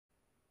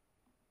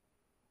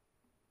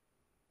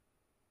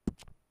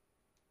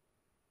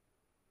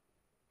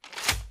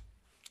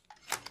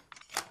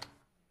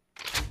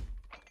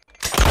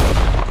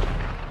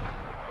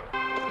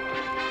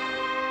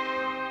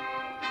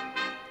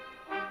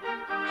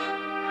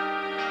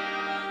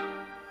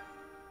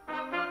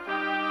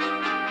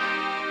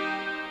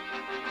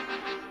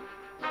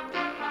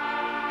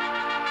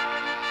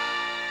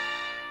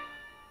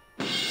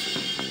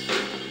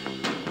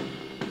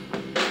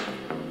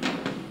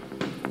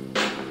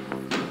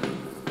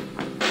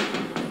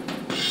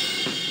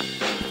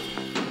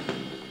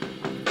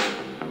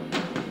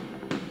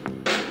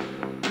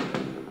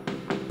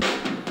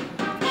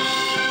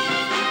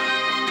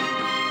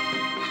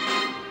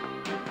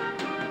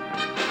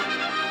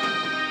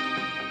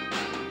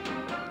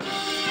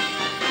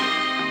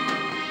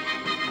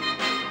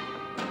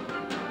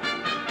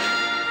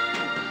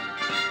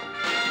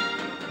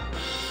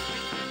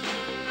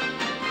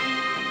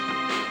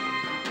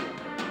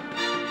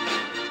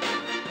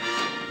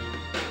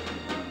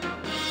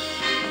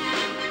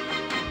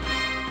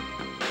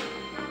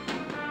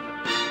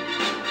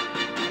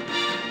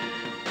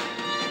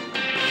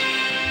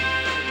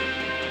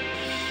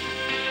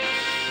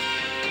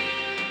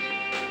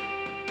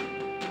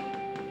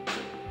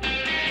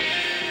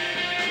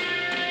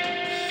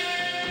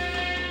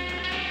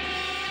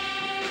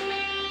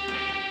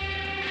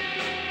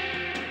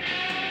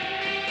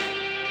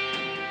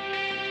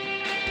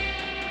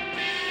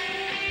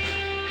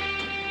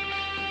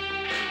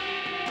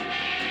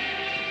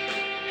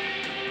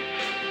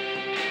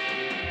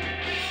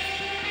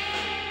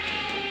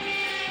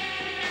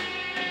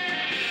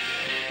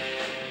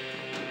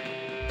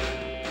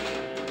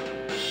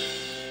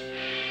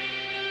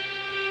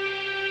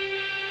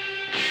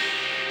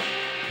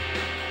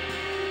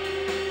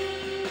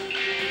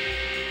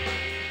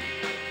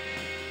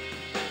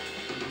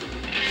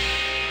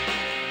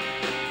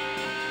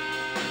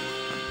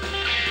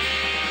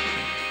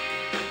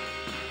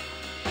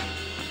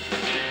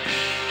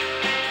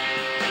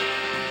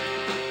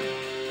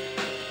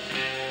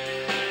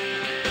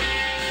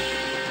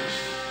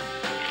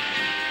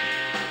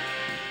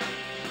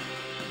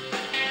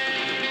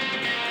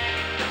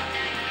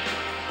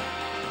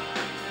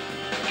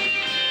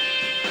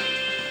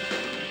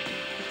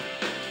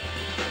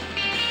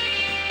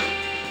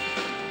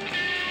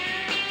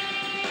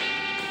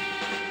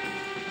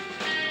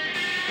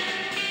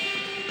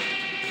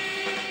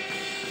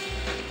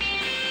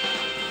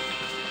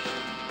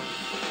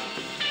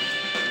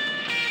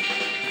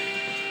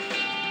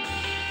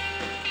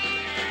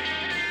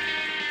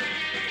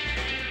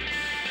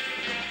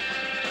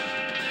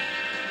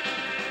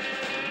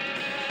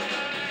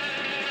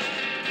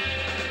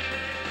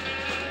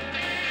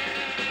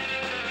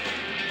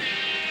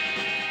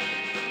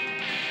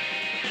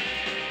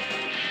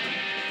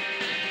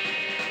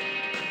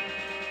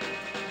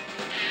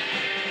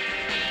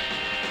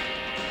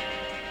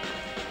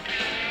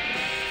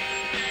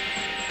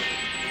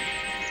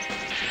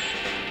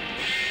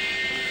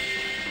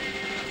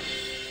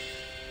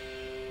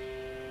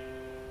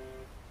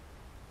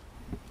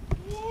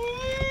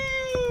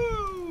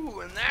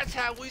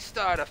how we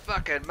start a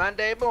fucking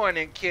Monday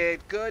morning, kid.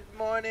 Good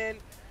morning.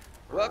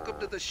 Welcome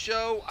to the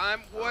show.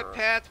 I'm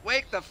Warpath.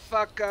 Wake the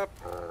fuck up.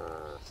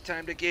 It's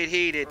time to get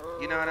heated.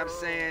 You know what I'm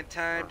saying?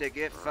 Time to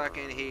get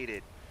fucking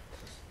heated.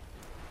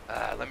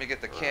 Let me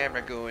get the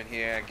camera going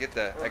here. I get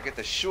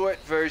the short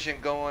version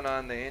going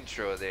on the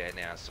intro there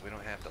now, so we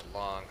don't have the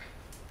long,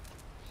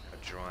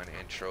 drawn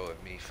intro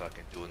of me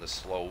fucking doing the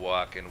slow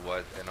walk and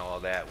what and all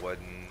that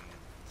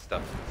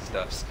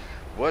stuffs.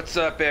 What's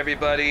up,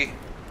 everybody?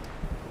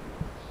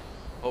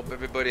 Hope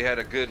everybody had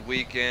a good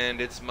weekend.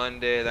 It's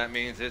Monday. That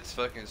means it's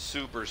fucking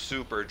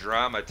super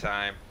drama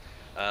time.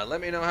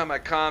 Let me know how my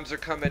comms are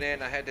coming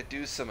in. I had to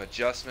do some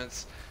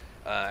adjustments.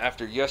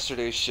 After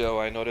yesterday's show,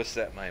 I noticed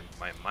that my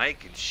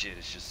mic and shit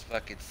is just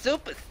fucking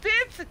super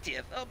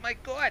sensitive. Oh my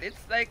god,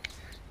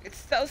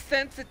 it's so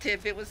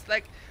sensitive. It was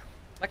like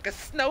a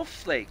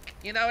snowflake.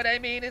 You know what I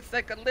mean? It's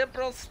like a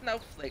liberal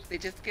snowflake. They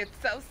just get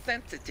so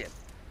sensitive.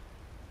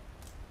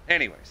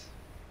 Anyways,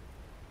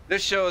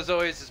 this show, as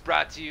always, is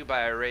brought to you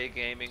by Array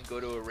Gaming. Go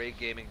to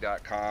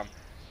arraygaming.com.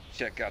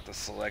 Check out the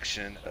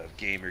selection of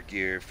gamer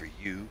gear for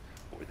you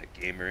or the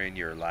gamer in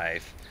your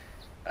life.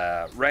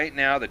 Right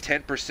now, the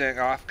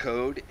 10% off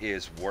code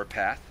is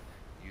Warpath.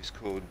 Use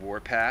code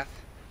Warpath.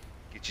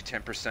 Get you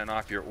 10%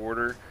 off your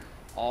order.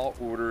 All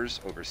orders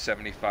over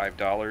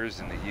 $75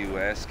 in the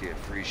U.S. get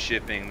free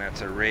shipping.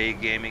 That's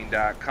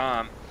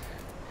arraygaming.com.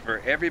 For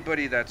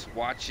everybody that's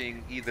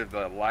watching either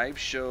the live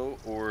show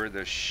or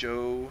the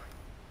show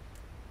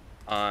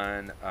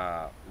on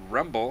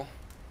Rumble,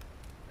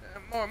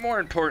 more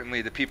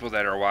importantly, the people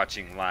that are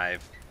watching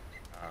live,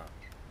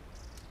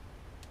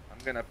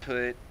 I'm gonna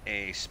put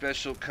a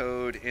special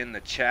code in the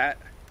chat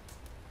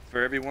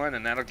for everyone,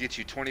 and that'll get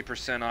you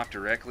 20% off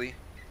directly.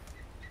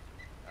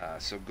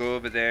 So go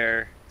over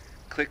there,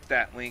 click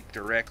that link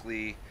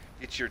directly,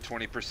 get your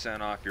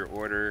 20% off your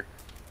order,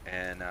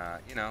 and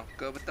you know,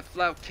 go with the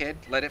flow, kid.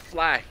 Let it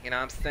fly. You know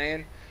what I'm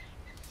saying?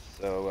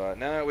 So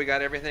now that we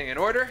got everything in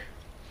order,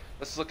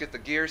 let's look at the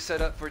gear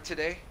setup for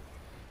today.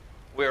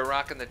 We're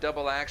rocking the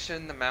double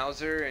action, the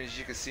Mauser, and as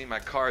you can see, my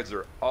cards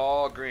are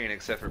all green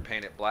except for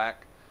painted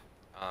black.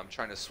 I'm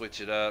trying to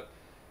switch it up.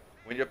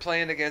 When you're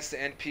playing against the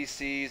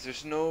NPCs,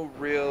 there's no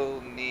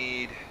real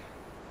need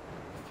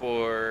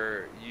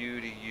for you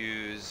to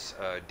use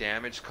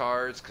damage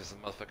cards because the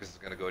motherfuckers is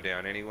gonna go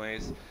down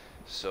anyways.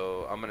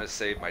 So I'm gonna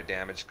save my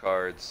damage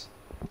cards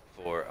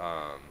for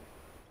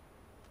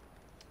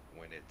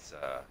when it's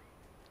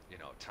you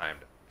know, time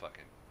to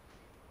fucking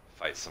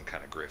fight some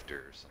kind of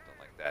grifter or something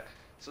like that.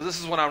 So this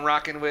is what I'm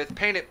rocking with.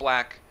 Painted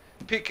black,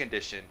 peak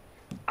condition,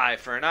 eye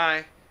for an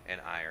eye, and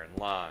iron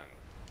lung.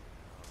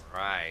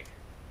 Alright.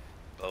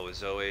 Bow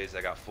as always.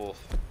 I got full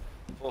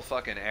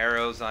fucking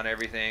arrows on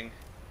everything.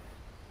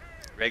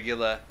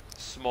 Regular,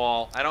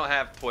 small. I don't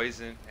have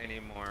poison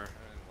anymore.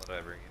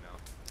 Whatever, you know.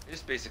 I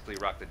just basically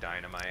rock the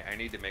dynamite. I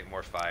need to make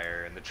more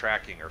fire, and the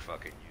tracking are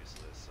fucking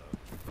useless. So,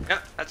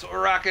 yeah, that's what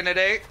we're rocking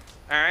today.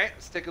 Alright,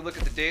 let's take a look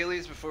at the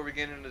dailies before we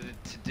get into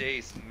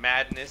today's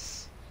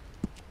madness.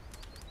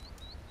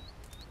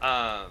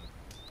 Okay,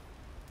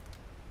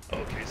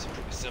 some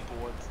pretty simple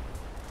ones.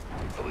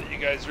 I'll let you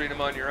guys read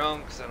them on your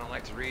own because I don't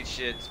like to read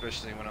shit,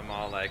 especially when I'm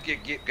all like,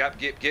 get,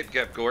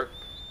 gorp.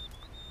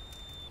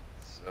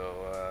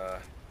 So,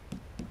 these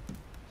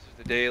are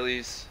the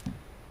dailies.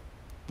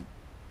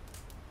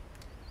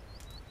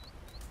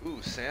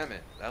 Ooh, salmon.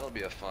 That'll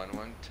be a fun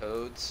one.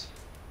 Toads.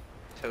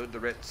 Toad the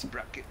Red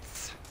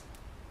Sprockets.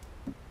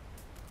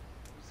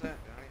 Who's that?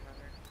 Bounty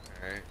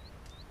Hunter?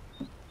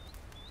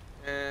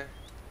 Alright.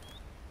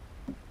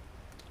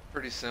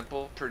 Pretty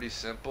simple, pretty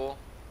simple.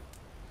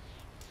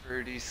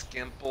 Pretty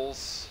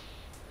skimples.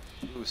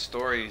 Ooh,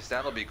 stories.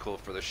 That'll be cool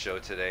for the show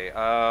today.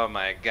 Oh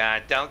my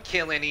god, don't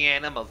kill any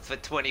animals for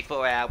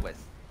 24 hours.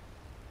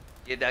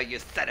 You know, you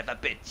son of a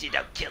bitch, you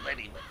don't kill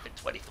anyone for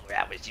 24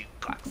 hours, you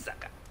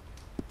cocksucker.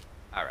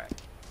 Alright,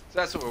 so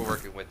that's what we're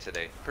working with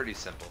today. Pretty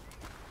simple.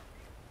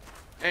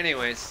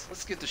 Anyways,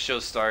 let's get the show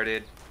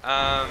started.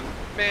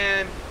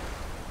 Man,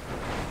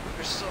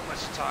 there's so much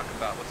to talk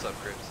about. What's up,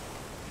 Crips?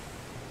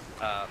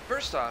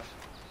 First off,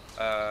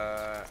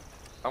 I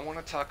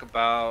want to talk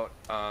about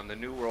the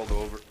New World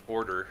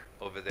Order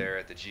over there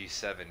at the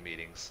G7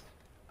 meetings.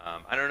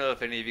 I don't know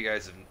if any of you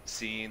guys have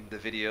seen the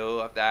video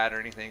of that or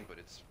anything, but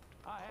it's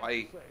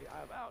quite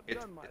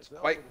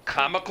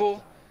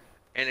comical,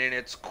 and then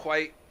it's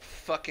quite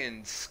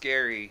fucking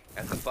scary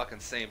at the fucking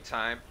same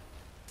time.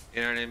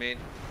 You know what I mean?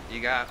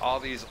 You got all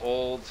these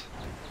old,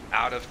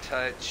 out of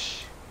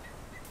touch,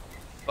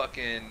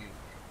 fucking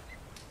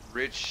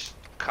rich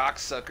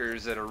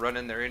cocksuckers that are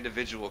running their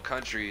individual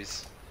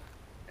countries,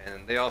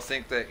 and they all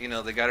think that, you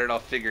know, they got it all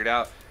figured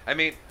out. I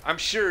mean, I'm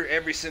sure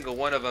every single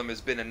one of them has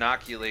been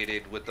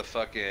inoculated with the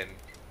fucking,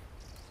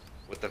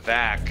 with the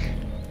vac,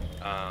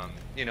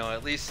 you know,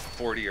 at least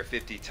 40 or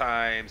 50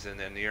 times, and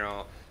then, you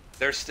know,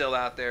 they're still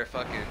out there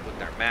fucking with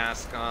their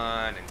mask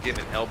on and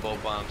giving elbow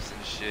bumps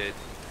and shit,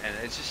 and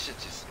it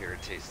just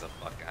irritates the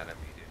fuck out of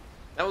me, dude.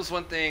 That was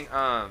one thing.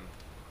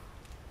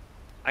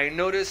 I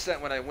noticed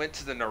that when I went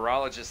to the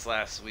neurologist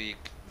last week,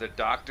 the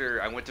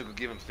doctor, I went to go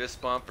give him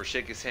fist bump or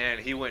shake his hand,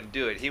 he wouldn't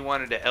do it. He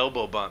wanted to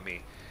elbow bump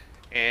me.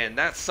 And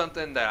that's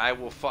something that I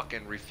will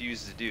fucking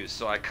refuse to do.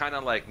 So I kind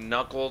of like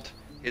knuckled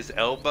his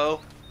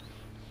elbow.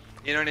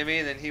 You know what I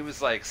mean? And he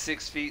was like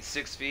 6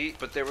 feet,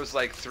 but there was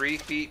like 3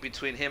 feet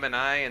between him and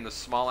I and the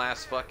small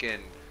ass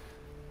fucking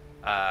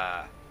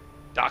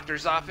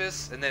doctor's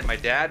office. And then my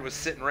dad was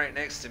sitting right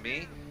next to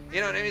me. You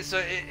know what I mean? So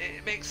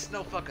it makes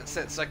no fucking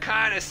sense. So I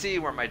kind of see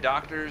where my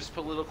doctor's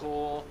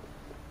political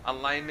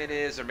alignment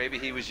is, or maybe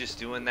he was just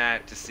doing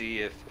that to see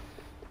if,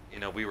 you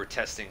know, we were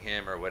testing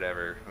him or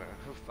whatever.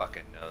 Who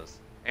fucking knows?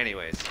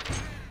 Anyways.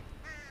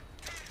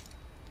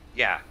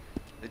 Yeah.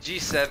 The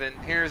G7,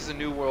 here's the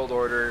New World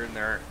Order, and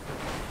of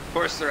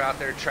course they're out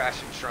there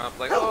trashing Trump,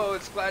 like, oh,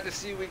 it's glad to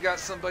see we got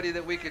somebody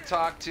that we could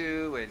talk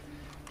to, and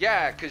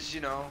yeah, because, you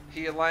know,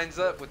 he aligns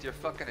up with your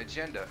fucking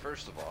agenda,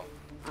 first of all.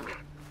 You know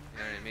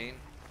what I mean?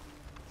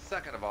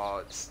 Second of all,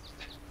 it's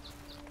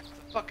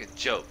a fucking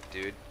joke,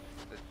 dude.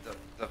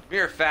 The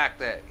mere fact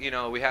that, you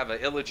know, we have an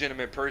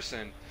illegitimate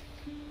person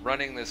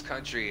running this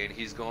country, and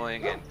he's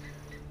going, and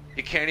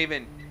he can't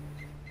even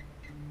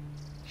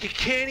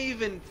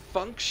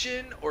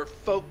function or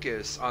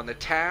focus on the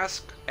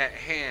task at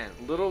hand,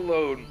 let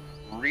alone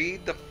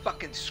read the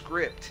fucking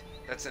script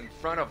that's in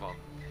front of him.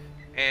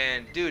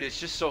 And dude, it's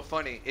just so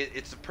funny.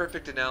 It's a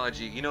perfect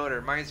analogy. You know what it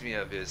reminds me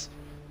of is,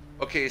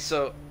 okay,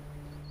 so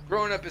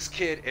growing up as a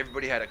kid,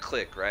 everybody had a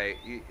clique, right?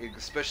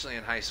 Especially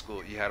in high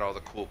school, you had all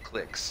the cool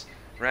cliques,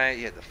 right?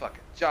 You had the fucking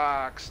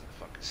jocks, and the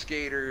fucking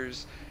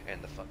skaters, and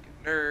the fucking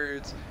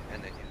nerds,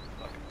 and then you had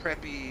the fucking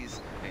preppies,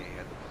 and you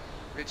had the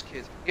rich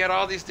kids. You had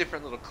all these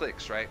different little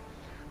cliques, right?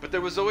 But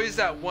there was always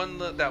that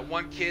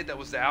one kid that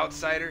was the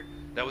outsider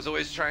that was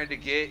always trying to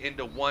get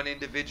into one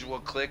individual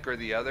clique or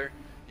the other.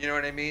 You know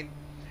what I mean?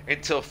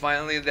 Until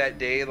finally that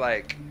day,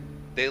 like,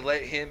 they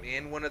let him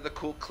in one of the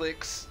cool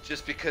cliques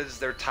just because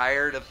they're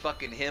tired of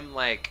fucking him,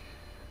 like,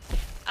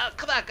 oh,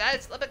 come on,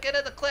 guys, let me get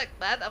in the clique,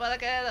 man. I'm gonna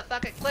get in the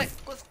fucking clique.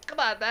 Come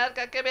on, man.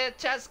 Give me a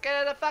chance to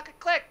get in the fucking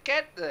clique,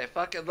 kid. They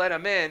fucking let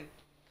him in.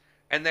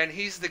 And then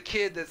he's the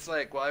kid that's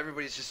like, while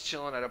everybody's just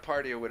chilling at a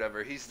party or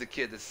whatever, he's the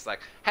kid that's like,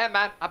 hey,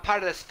 man, I'm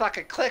part of this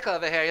fucking clique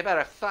over here. You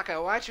better fucking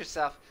watch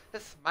yourself.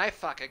 This is my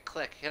fucking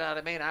clique. You know what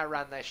I mean? I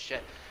run this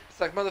shit. It's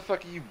like,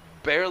 motherfucker, you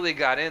barely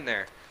got in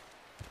there.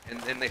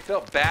 And they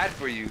felt bad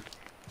for you.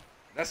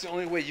 That's the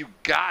only way you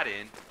got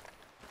in.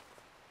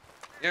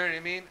 You know what I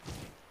mean?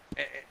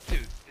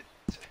 Dude,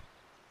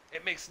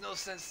 it makes no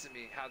sense to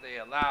me how they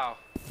allow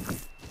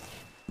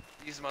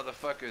these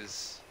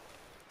motherfuckers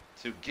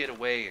to get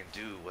away and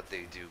do what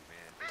they do,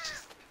 man. It's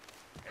just,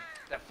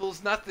 that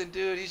fool's nothing,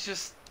 dude.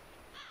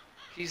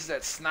 He's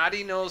that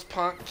snotty-nosed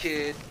punk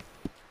kid.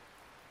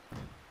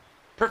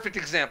 Perfect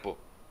example.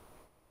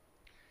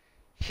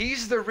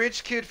 He's the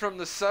rich kid from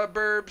the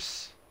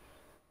suburbs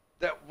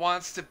that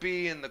wants to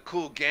be in the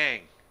cool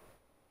gang.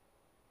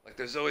 Like,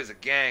 there's always a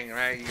gang,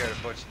 right? You got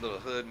a bunch of little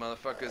hood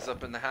motherfuckers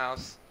up in the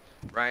house,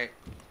 right?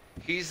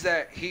 He's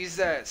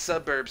that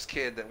suburbs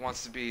kid that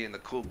wants to be in the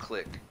cool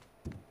clique.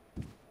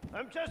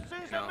 I'm just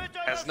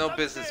has no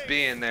business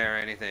being there or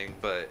anything,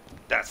 but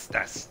that's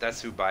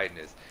who Biden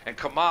is. And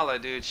Kamala,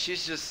 dude,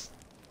 she's just,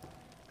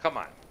 come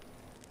on.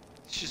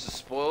 She's a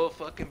spoiled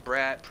fucking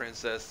brat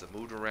princess that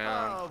moved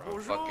around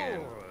from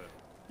fucking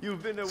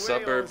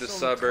suburb to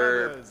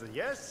suburb.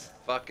 Yes?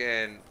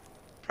 Fucking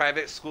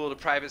private school to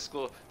private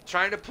school.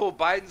 Trying to pull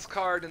Biden's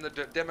card in the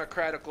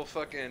Democratical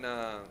fucking,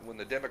 when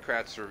the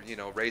Democrats were, you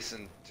know,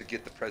 racing to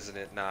get the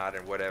president nod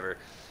and whatever.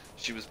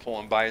 She was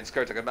pulling Biden's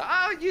card, talking about,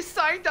 oh, you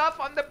signed off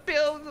on the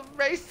bill of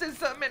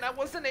racism and I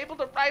wasn't able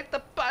to ride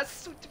the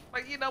bus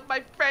with, you know,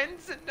 my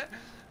friends and...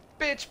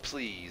 Bitch,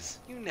 please.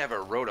 You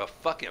never rode a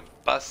fucking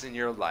bus in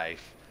your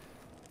life.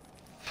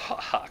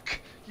 Fuck.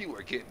 You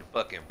were getting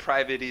fucking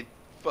privated,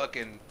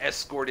 fucking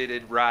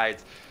escorted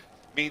rides.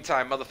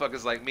 Meantime,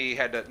 motherfuckers like me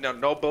had to,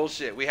 no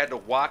bullshit. We had to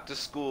walk to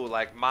school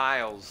like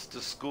miles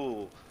to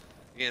school.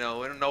 You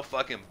know, no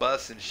fucking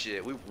bus and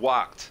shit. We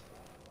walked.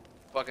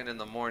 Fucking in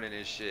the morning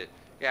and shit.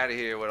 Get out of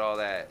here with all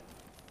that.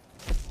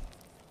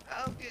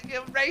 Oh,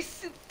 you're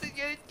racist.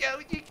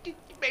 You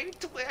made it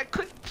to where I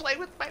couldn't play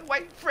with my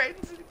white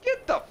friends.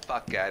 Get the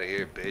fuck out of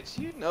here, bitch.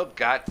 You know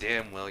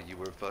goddamn well you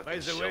were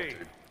fucking sheltered. By the way,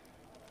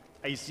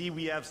 I see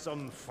we have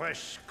some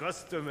fresh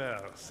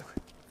customers.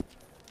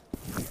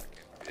 Fucking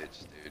bitch,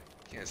 dude.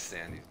 Can't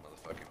stand these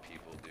motherfucking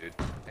people, dude.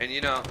 And you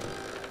know,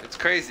 it's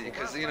crazy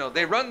because, you know,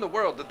 they run the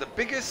world. The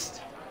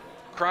biggest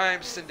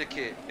crime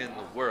syndicate in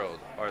the world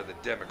are the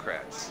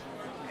Democrats.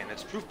 And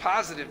it's proof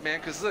positive, man,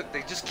 because look,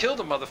 they just killed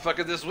a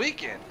motherfucker this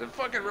weekend. The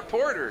fucking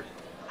reporter.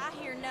 I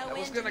hear no I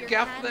was going to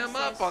gaff them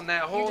up on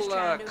that whole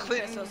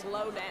Clinton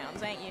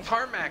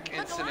tarmac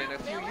incident a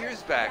few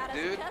years back,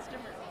 dude.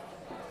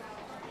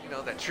 You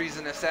know, that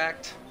treasonous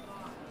act.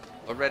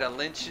 Loretta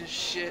Lynch's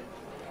shit.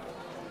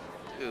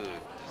 Dude.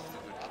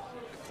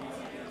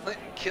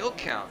 Clinton kill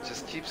count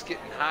just keeps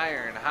getting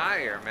higher and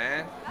higher,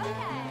 man.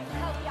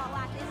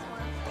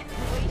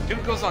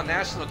 Dude goes on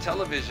national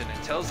television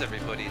and tells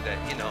everybody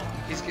that, you know,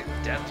 he's getting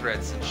death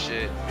threats and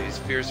shit. He's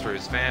fears for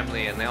his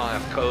family and they all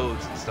have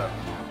codes and stuff.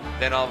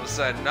 Then all of a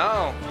sudden,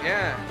 no,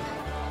 yeah,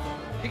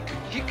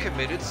 he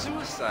committed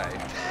suicide.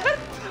 Get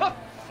the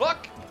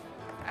fuck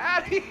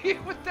out of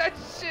here with that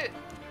shit.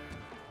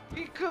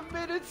 He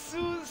committed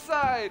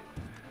suicide.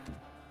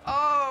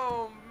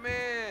 Oh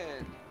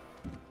man.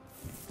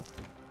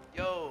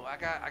 Yo, I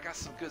got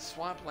some good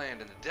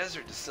swampland in the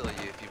desert to sell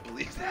you if you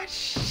believe that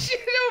shit.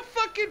 No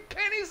fucking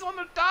pennies on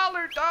the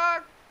dollar,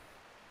 dog.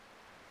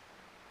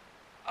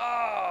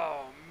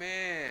 Oh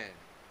man.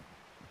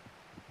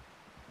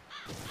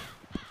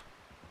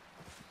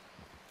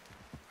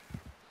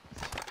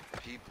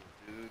 People,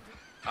 dude.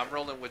 I'm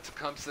rolling with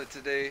Tecumseh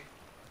today.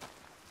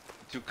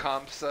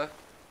 Tecumseh.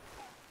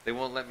 They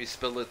won't let me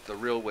spell it the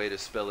real way to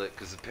spell it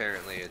because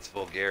apparently it's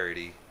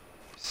vulgarity.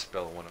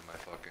 Spell one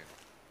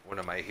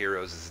of my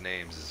heroes'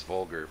 names is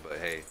vulgar, but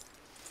hey,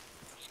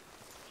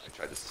 I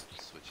tried to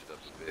switch it up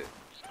a bit.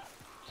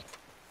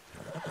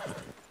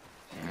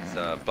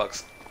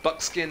 It's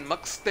Buckskin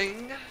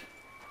Mustang.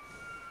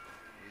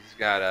 He's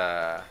got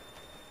a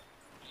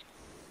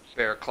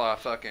bear claw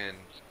fucking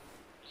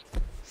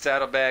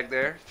saddlebag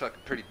there.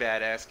 Fucking pretty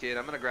badass kid.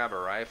 I'm gonna grab a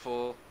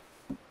rifle.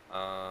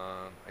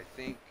 I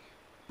think,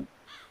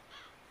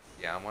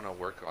 yeah, I want to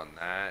work on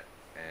that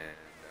and.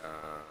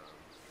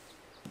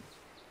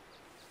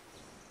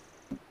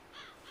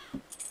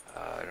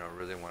 I don't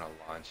really want to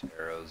launch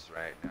arrows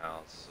right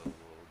now, so we'll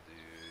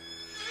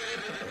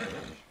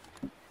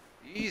do...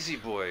 Easy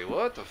boy,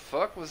 what the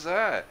fuck was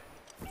that?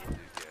 Yeah, we'll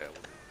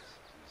do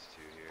these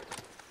two here.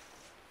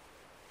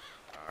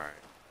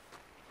 Alright.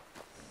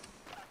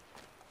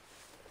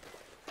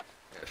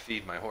 Gotta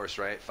feed my horse,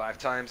 right? 5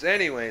 times.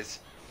 Anyways.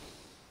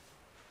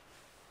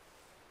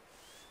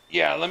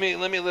 Yeah, let me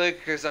look,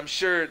 because I'm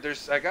sure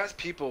I got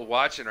people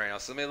watching right now,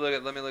 so let me look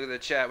at the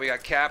chat. We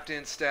got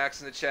Captain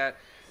Stacks in the chat.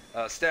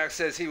 Stack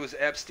says he was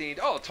Epstein.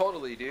 Oh,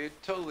 totally, dude.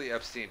 Totally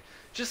Epstein.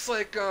 Just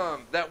like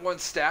that one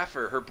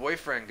staffer, her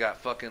boyfriend got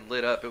fucking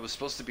lit up. It was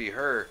supposed to be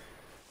her.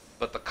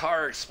 but the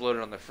car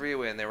exploded on the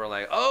freeway, and they were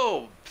like,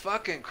 "Oh,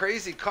 fucking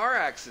crazy car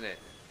accident."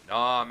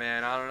 No,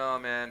 man, I don't know,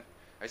 man.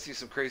 I see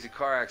some crazy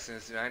car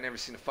accidents, and I never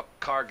seen a fucking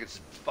car get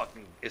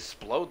fucking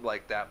explode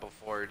like that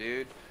before,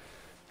 dude.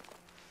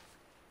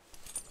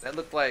 That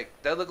looked like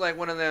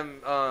one of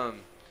them,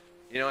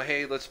 you know,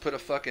 hey, let's put a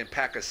fucking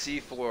pack of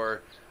C4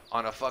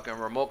 on a fucking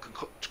remote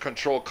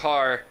control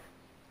car.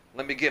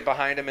 Let me get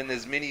behind him in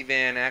this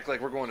minivan, act like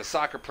we're going to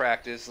soccer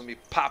practice. Let me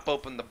pop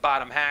open the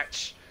bottom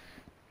hatch,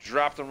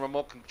 drop the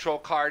remote control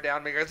car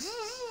down, make it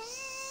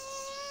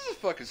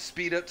fucking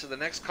speed up to the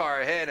next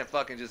car ahead, and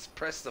fucking just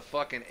press the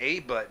fucking A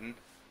button.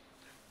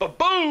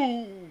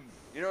 Ba-boom!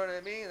 You know what I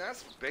mean?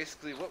 That's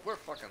basically what we're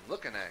fucking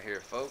looking at here,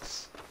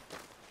 folks.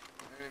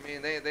 You know what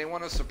I mean? They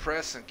want to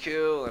suppress and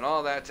kill and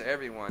all that to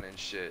everyone and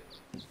shit.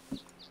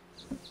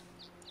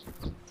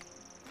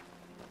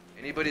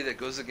 Anybody that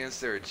goes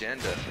against their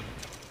agenda,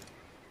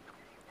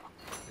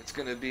 it's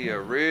gonna be a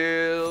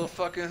real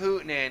fucking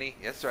hootenanny.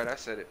 That's right, I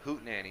said it.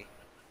 Hootenanny.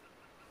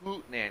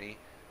 Hootenanny.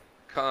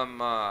 Come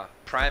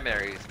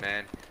primaries,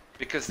 man.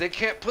 Because they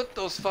can't put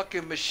those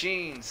fucking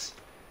machines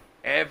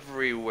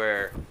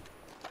everywhere.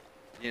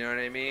 You know what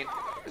I mean?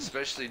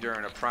 Especially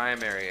during a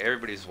primary.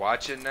 Everybody's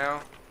watching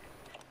now.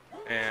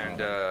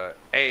 And,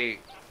 hey,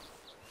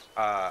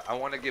 I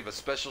want to give a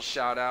special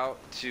shout out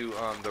to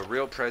the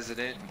real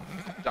president,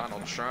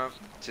 Donald Trump.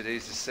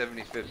 Today's his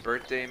 75th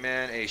birthday,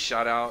 man. Hey,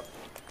 shout out to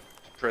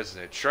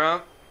President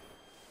Trump.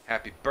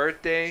 Happy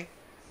birthday.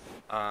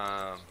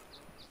 I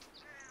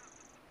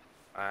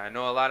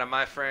know a lot of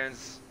my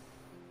friends,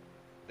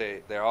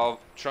 they're all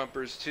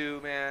Trumpers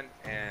too, man.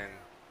 And,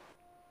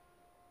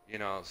 you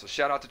know, so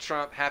shout out to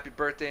Trump. Happy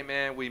birthday,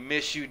 man. We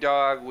miss you,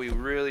 dog. We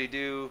really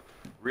do.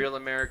 Real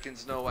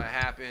Americans know what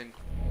happened.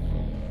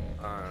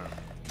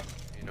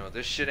 You know,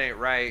 this shit ain't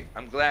right.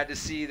 I'm glad to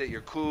see that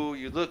you're cool.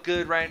 You look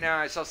good right now.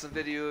 I saw some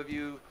video of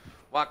you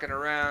walking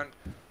around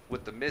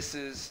with the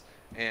missus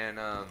and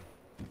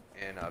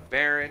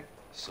Barron.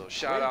 So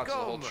shout out to the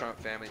whole Trump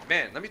family.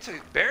 Man, let me tell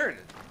you,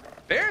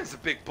 Barron's a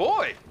big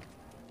boy.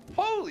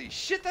 Holy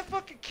shit, that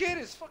fucking kid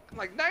is fucking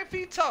like 9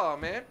 feet tall,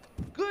 man.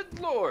 Good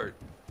lord.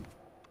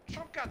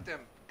 Trump got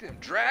them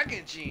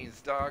dragon jeans,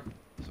 dog.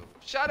 So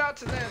shout out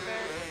to them, man.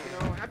 You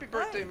know, happy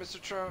birthday,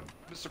 Mr. Trump,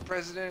 Mr.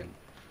 President,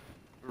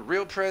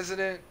 real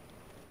president.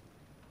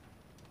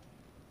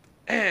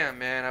 Damn,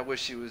 man, I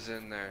wish he was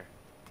in there.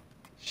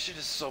 Shit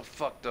is so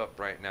fucked up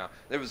right now.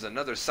 There was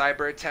another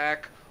cyber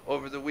attack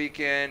over the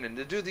weekend,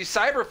 and dude, these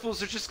cyber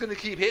fools are just gonna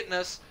keep hitting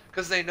us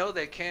because they know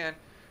they can.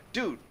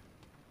 Dude,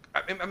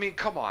 I mean,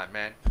 come on,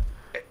 man.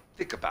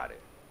 Think about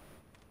it.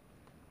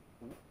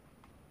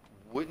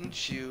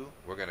 Wouldn't you?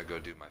 We're gonna go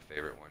do my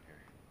favorite one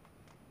here.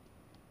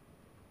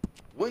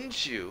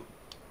 Wouldn't you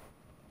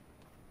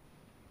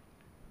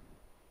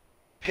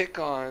pick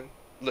on?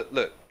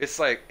 Look. It's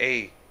like,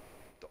 hey,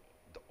 the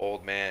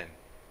old man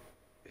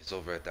is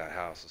over at that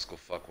house. Let's go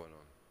fuck with him,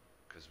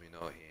 cause we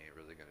know he ain't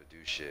really gonna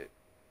do shit.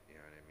 You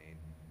know what I mean?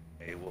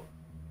 Hey, we'll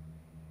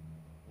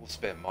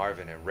spend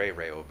Marvin and Ray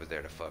Ray over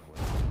there to fuck with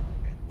him,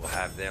 and we'll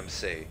have them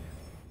say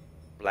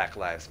Black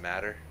Lives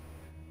Matter,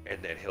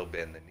 and then he'll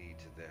bend the knee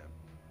to them,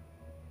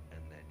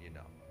 and then, you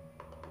know,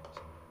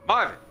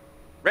 Marvin,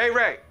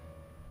 Ray,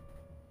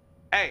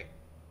 hey,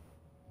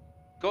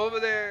 go over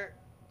there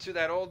to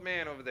that old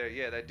man over there.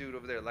 Yeah, that dude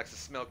over there likes to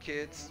smell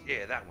kids.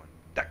 Yeah, that one,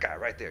 that guy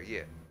right there.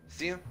 Yeah,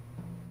 see him?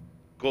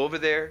 Go over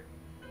there,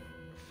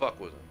 fuck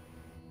with him.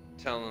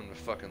 Tell him to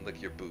fucking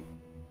lick your boot.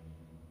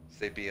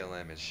 Say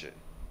BLM and shit.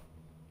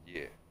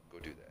 Yeah, go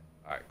do that.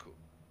 All right, cool.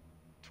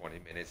 20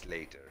 minutes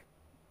later.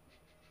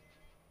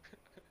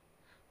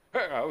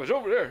 Hey, I was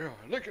over there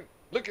licking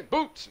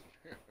boots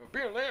and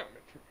BLM.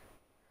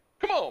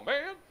 Come on,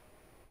 man.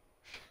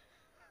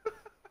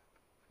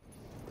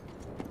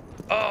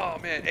 Oh,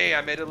 man. Hey, I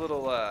made a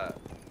little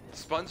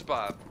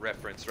SpongeBob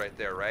reference right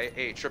there, right?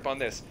 Hey, trip on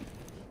this.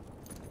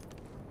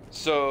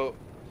 So,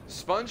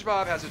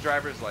 SpongeBob has a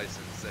driver's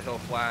license that he'll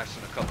flash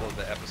in a couple of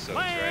the episodes,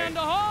 Land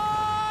right?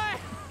 ahoy!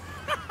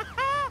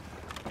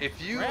 If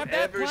you Grab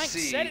that ever plank,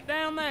 see... set it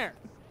down there.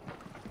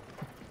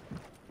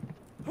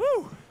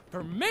 Whew!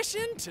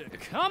 Permission to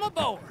come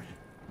aboard.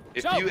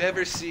 If So, you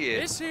ever see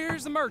it, this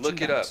here's the merchandise.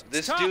 look it up.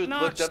 This dude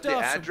looked up the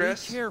Top-notch stuff, address,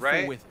 so be careful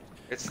right? with it.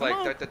 It's Come like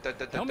on.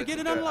 Help me get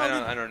it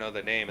unloaded. I don't know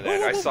the name of Whoa,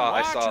 that. whoa, whoa,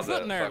 I watch saw your the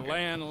foot in there, fucking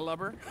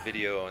landlubber.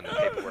 video and the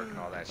paperwork and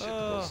all that shit, the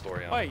little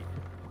story on it. Wait,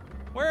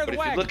 where are But the if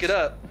wagons? you look it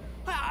up,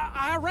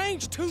 I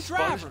arranged 2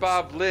 drivers.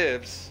 SpongeBob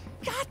lives.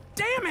 God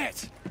damn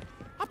it!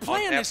 I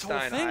planned this whole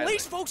Epstein thing. Island.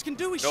 Least folks can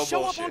do is No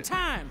show up on bullshit.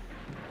 time.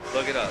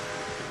 Look it up.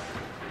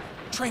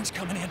 Train's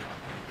coming in.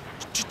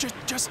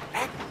 Just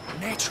act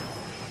natural.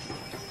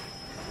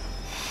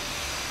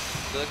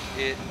 Look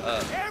it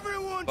up.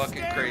 Everyone Fucking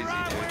stand crazy,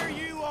 right dude. where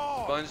you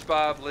are.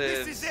 SpongeBob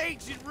lives This is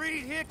Agent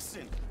Reed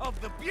Hickson of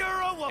the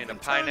Bureau of in a Internal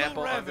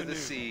pineapple Revenue. under the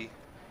sea.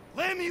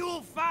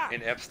 Lemuel Fox,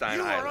 in Epstein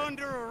you Island. are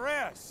under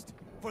arrest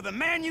for the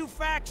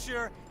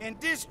manufacture and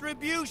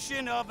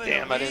distribution of an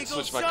Damn, I didn't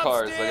illegal switch my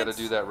cars. I gotta substance,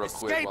 do that real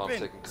quick while I'm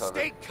escaping taking cover.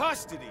 state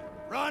custody,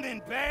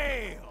 running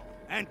bail,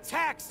 and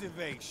tax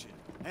evasion.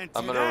 And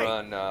I'm gonna today,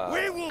 run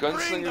we will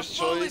bring the Gunslinger's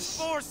fullest Choice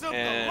force of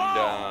and the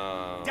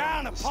law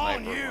down the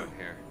upon sniper you. one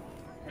here.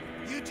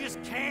 You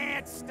just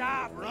can't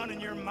stop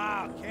running your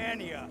mouth, can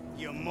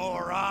you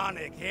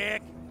moronic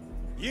hick?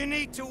 You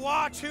need to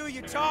watch who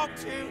you talk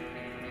to.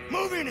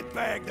 Move in and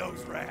bag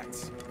those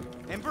rats.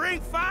 And bring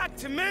fight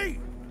to me.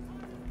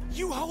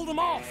 You hold them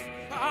off.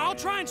 I'll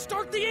try and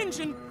start the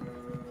engine.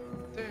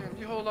 Damn,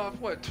 you hold off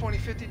what, 20,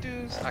 50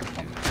 dudes? I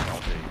can do this all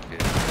day,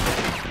 kid.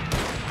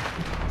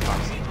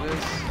 Pop some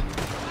this.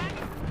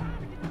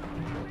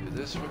 Do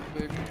this real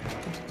quick.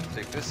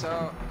 Take this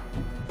out.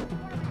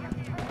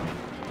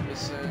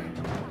 This in.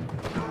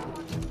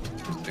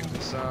 Take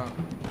this out.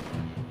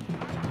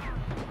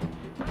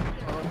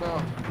 Oh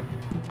no.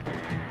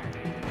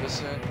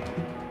 This in.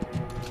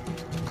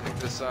 Take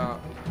this out.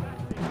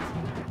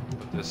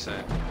 Put this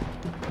in.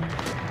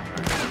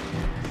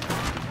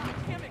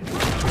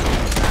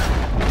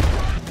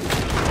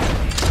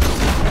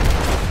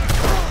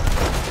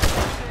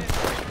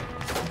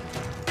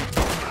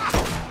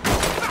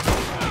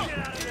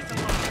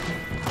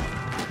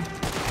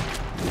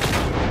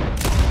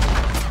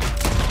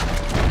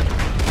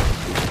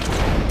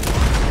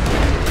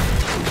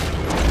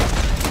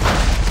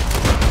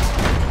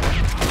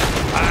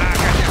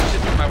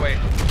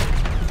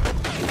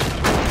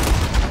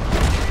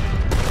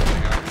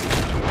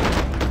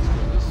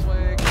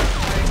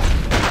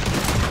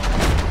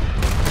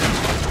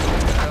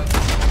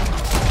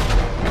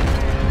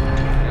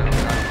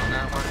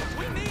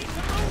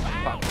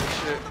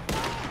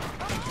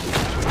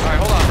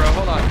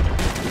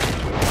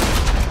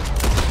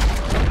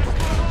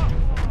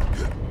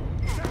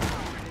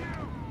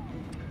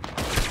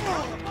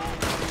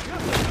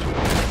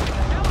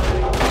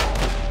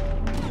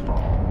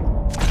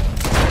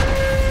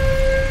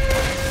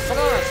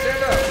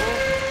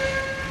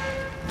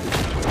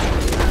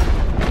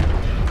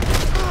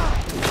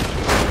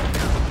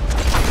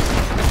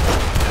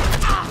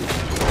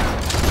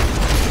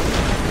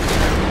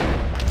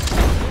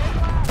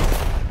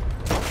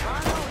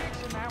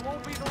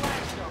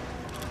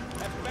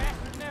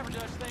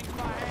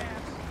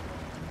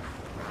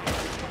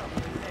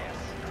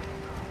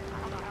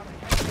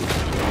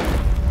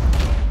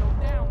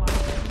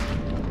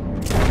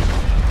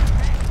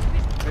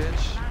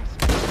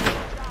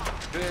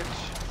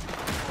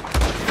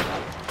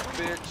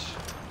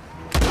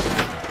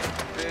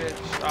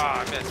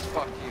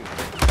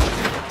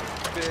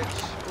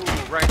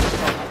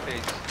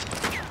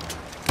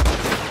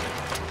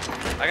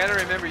 I gotta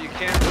remember, you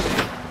can't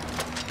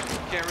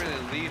really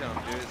lead them,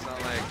 dude. It's not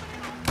like,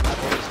 I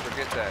always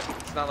forget that.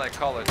 It's not like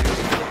Call of Duty,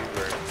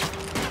 where...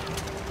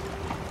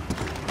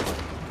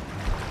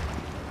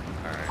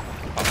 Alright,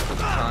 I'll put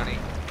the Connie.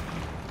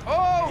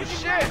 Oh,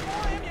 shit!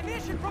 More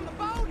ammunition from the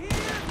boat here.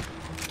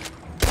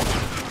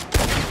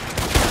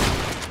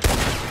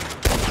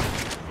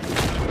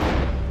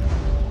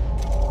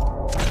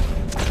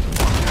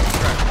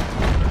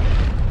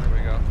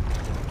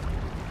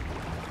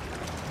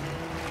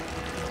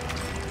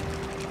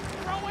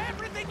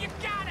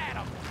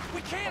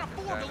 Can't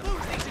afford to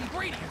lose these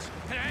ingredients,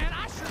 and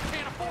I sure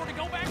can't afford to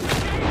go back to jail.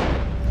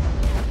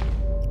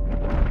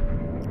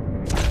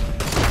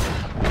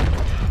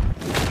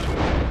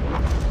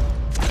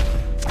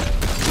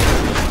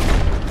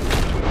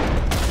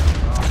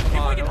 If we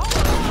can hold it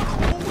off,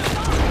 we'll win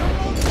on.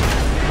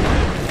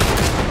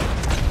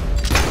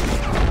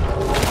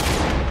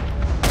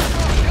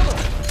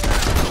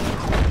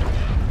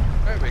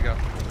 There we go.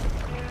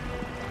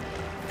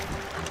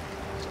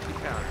 Just keep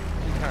countering.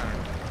 Keep countering.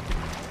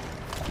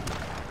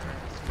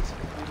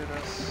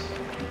 Us.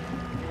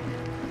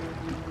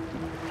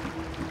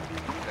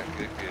 That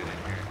good in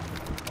here.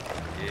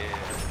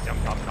 Yeah. Nom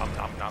nom nom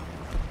nom nom.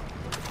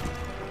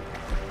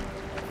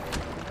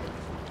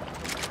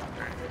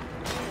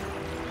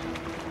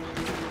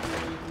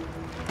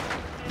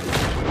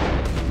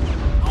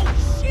 Oh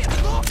shit,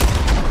 look!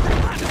 They're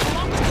trying to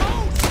belong to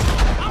those!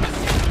 I'm a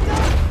sick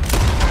duck!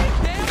 Take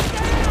them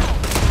down!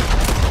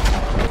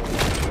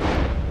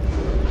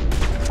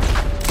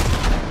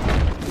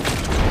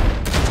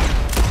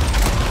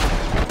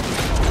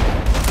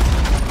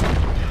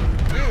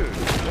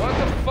 What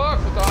the fuck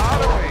with the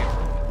auto aim?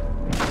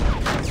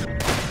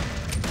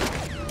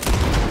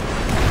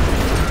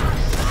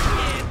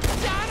 Shit,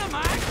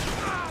 dynamite!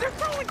 They're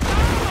throwing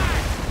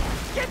dynamite!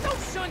 Get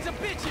those sons of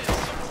bitches!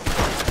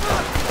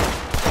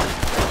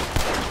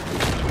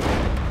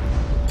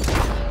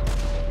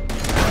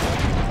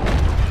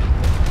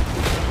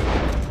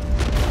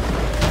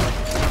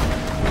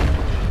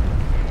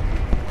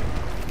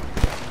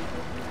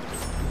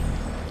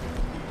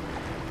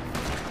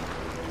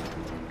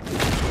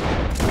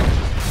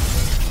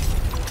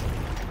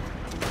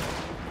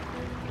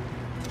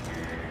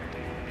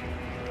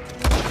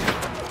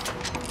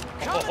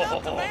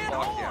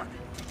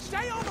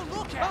 Stay on the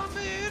lookout.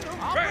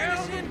 I'll bring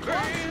us in close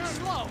and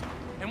slow,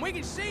 and we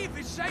can see if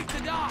it's safe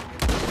to dock.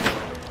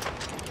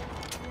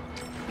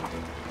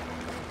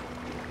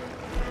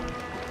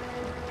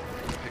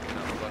 Picking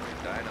up fucking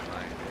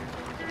dynamite.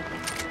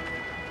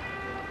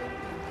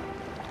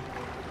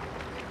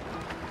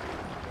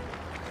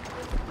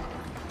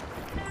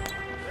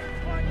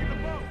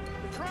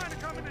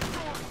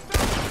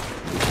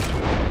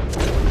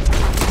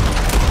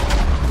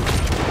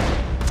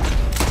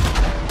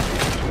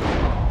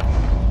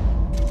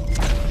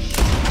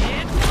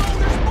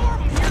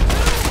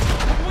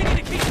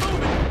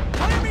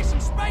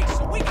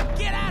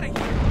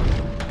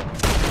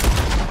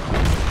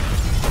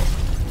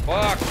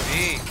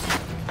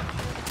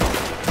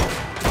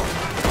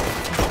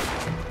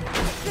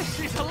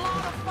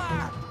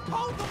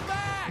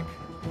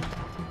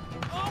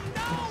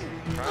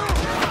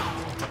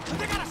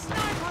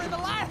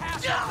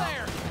 up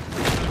there!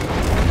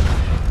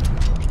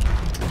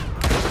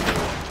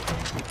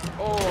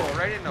 Oh,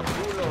 right in the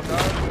culo,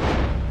 dog.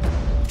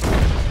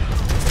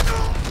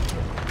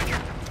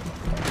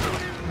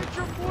 Get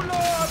your culo,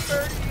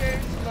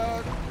 38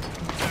 slug.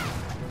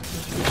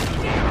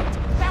 Damn it!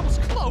 That was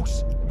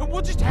close!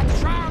 We'll just have to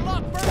try our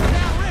luck further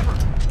downriver.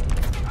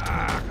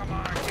 Ah, come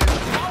on, kid.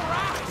 All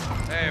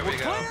right! There we We're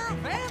go. clear of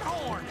Van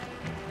Horn!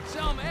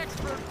 Some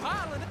expert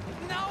pilot...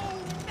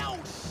 No,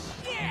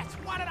 shit!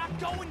 Why did I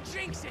go and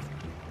jinx it?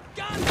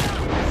 Guns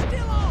up! They're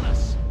still on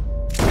us!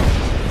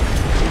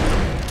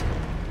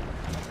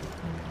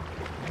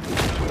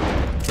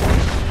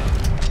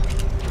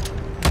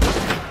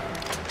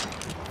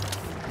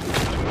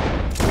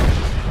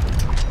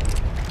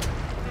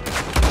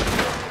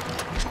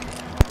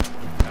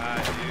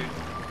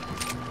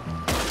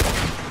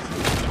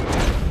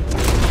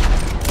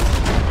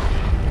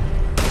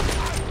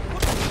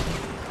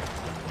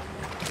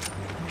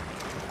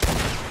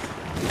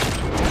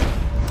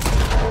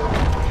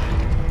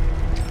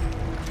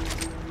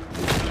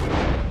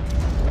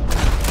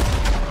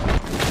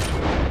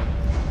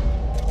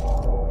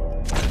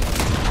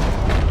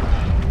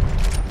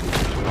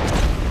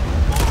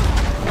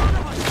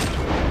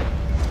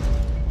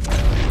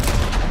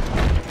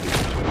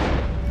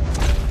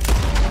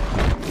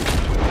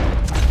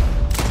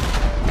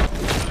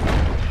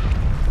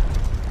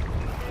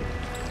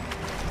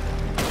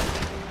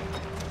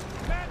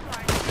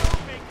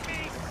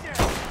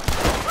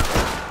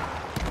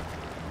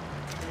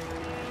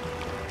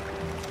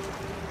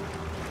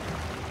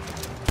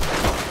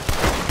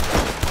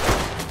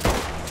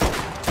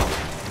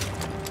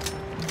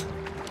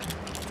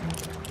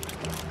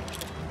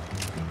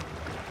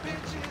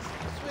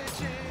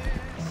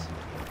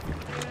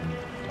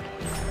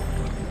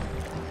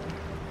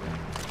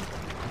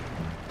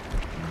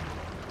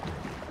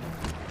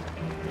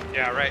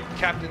 Yeah, right.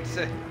 Captain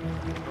said.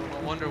 No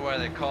wonder why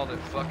they called it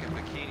fucking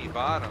Bikini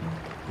Bottom.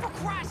 For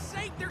Christ's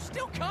sake, they're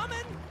still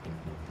coming?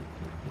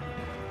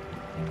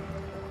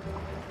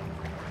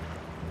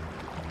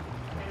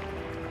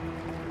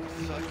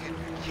 Fucking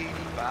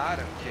Bikini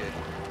Bottom, kid.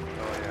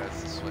 Oh yeah,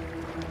 it's this way.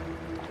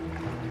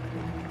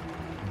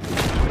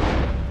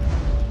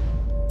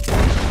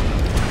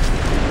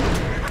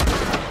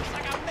 Looks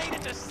like I made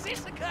it to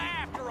Sisika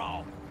after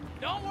all.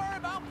 Don't worry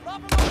about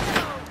fluffing my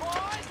pillow,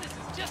 boys. This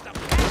is just a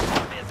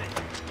passing visit.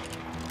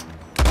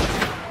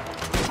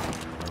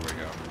 There we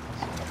go.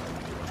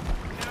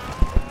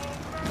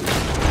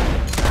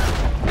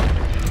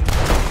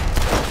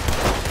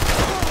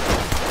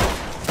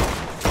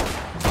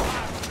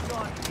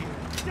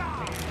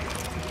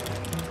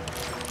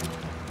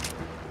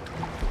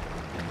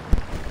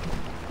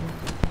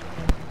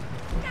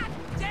 God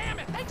damn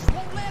it! They just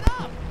won't let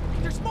up.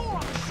 There's more on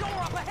the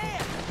shore up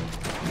ahead.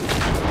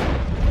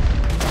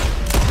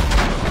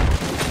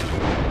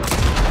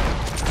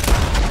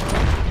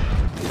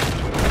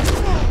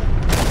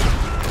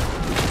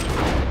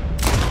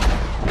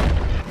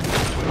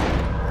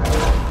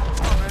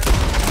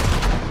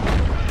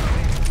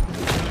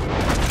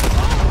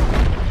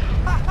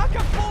 I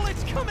got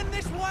bullets coming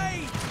this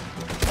way.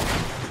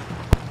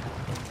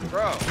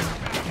 Bro, I'm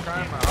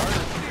trying my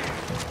hardest here.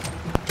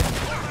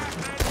 I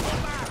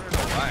don't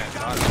know why I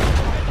thought of it.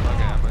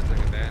 Okay, I'm gonna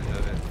take advantage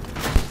of it.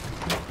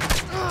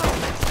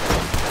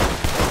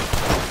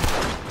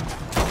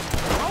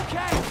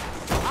 Okay,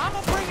 I'm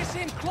gonna bring us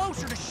in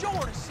closer to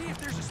shore to see if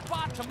there's a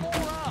spot to moor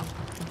up.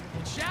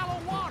 It's shallow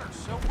water,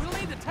 so we'll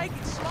need to take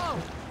it slow.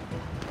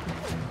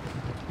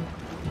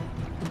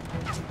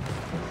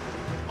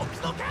 Oh,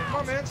 look out! Come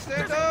on, man, stand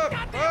There's up! a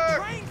goddamn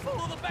Fuck! train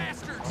full of the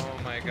bastards! Oh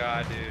my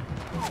god, dude.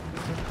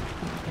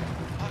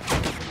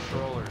 Fucking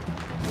controller.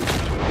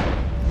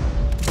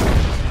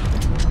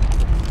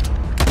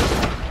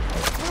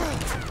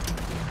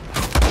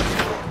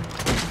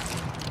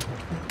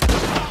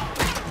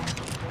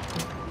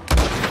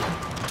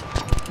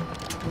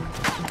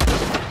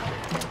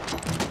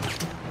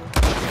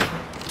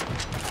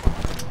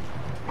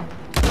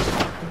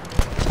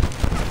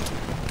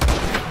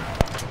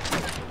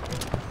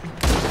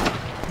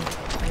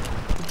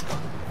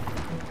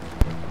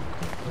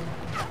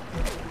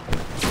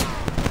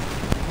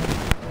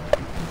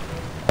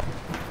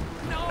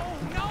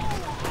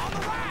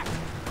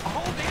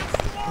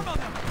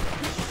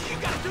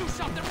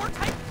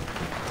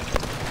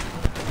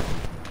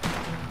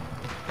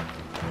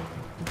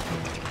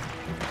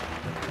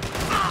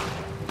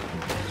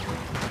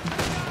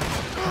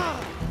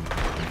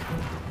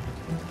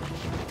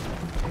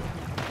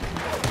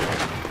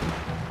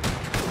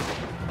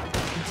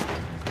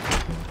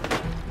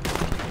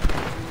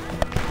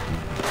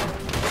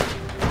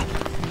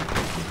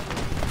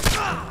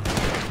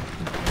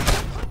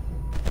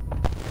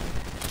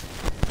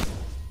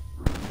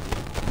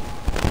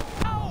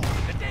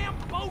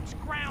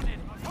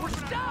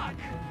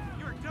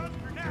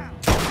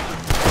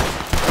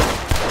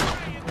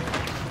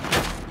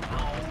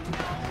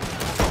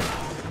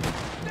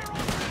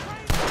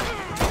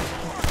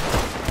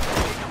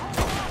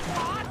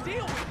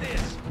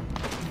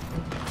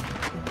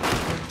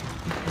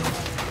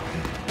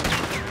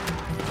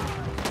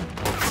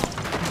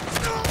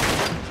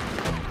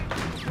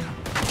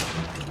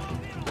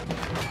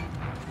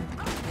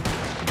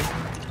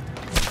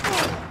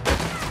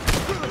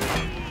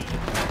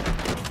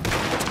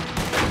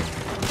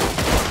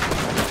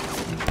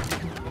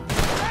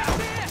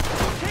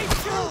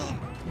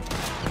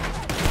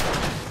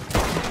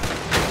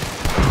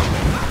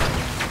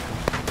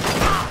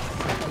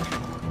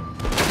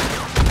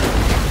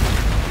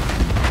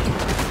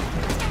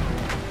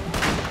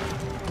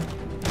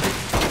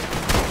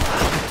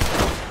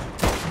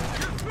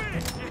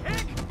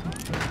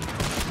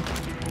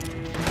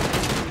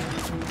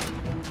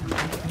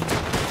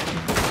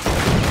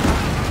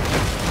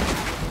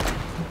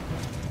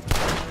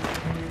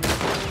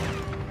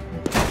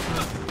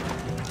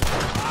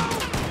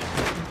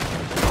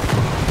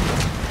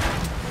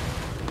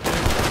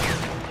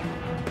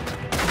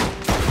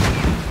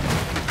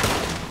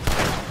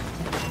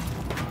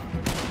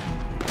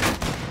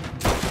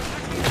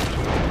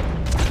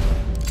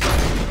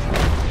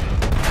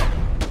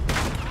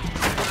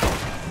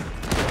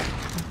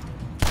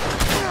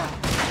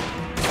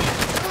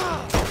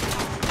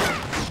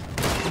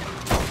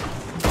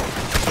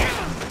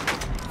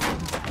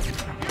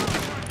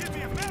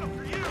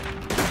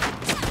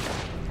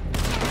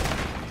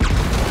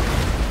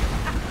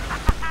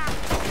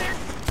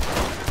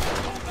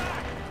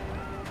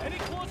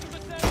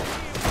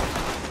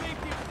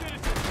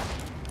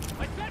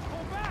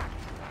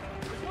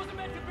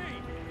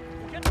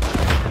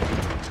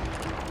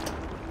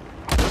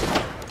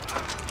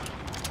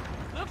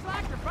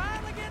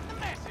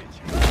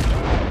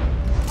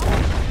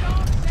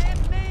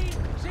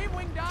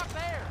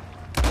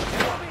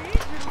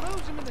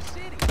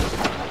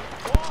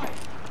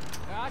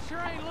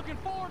 sure ain't looking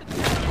forward to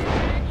telling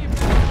Maggie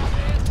about all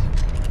this.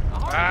 I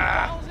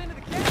hardly falls into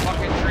the cat.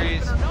 Fucking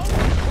trees. Her nose is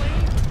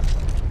clean.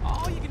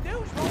 All you can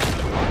do is roll the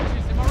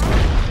punches, am I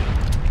right?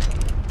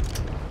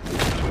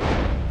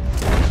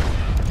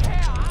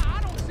 Yeah, I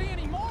don't see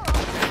any more of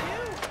them, do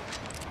you?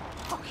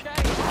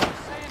 Okay, you're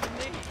saying to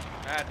me.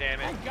 God damn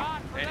it. Thank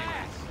God for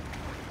that.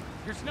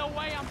 There's no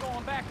way I'm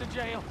going back to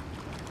jail.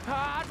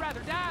 I'd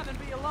rather die than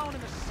be alone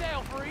in a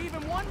cell for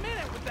even 1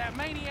 minute with that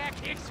maniac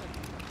Hickson.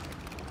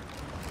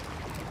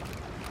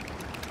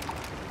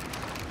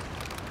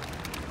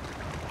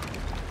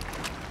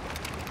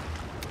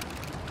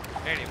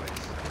 Anyways.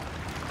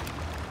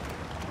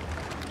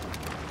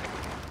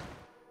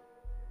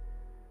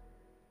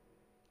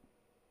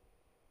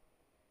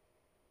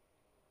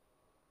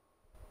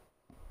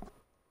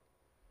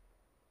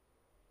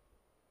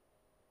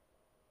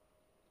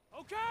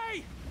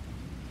 Okay!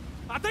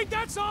 I think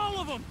that's all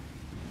of them!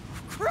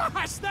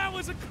 Christ, that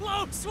was a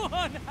close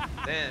one!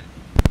 Then.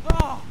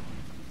 Oh!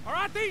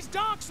 Alright, these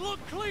docks look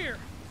clear.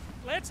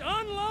 Let's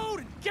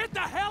unload and get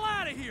the hell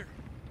out of here!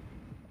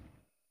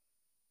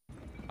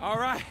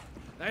 Alright,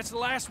 that's the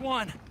last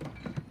one.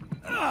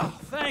 Oh,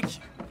 thank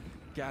you.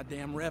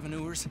 Goddamn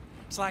revenuers.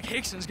 It's like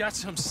Hickson's got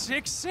some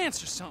sixth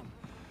sense or something.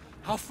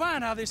 I'll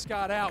find how this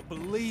got out,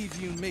 believe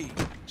you me.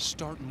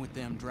 Starting with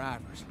them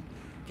drivers.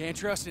 Can't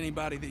trust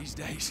anybody these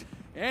days.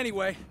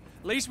 Anyway,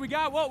 at least we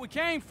got what we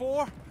came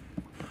for.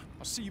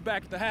 I'll see you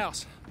back at the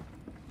house.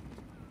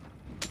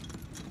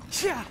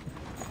 Yeah.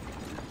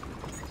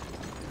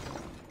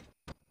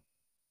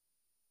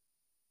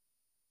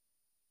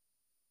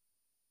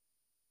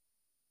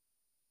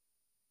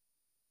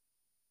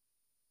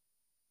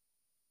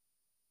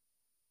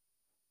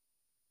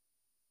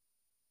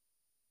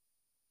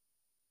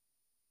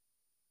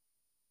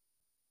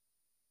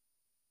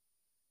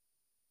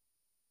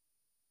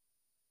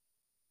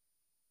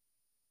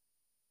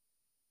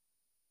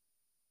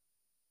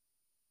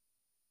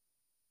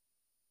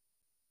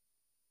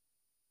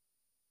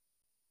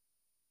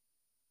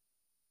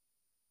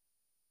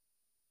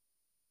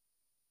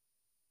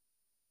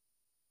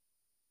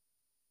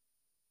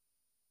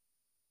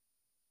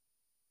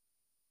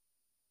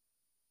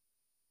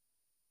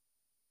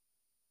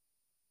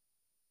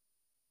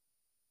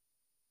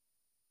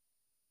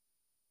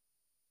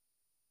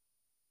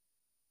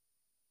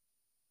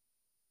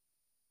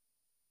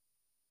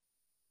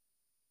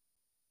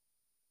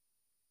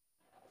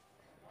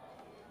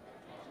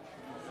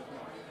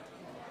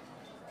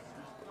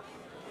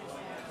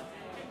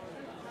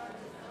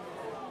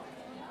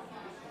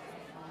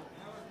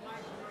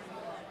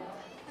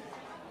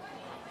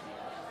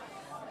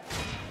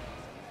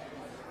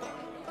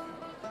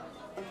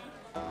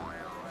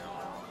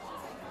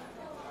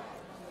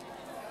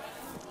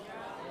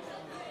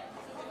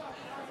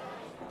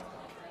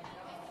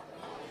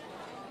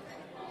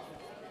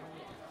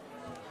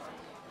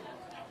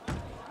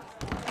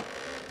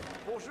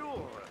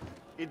 Bonjour.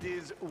 It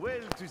is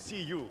well to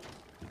see you.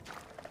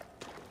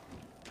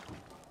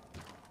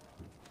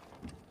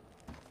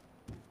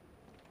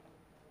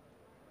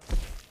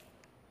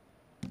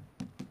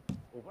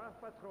 Au revoir,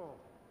 patron.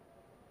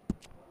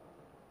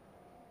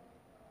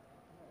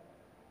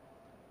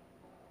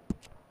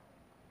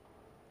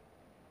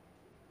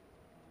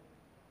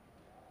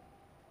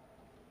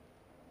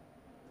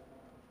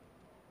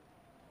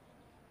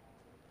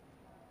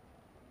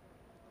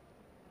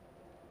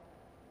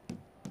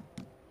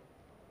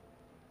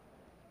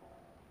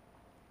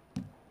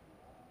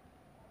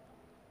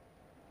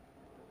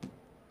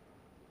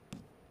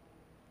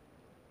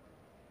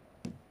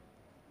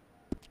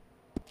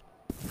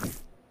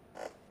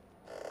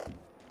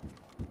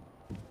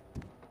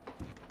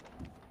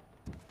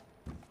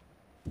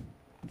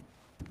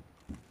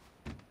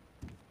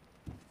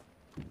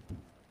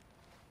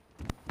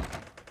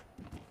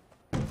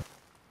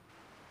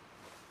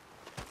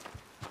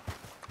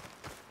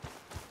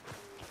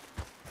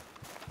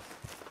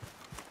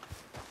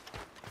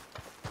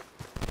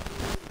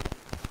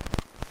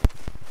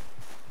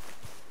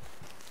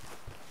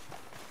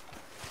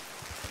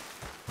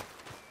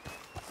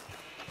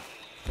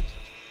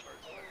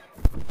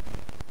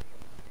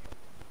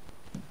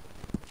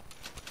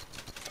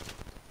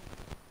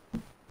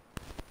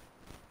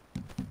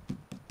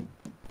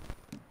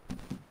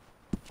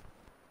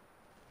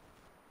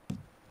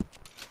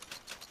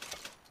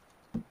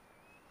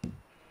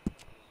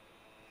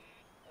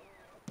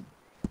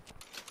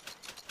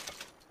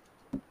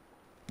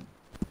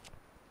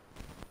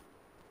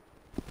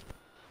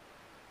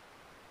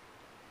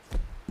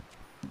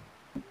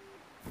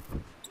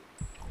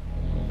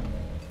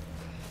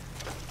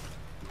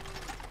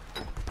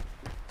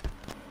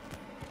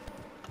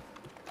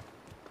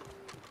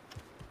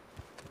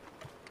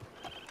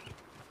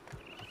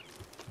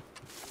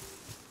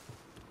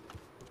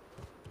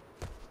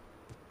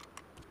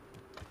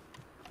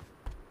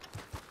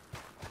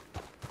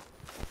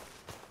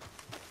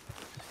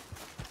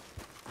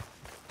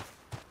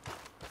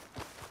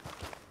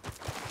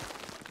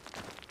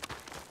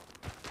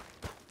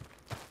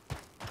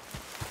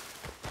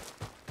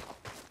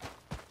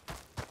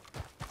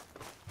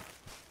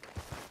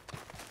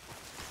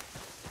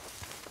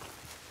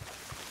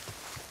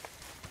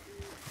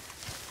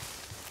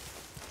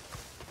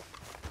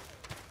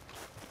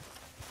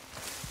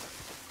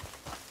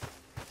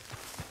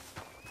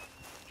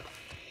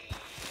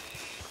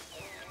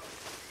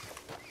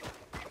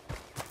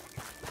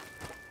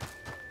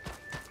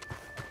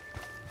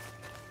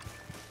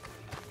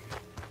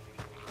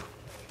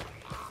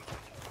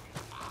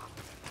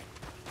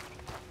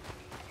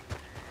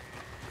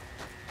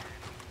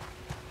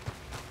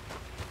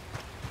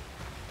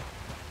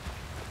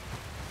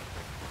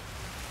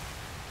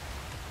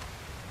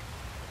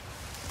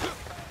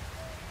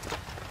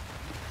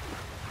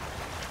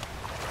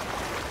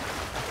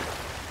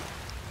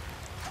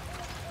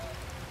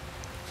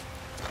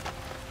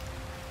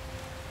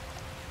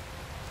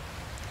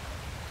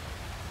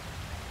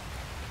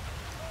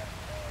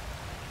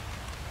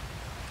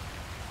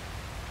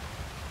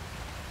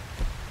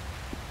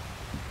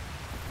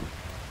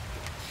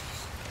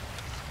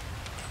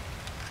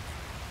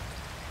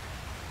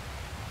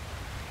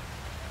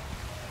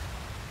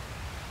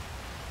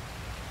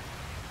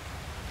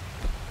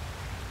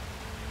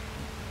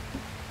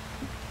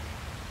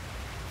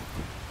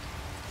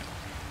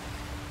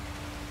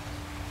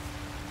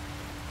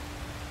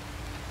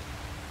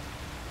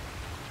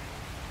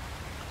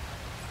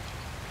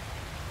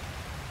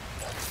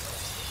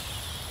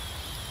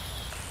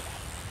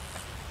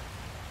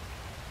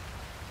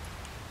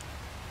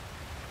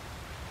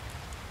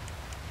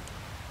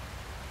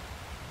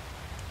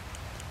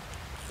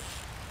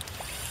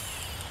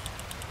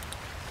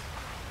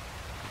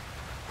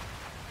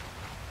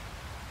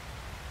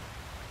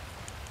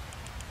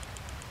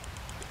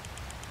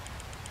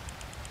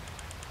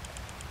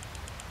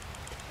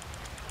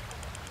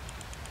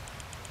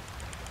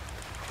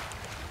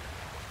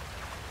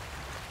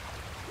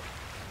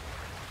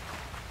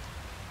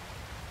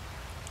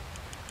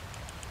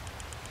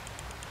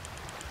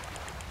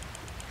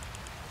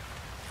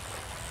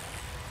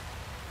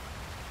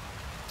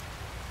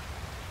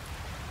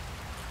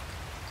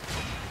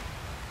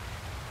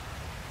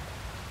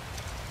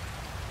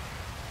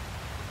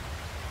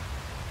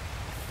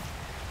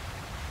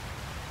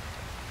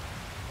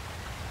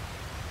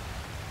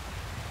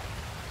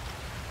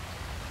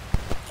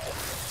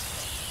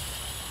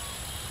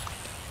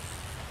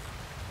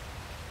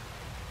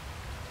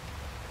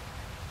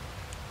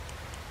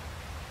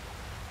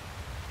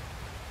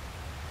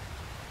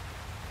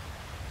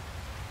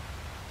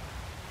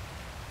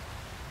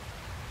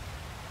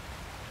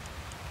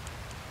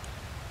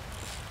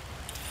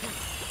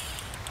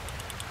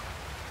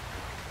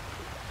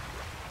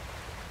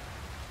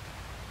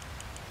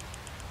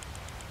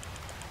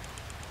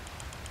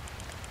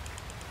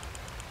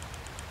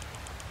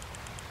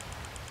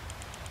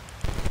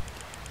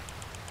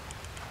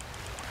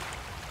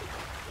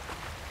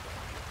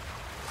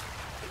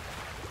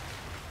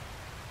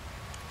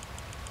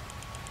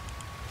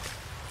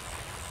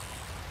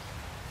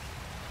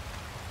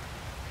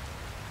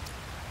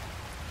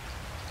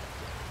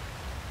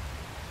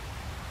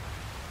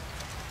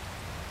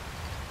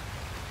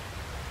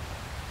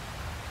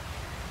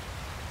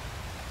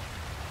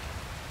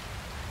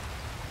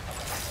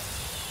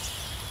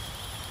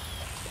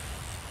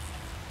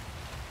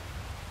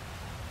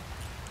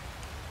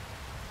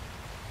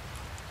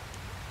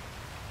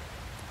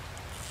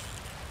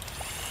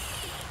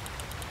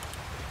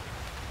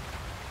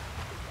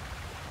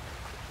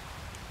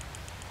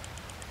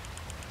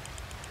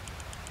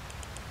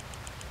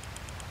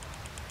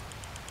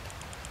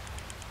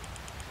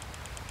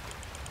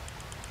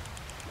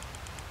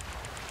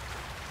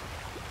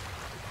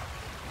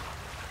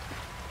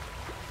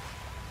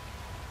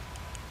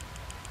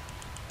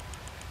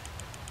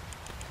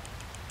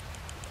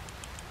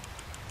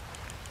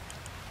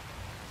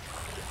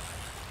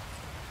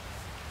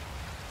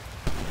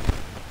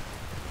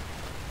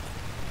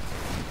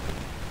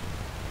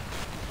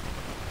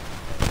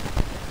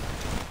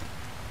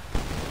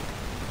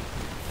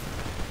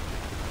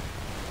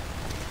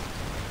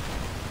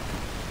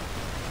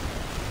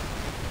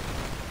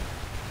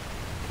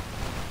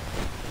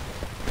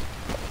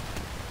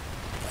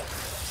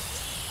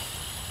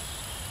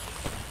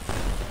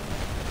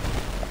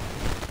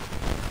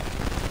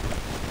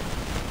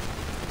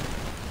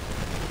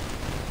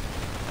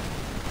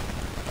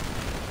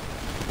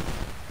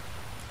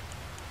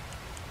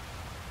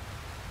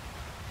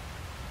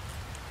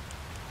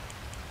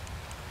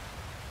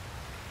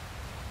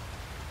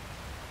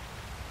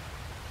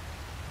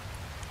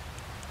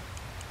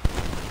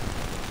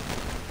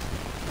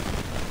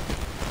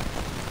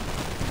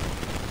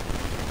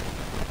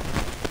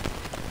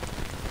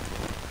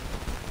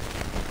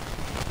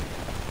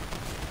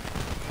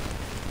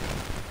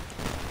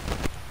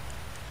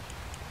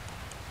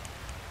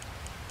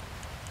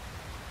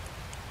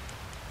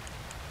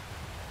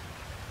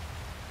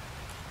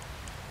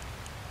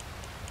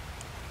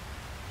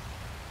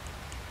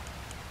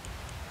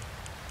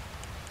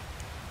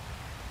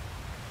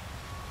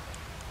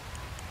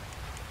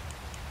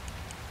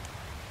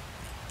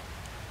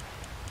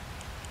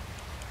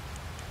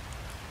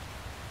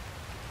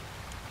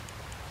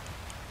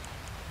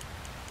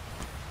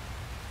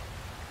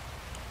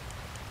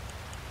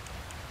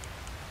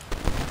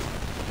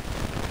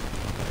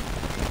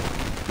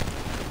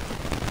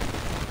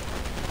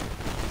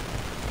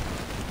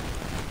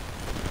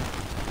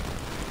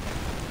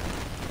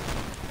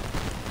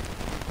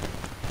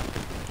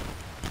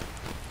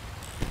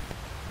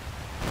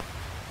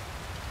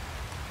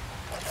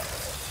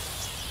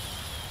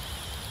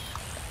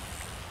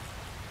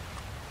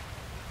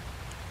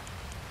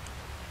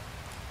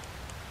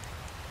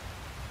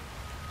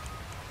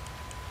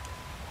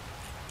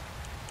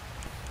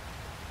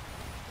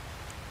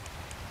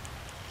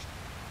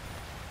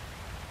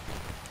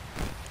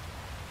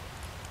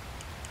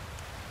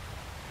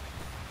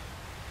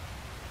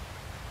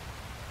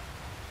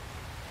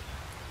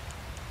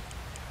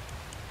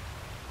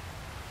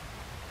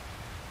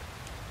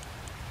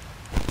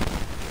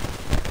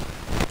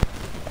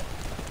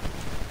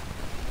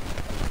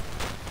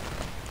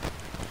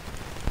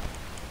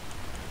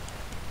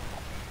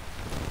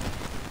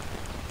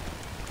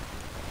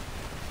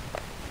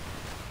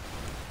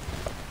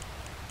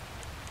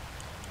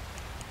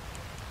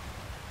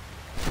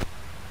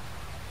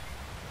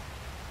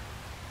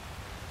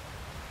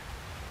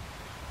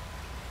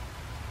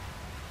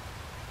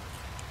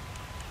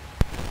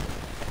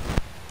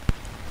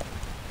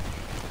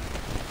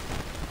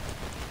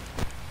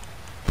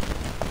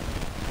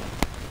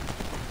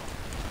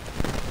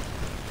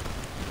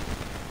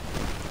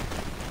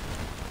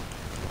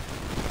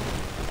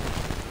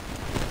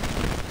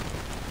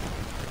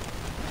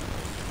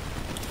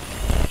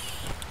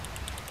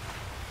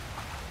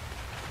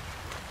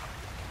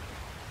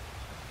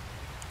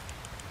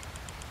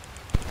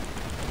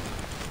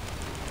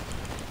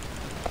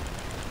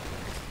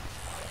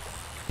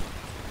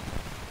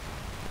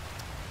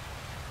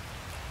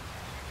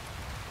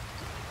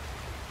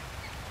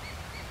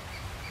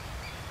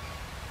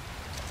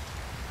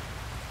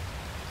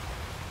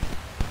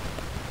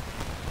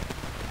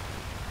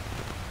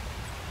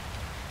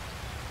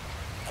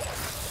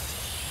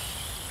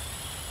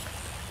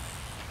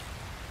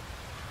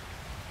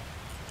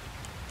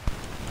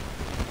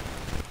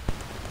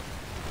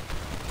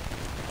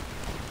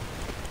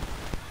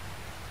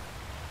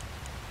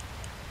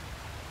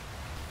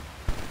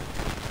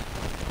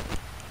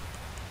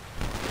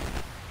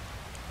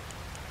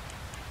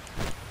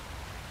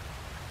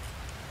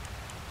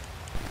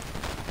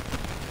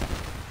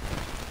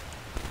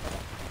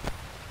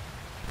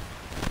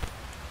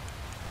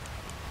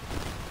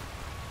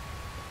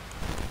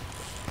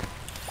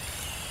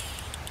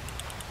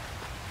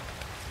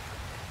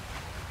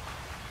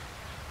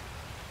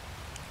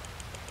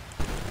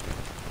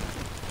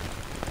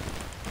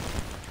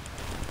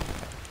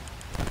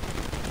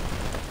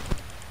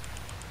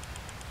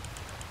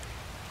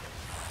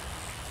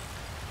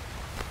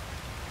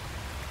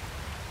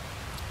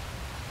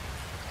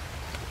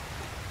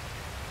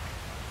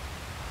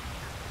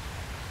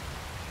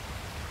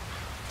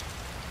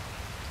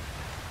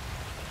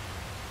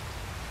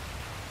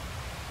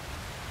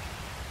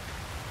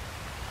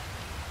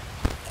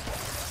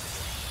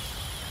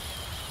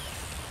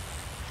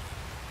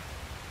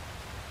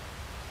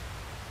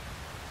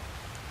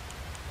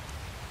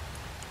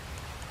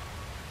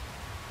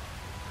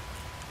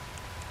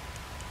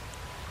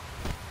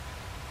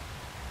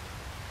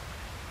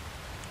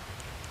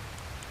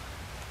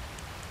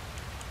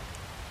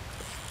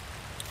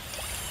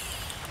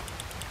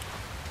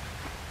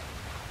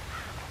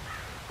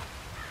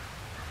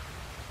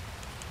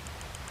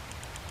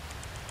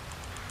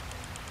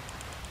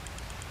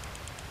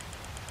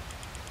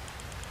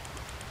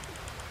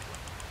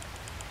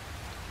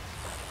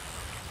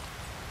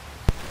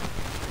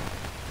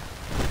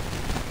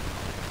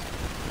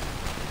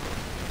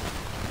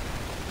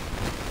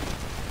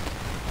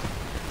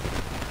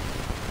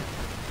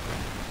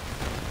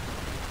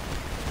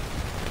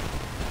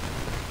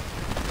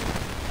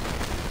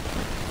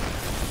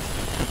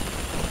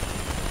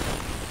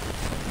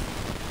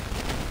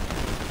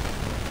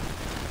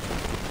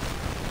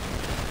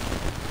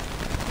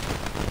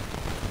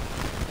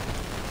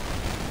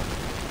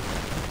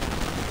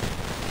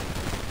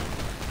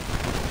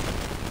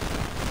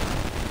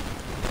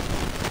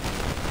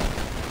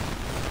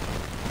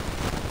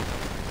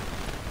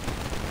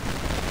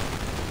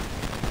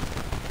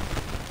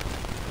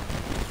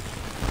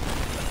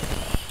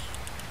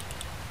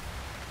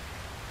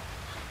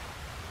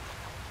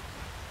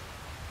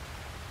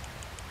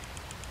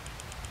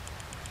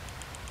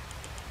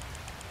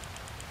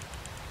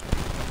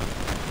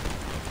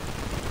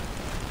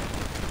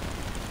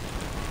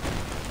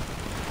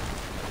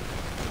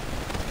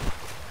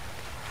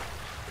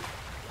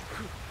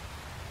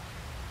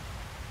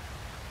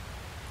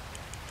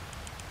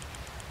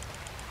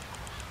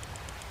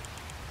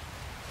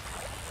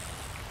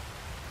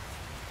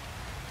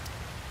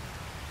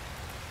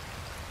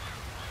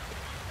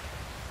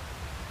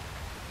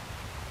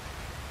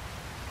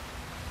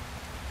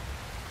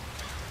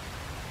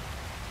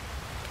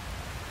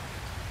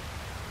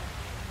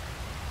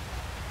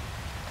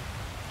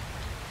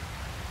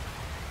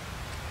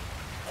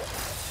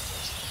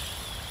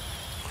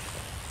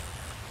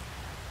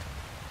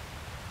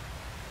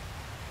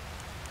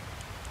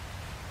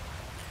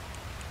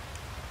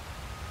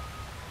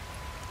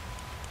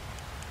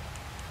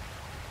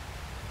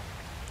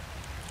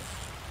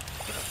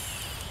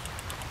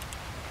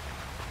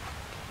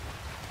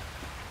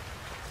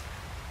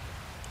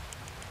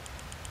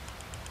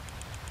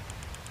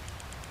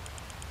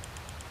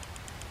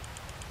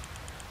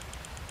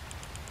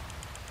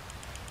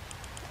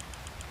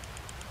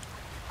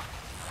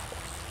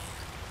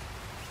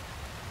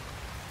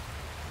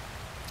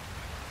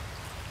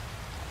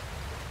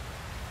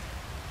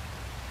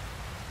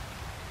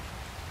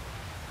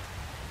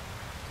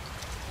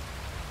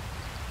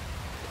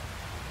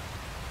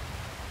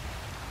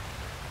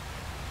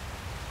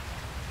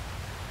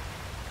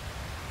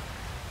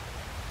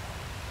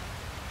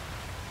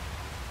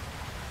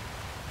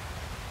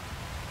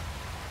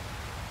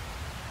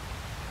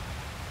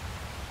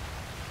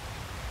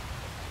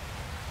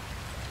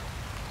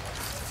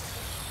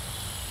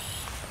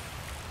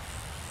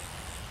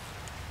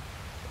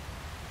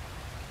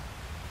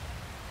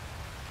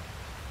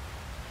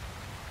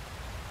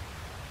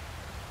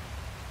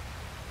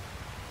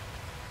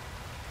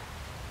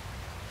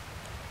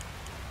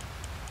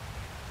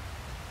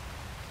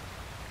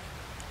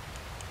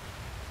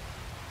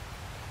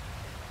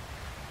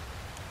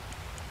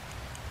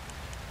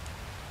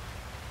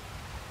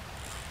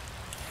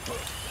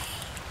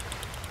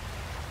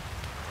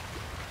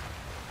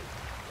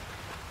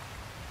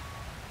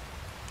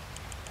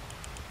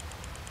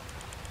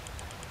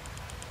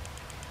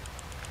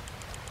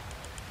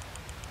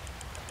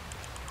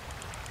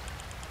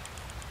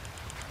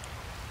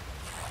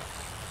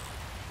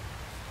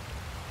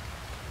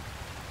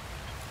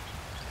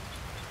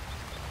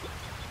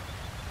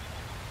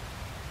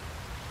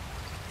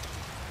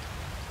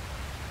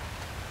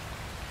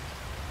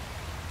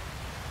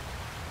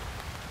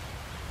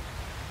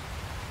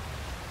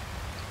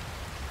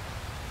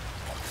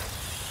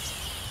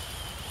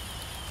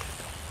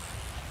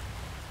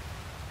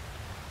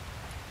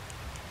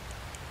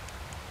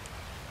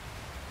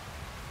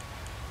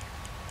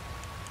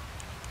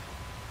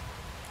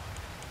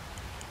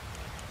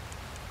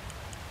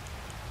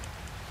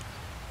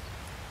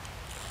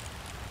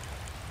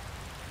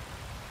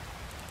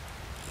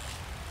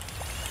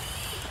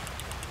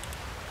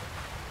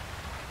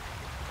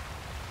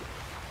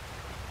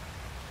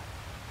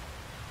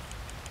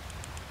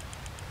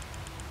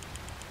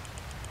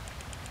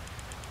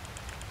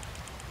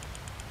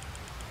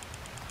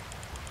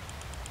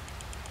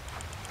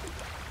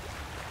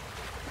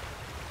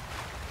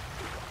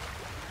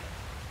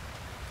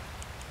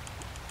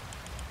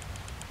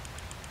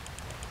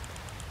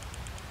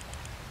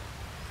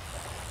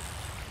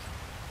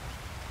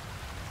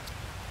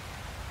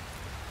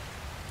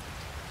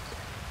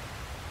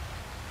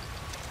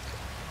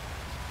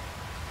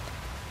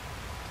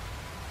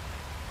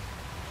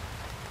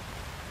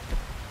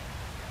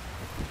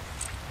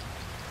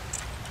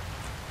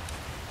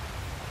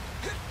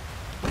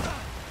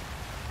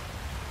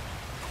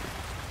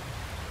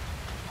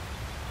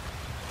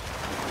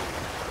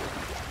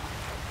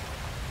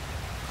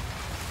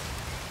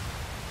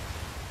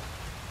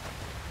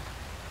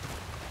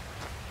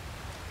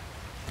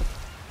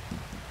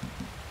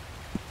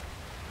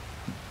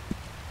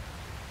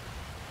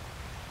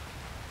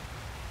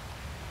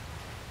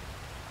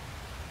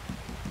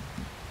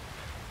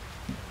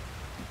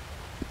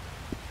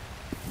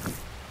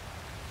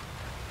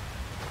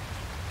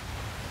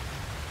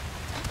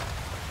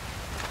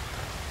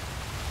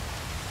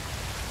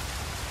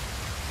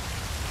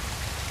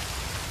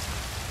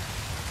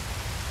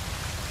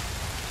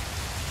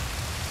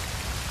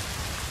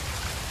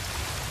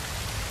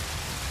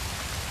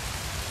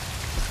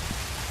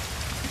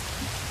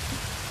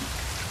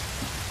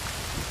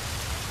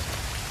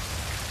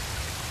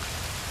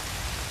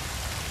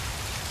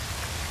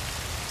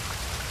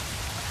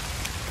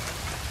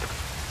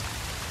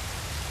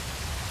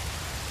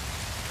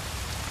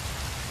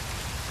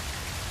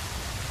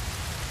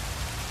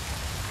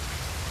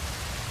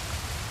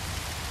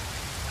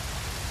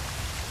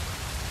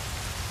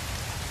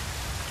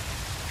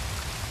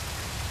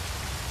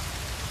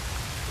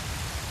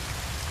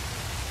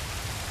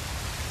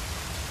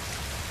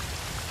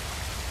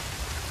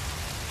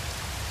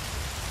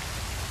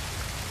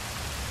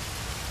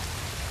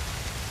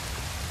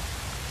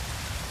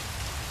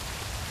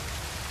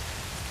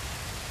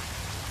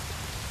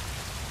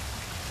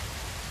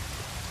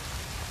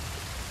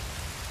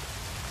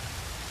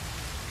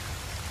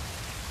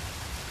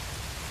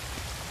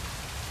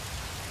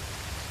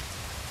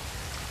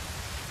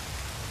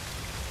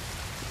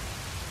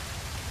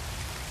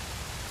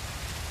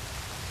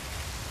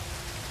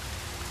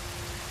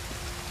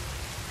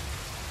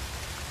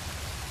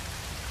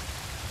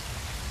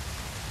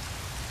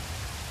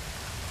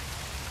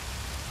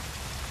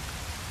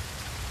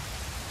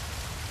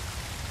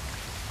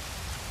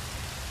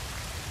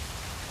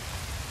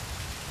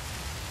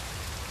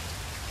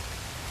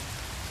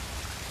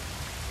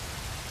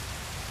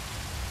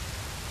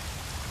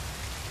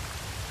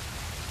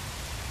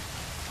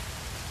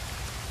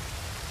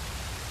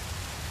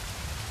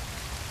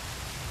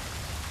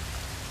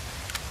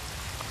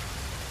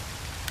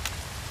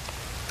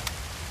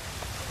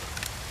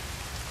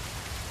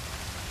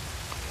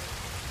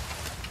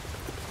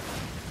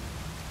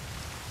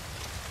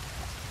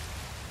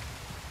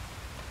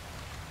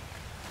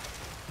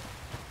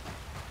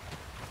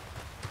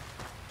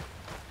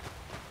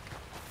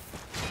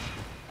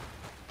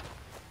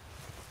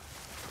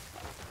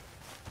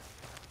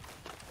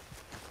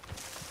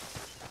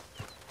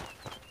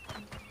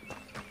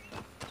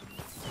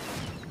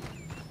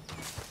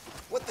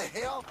 What the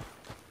hell?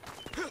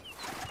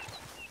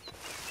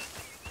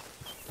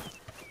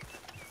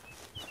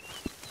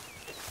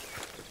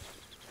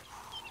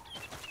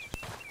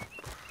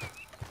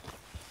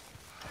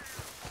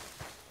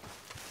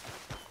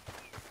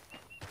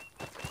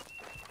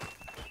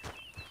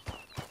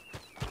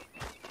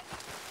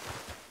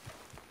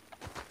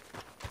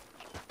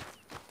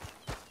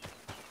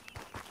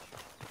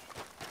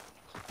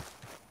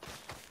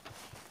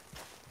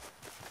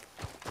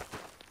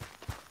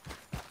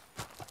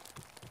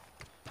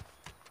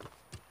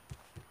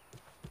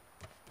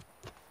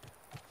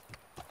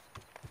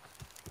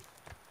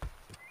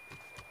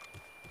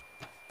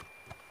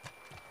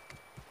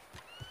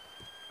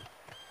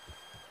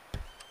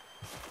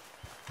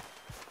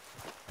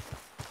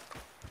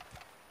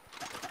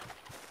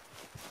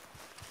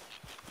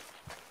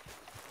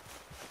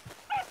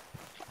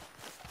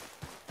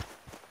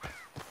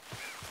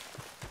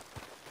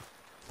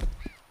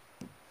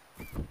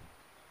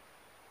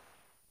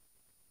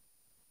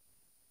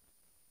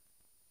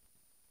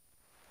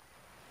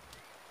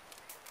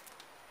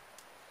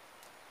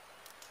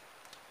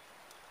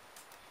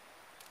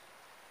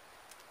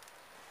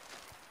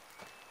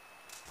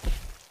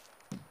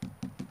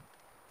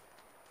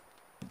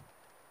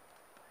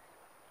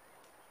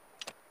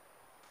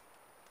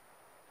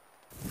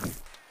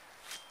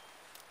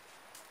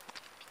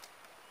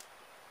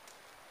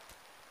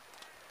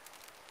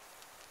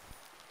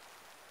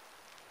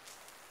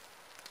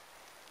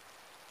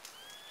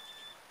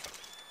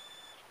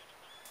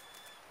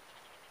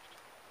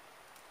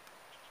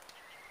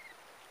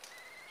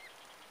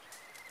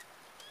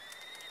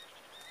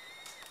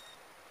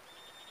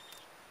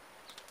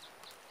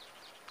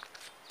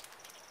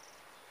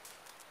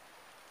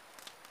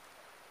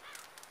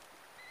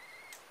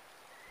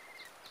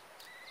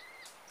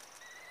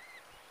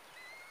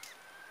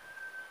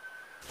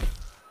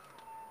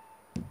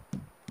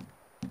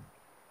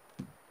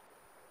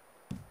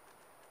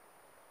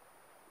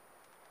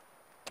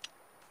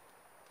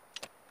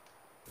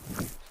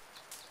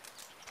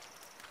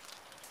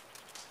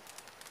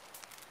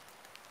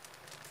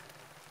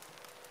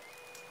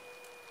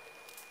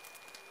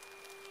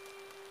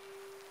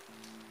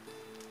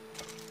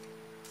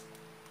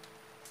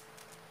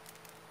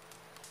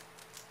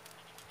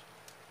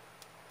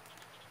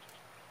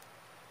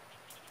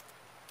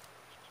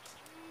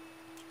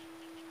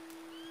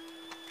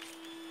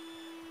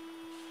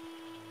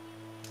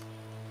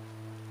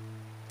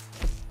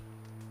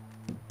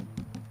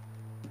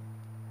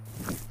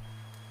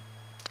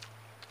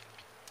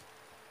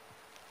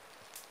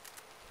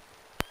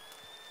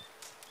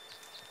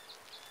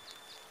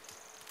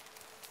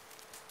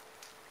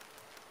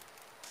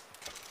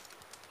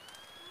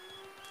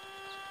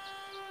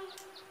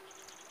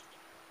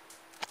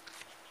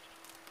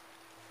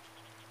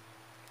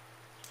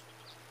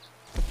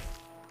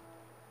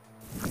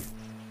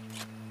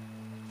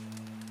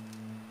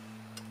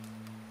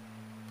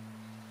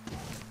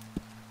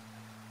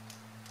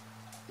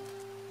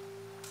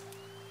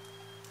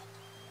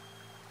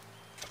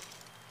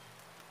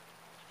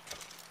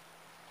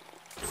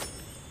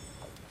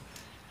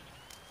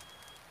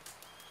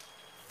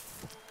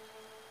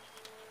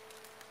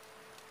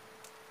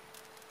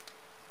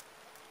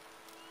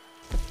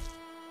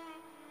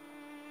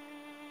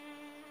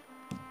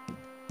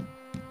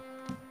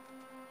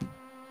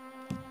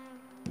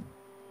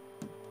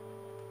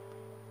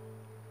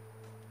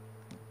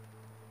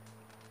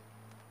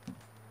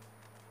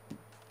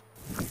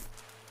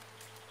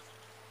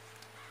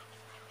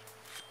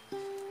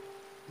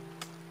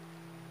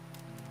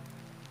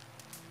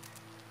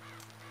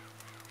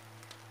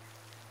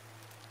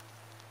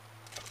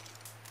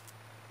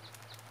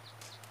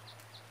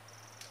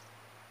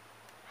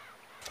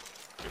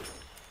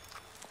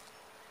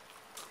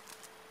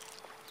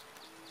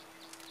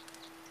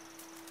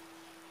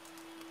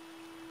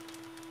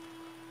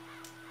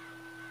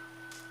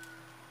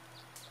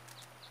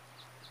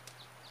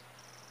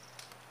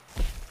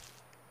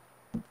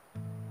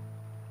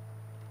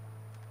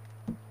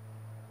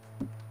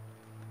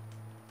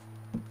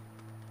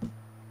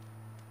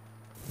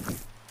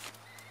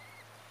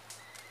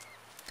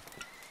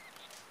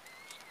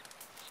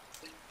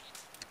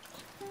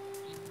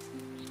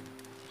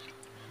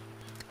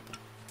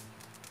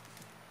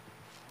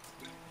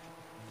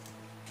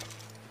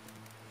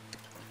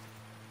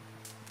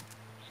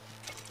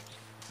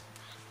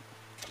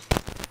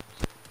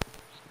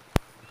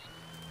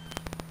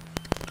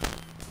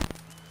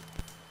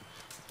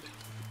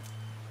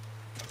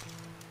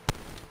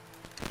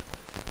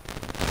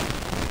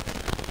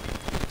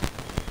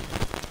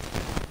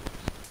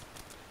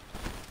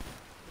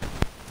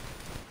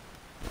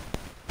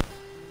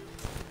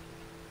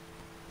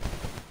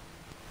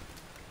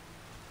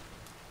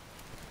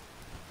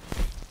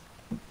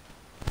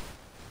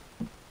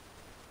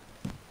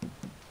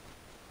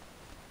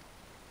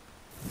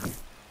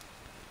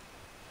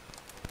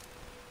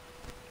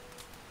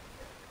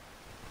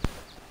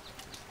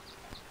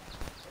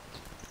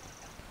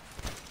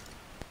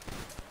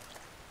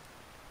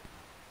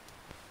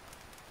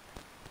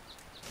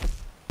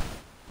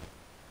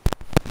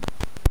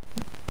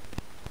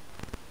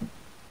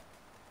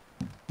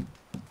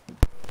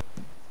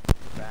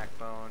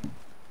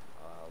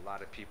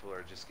 of people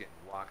are just getting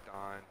walked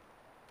on.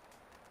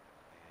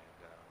 And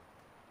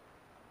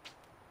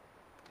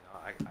you know,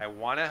 I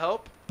want to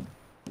help.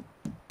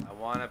 I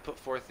want to put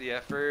forth the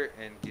effort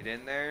and get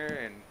in there,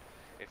 and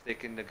if they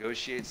can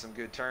negotiate some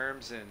good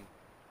terms and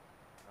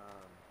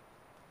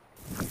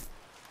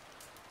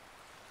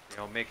you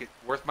know, make it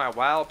worth my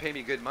while, pay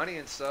me good money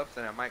and stuff,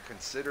 then I might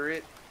consider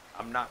it.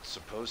 I'm not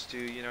supposed to,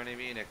 you know what I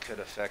mean? It could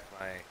affect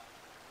my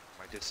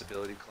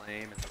disability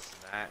claim and this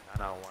and that,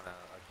 and I don't want to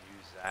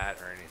abuse that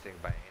or anything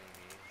by any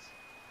means.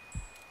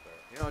 But,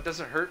 you know, it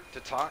doesn't hurt to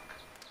talk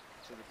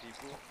to the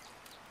people.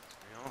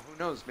 You know, who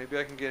knows? Maybe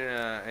I can get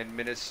an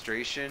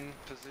administration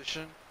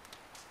position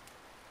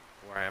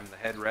where I'm the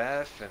head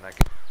ref and I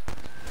can...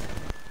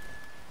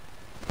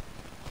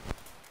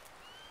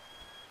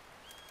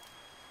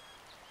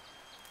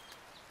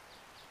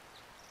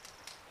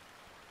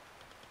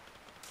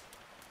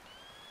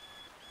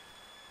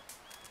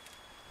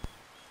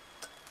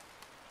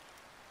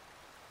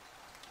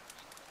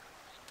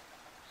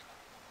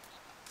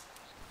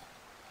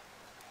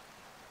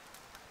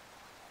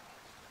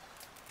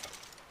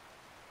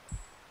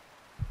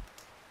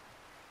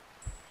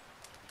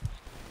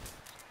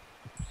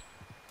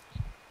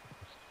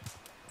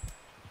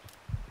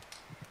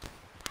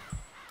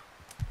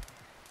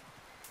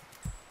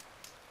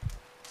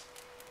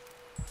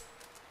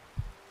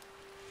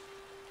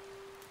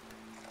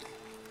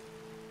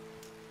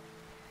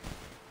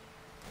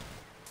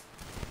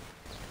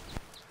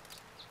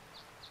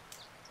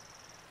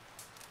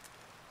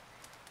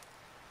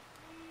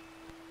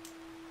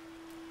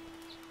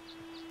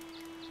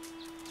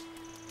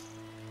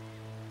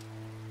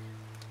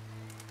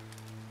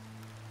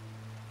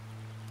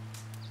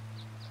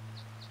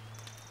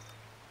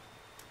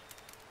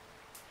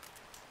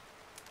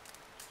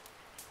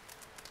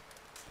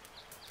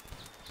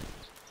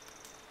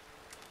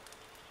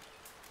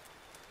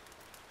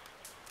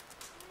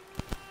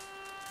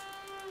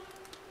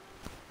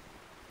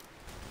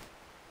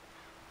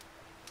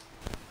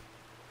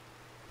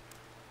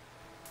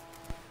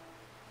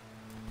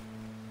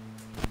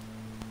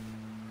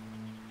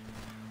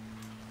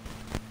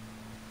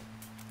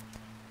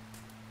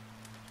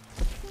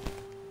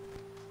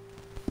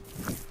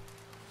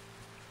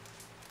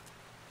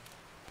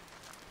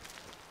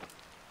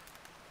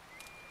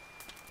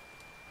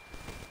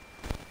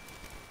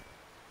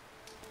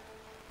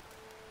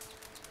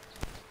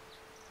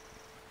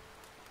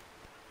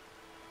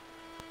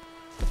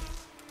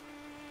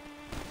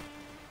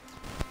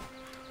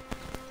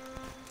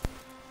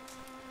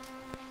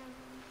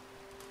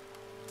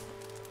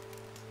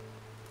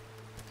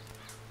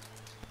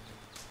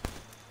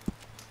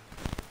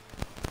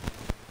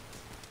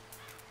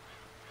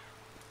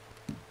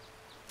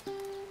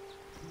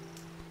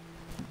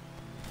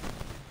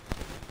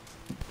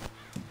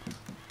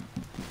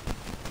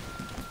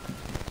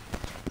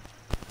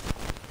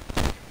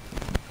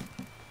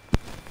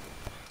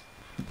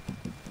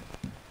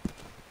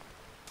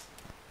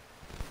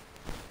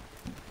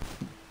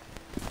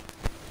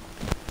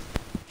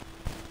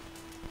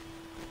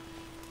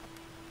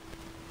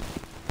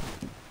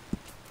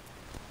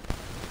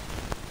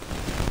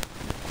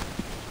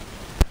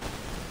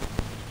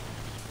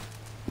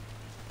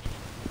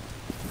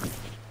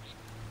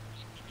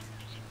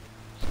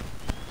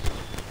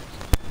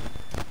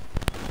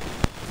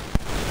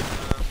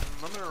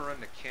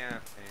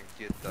 camp and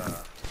get the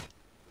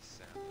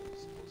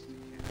samples close to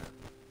camp.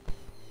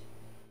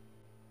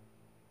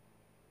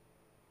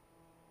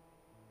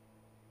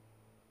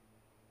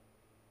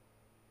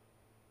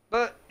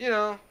 But you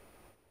know,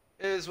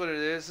 it is what it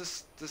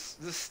is.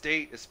 This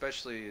state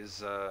especially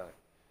is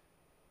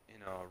you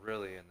know,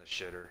 really in the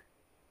shitter.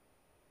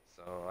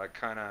 So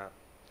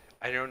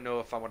I don't know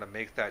if I want to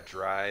make that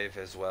drive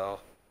as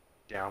well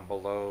down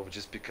below,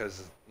 just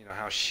because you know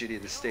how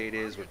shitty the state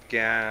is with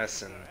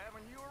gas and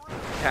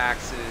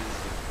taxes.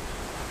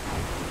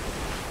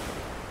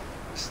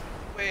 Just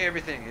the way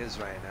everything is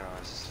right now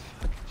is just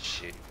fucking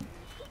shitty.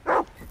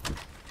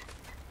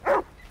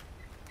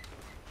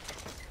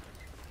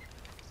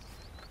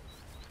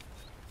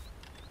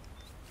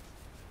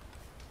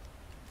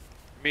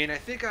 I mean, I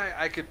think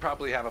I could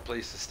probably have a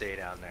place to stay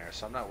down there,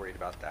 so I'm not worried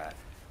about that.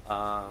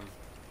 I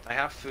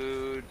have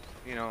food,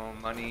 you know,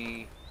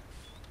 money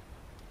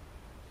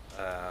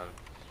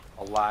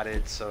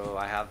allotted, so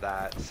I have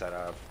that set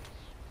up.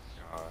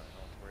 You know, I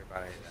don't worry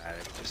about any of that.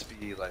 It would just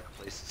be like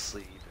a place to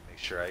sleep and make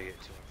sure I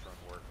get to and from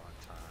work on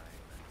time.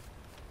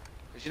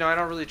 Because, you know, I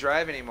don't really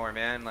drive anymore,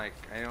 man. Like,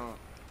 I don't...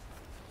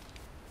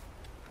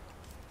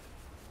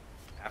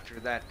 After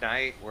that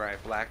night where I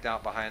blacked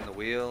out behind the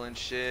wheel and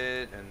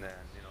shit, and then,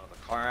 you know, the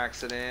car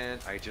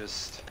accident, I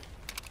just...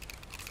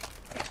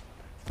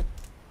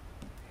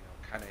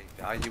 kind of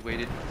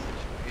evaluated my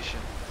situation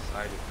and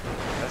decided the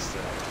best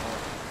that I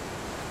could.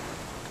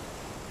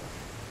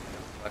 You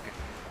know, fucking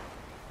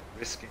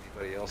risk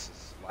anybody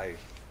else's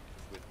life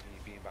with me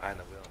being behind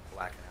the wheel and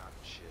blacking out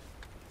and shit.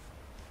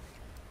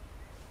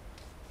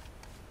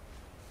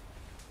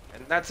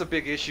 And that's a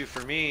big issue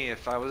for me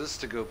if I was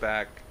to go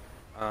back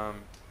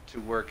to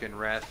work in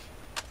ref,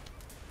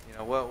 You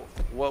know,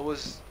 what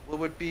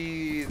would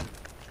be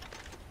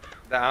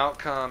the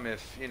outcome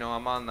if, you know,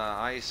 I'm on the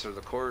ice or the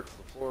court,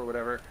 the floor, or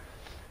whatever,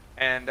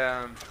 and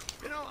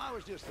You know, I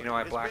was just you know,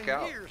 I it's black been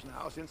out. years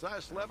now since I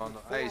slept I'm on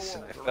with the four ice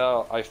and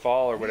walls I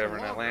fall or Even whatever,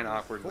 and I longer land with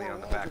awkwardly four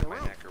on the walls back in of a my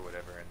row. neck or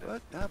whatever,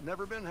 and But I've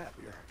never been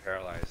happier.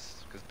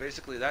 paralyzed. Because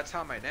basically that's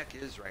how my neck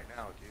is right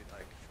now, dude.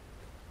 Like,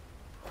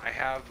 I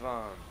have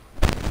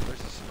there's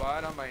a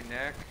spot on my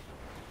neck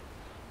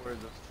where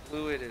the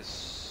fluid is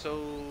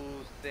so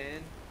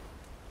thin.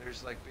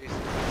 There's like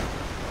basically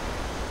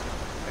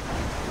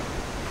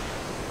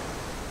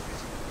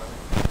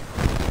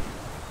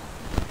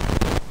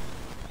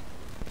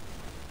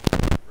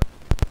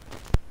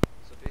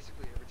so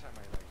basically every time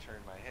I like turn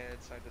my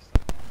head side to side,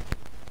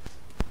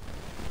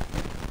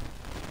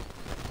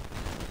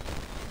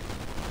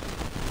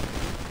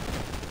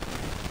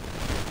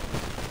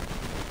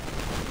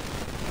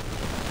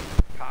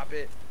 pop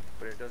it,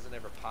 but it doesn't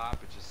ever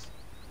pop. It just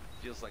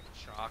feels like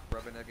chalk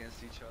rubbing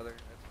against each other.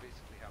 That's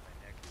basically how my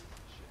neck is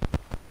and shit.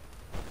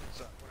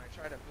 So when I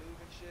try to move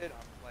and shit,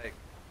 I'm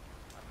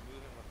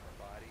moving with my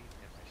body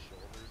and my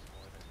shoulders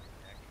more than my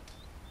neck.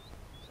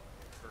 So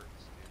it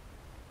hurts, dude.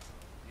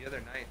 The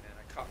other night, man,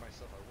 I caught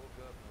myself. I woke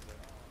up and I was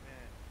like, oh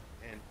man.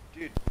 And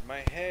dude,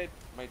 my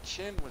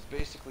chin was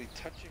basically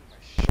touching my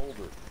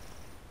shoulder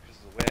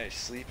because the way I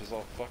sleep is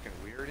all fucking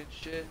weird and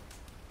shit.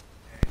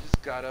 And I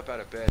just got up out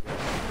of bed.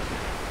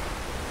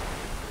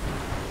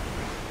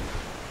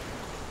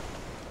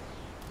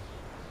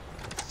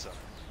 So.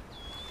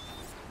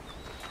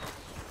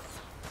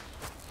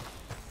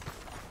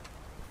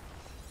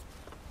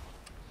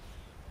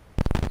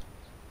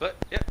 But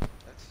yeah,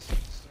 that's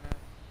just,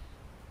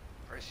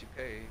 price you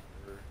pay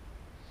for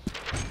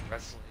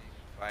wrestling,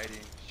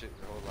 fighting, shit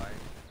your whole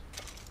life.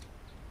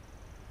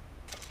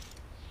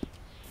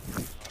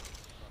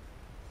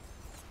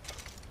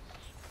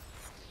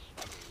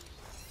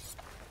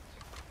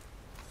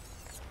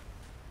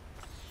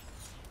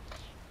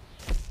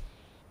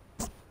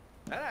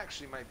 That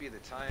actually might be the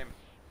time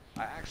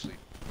I actually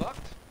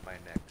fucked my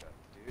neck up,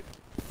 dude.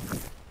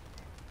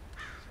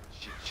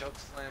 She choke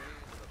slammed me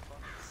into the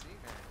fucking cement,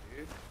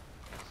 dude.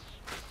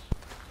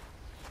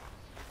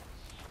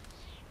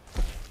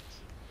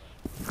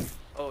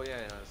 Oh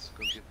yeah, let's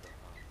go get the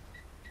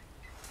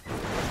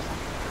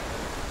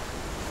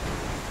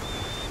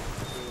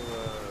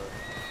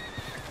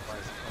buy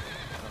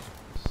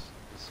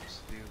some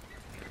steel.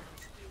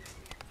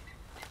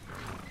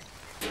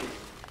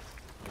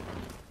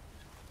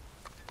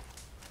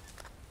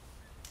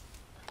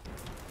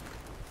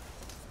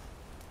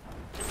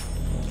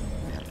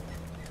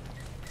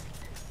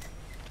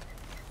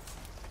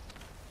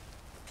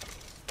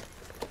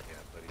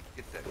 Yeah, buddy,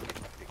 get that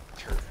big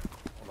turd.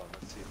 Hold on,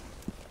 let's see.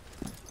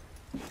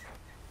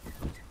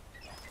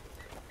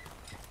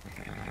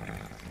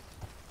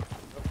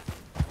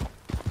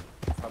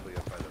 Probably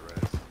up by the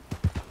res.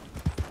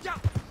 Yeah.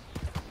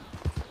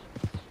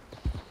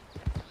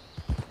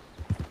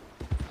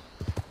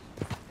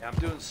 Yeah, I'm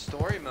doing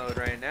story mode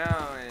right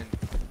now, and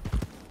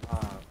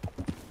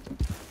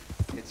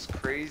it's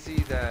crazy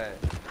that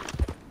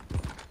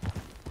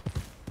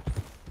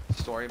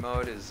story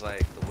mode is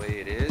like the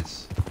way it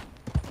is.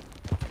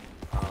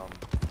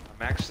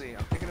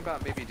 I'm thinking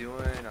about maybe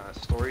doing a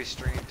story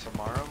stream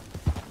tomorrow,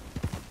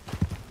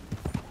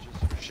 just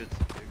for shits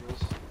and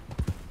giggles.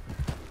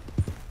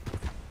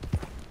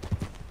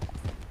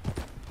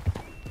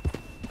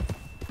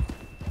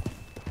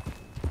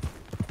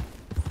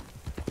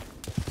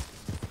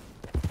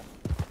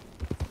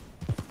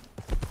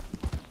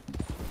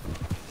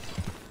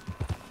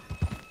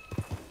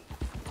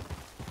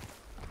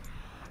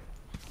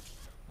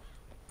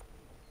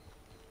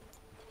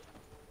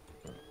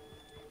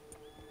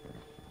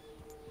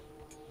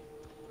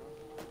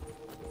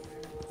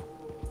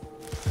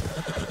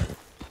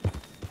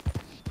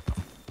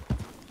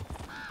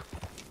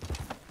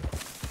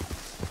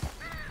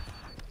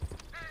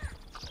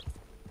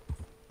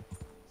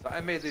 So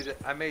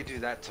I may do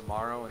that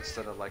tomorrow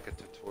instead of like a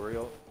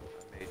tutorial.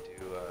 I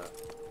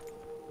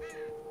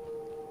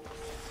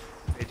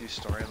may do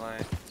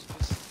storyline.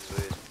 Just do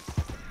it.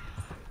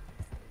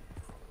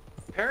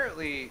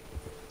 Apparently,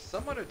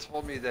 someone had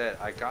told me that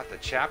I got the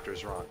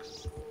chapters wrong.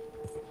 'Cause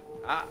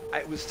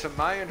it was to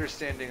my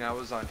understanding I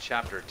was on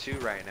chapter 2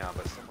 right now,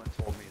 but someone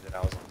told me that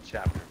I was on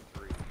chapter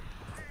 3.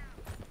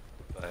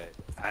 But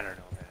I don't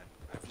know, man.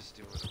 I'm just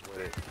doing what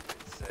it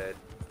said.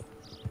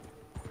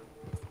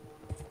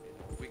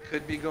 We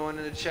could be going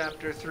into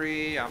chapter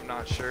 3. I'm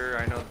not sure.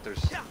 I know that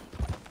there's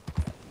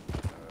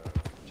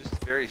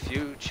just very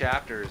few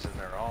chapters, and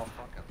they're all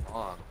fucking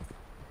long.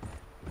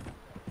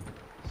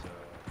 So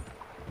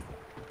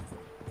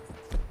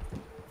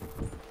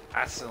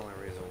that's the only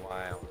reason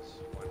why I was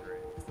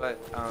wondering. But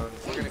we're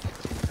gonna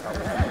continue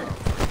probably tomorrow.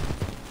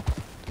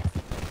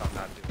 If I'm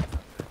not doing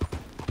nothing.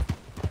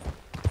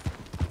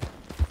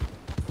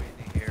 Waiting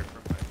to hear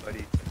from my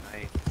buddy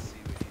tonight to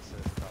see what he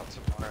says about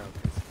tomorrow.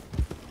 'Cause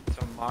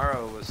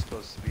tomorrow was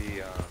supposed to be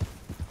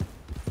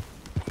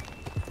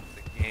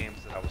the games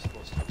that I was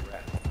supposed to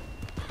ref.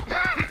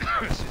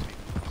 Excuse me.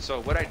 So So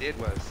what I did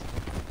was,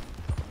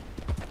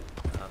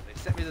 they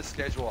sent me the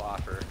schedule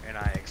offer, and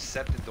I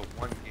accepted the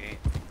one game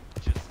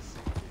just to see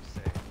what they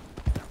say.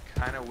 And I'm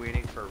kind of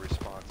waiting for a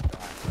response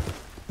back.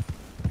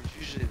 Because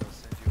usually they'll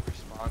send you a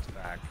response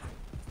back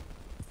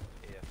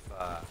if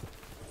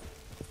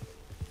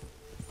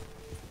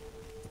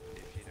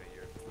you know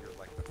you're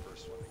like the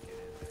first one to get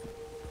in there.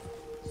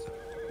 So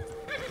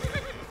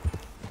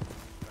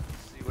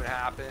see what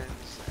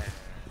happens and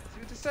see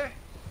what they say.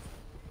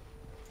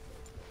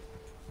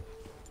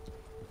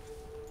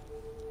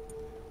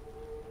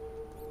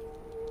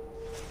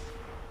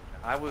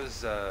 I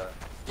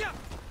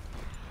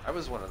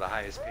was one of the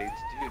highest paid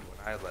dude when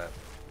I left,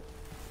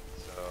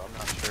 so I'm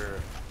not sure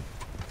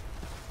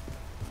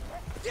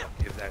if they'll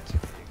give that to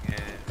me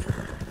again,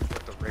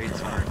 what the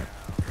rates are now.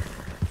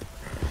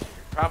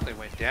 It probably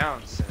went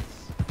down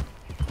since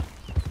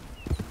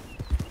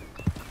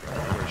we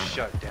were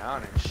shut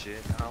down and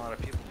shit. Not a lot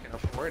of people can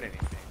afford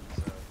anything,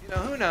 so, you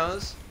know, who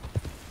knows?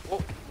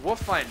 We'll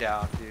find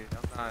out, dude.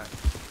 I'm not...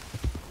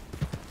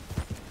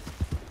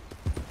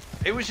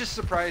 It was just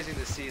surprising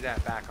to see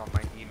that back on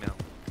my email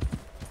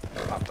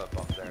pop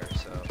up there,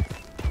 so.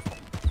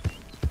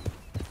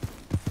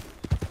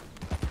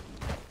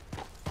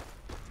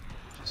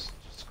 Just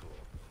cool.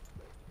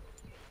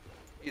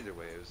 Either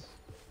way, it was,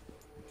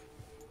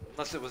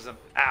 unless it was an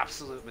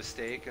absolute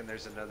mistake and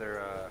there's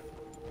another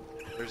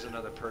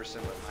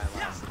person with my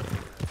last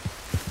name.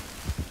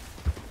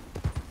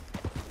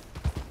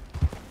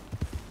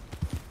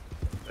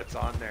 That's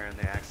on there and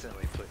they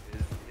accidentally put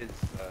his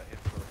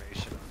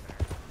information on there.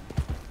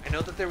 I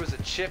know that there was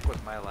a chick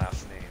with my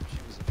last name. She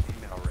was a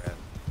female red.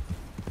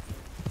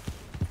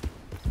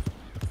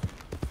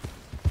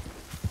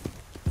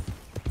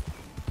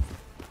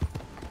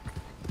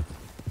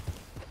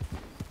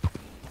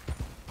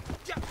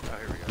 Oh,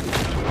 here we go.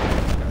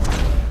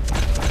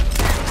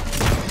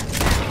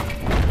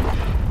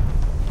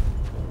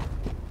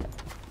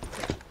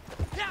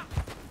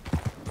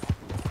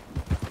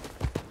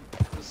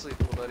 Go to sleep,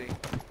 little buddy.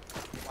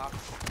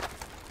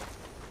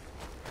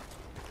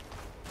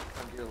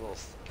 Come get a little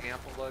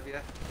sample of you.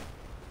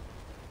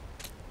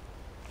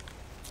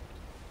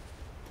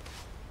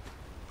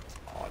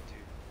 Oh,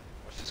 dude.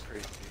 Watch this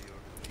crazy video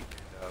over the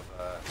weekend of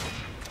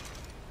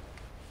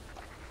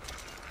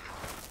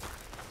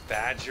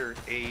Badger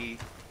ate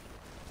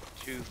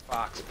 2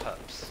 fox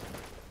pups.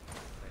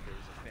 Like there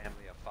was a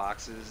family of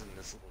foxes in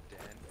this little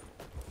den,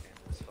 and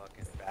this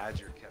fucking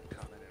badger kept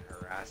coming and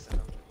harassing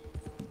them.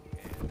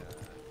 And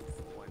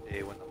one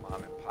day when the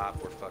mom and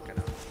pop were fucking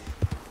up,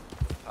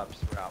 the pups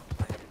were out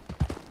playing.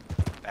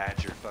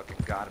 Badger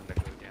fucking got him to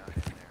go down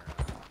in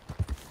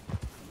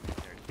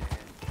their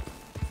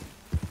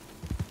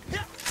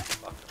den.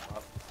 Fucked him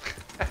up.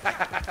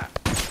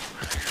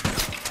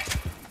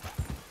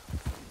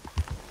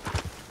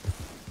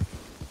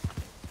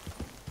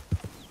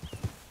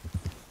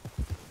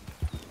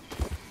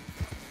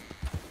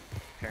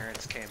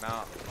 Parents came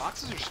out.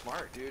 Foxes are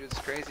smart, dude. It's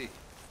crazy.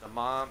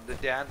 The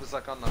dad was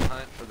like on the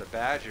hunt for the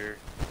badger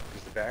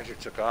because the badger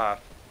took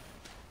off.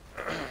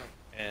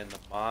 And the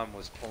mom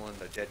was pulling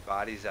the dead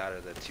bodies out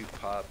of the 2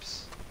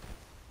 pups,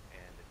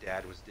 and the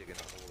dad was digging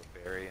a hole to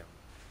bury them.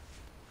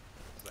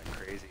 It's like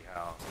crazy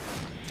how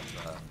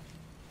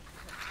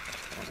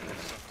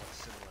somewhat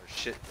similar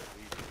shit that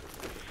we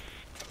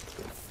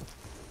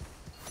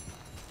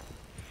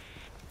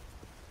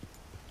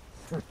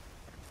do.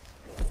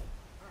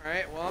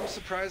 Alright, well I'm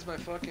surprised my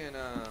fucking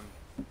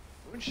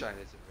moonshine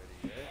isn't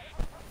ready yet.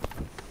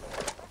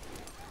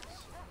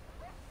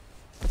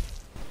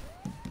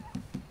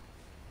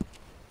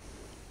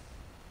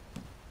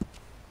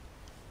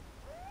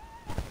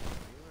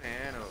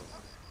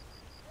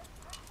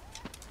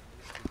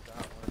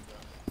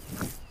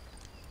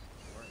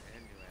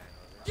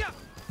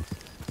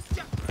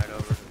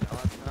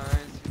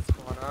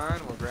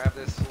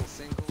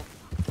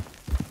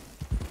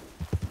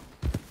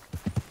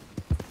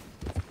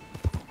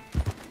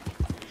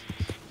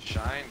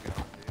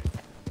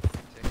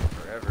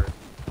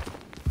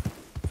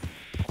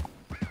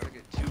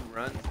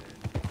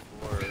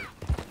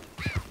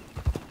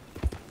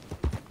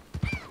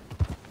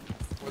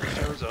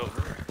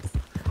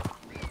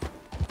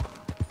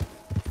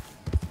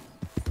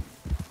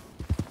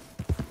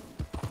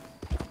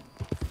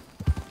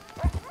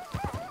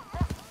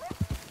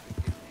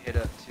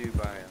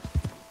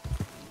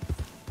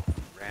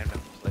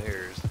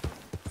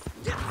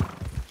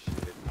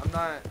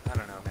 I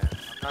don't know, man.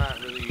 I'm not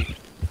really,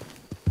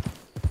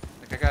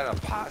 like, I got a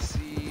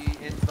posse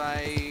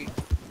invite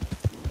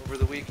over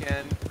the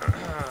weekend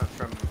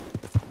from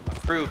a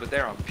crew, but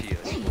they're on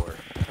PS4.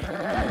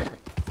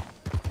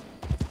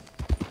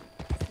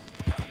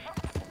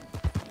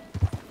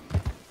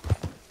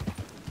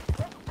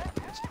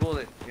 It's cool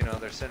that, you know,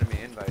 they're sending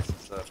me invites and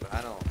stuff, but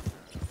I don't.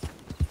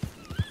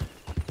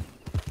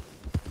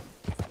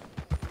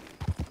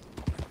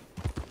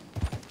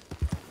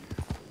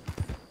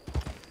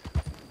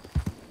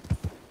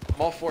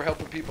 I'm all for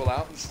helping people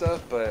out and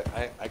stuff, but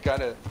I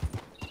gotta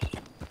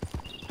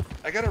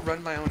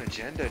run my own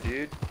agenda,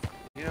 dude.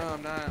 You know,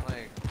 I'm not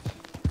like,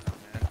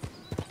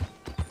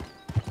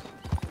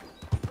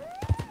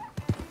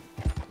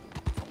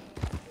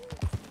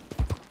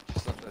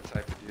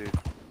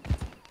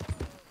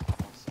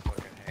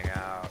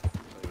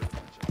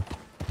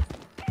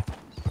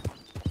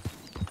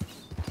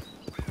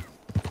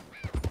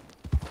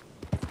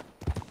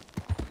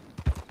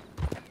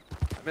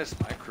 I miss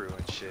my crew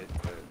and shit,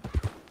 but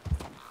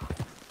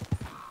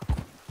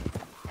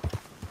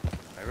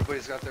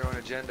everybody's got their own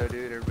agenda,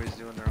 dude. Everybody's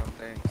doing their own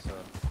thing, so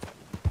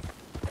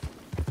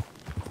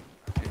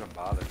I don't even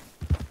bother.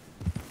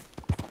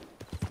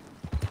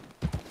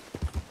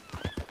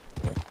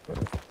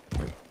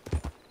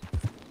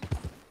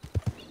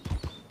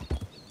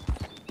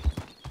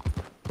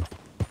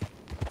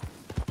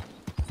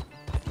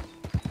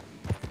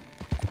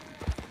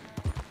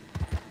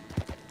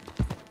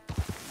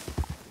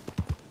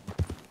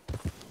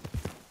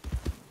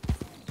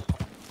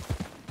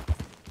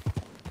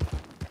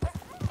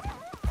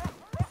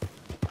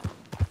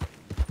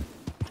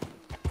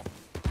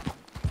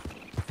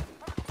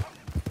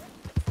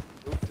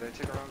 Did I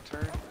take a wrong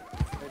turn?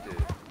 I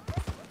did.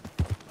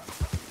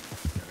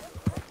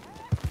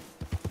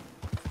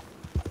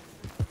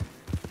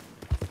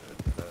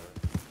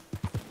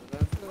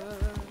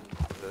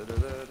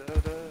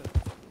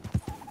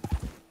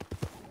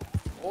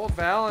 Old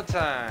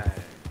Valentine.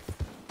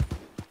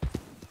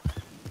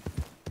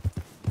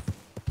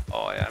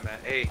 Oh yeah, man.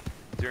 Hey,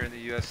 during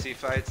the UFC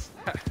fights,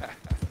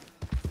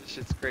 this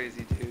shit's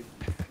crazy, dude.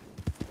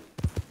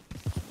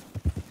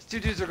 These two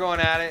dudes are going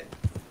at it.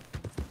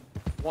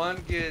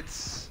 One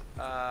gets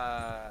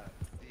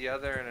the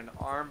other in an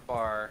arm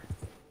bar.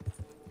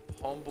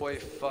 Homeboy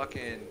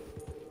fucking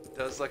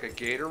does like a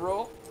gator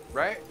roll,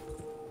 right?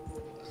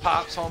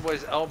 Pops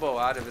homeboy's elbow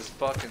out of his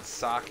fucking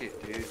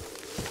socket, dude.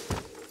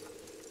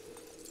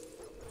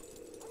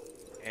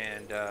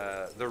 And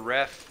the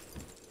ref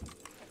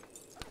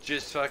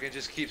just fucking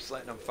keeps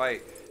letting them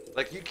fight.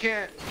 Like you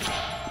can't.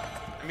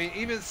 I mean,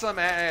 even some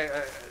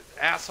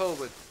asshole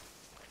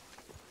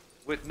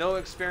with no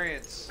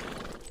experience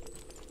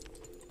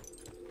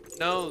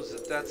knows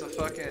that that's a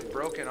fucking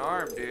broken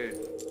arm, dude.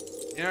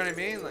 You know what I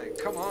mean? Like,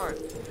 come on.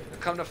 And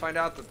come to find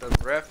out that the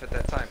ref at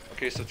that time.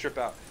 Okay, so trip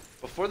out.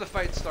 Before the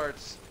fight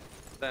starts,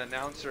 the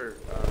announcer,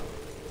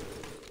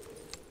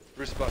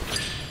 Bruce Butler,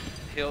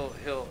 he'll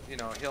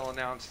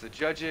announce the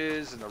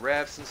judges and the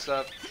refs and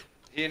stuff.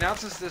 He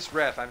announces this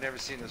ref. I've never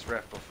seen this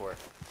ref before.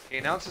 He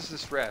announces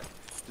this ref.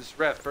 This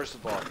ref, first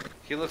of all,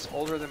 he looks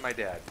older than my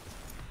dad,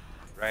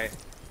 right?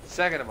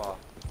 Second of all,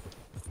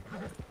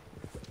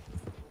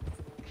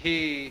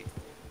 he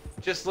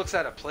just looks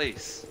out of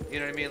place.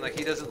 You know what I mean? Like,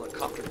 he doesn't look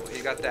comfortable.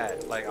 He got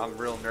that, like, I'm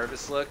real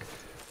nervous look.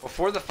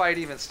 Before the fight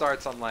even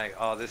starts, I'm like,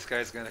 oh, this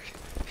guy's gonna,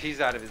 he's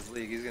out of his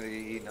league. He's gonna get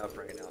eaten up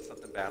right now.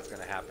 Something bad's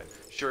gonna happen.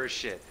 Sure as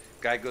shit.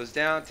 Guy goes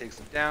down, takes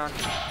him down,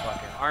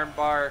 fucking arm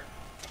bar.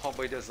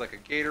 Homeboy does like a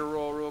gator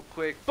roll real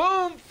quick.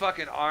 Boom!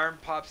 Fucking arm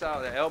pops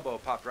out, the elbow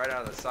popped right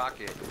out of the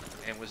socket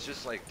and was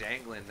just like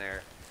dangling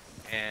there.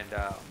 And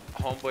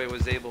homeboy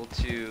was able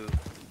to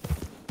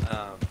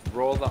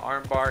roll the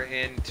arm bar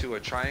into a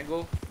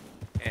triangle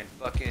and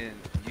fucking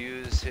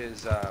use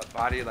his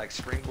body like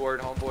springboard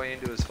homeboy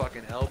into his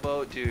fucking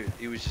elbow. Dude,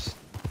 he was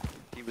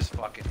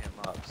fucking him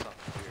up,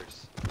 something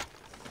fierce.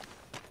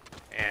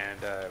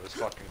 And it was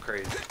fucking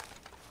crazy.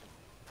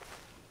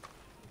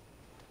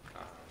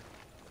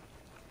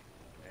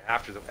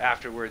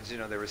 Afterwards, you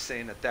know, they were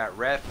saying that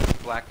ref is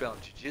black belt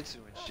in jiu-jitsu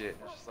and shit.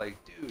 And it's just like,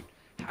 dude,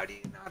 how do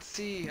you not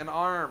see an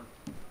arm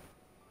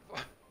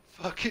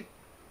fucking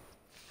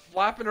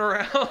flapping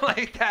around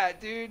like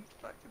that, dude?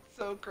 Fucking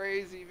so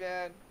crazy,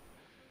 man.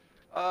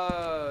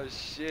 Oh,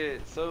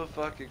 shit. So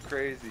fucking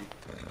crazy.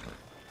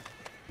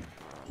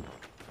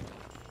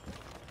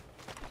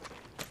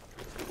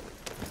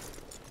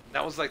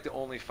 That was like the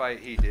only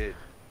fight he did.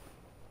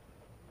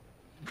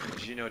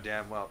 As you know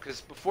damn well. Because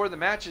before the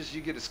matches,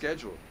 you get a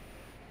schedule.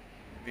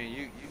 I mean,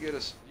 you get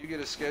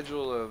a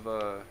schedule of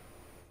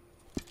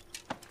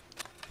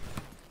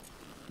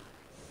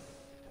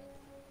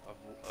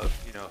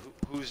you know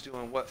who's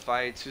doing what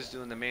fights, who's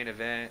doing the main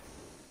event,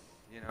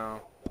 you know.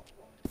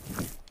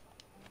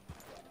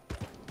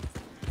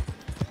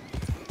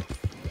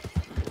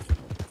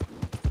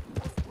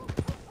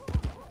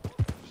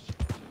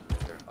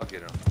 I'll get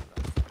him.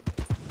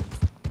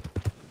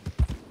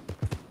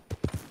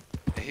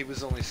 He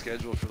was only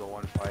scheduled for the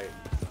one fight.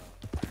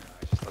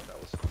 I just thought that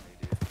was funny,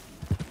 dude.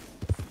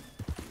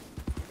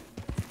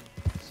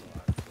 It's a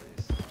lot of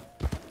place.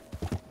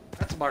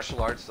 That's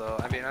martial arts, though.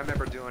 I mean, I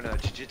remember doing a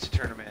jiu-jitsu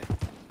tournament,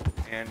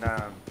 and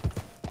I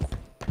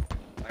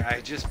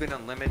had just been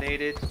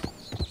eliminated,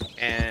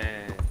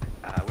 and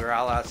we were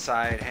all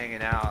outside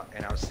hanging out,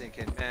 and I was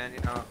thinking, man, you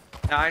know.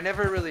 Now I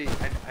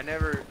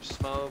never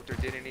smoked or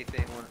did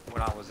anything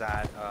when I was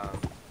at a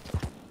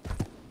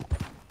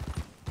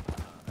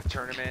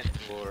tournament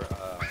or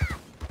a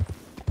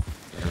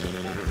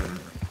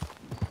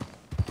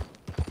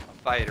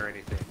fight or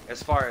anything.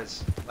 As far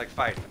as like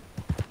fighting,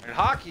 in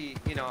hockey,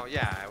 you know,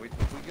 yeah, we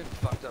get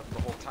fucked up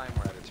the whole time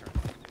we're at a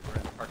tournament. We're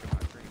in the parking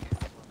lot drinking,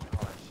 smoking,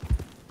 all that shit.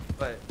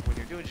 But when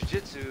you're doing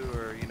jiu-jitsu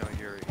or you know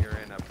you're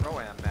in a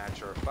pro-am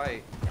match or a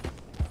fight,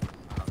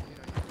 you know, you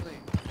really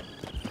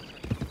can't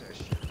do that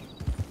shit.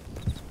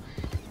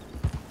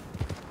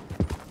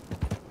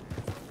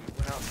 We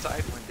went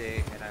outside one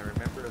day, and I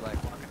remember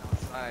like walking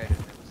outside, and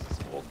there was this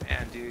old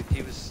man, dude.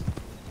 He was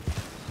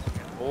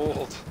fucking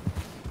old.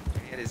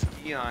 And he had his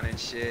gi on and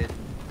shit.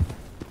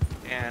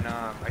 And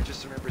I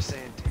just remember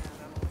saying, damn, that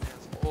old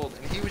man's old.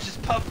 And he was just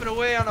puffing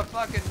away on a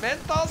fucking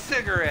menthol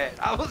cigarette.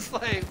 I was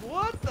like,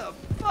 what the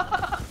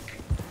fuck?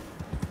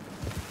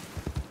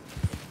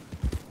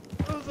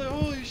 I was like,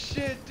 holy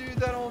shit, dude,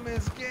 that old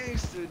man's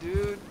gangster,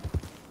 dude.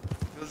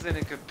 Goes in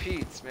and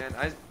competes, man.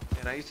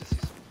 I used to see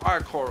some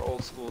hardcore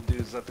old school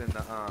dudes up in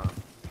the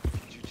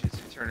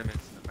jiu-jitsu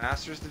tournaments in the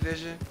Masters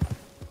division.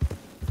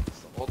 It's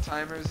the old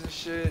timers and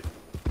shit.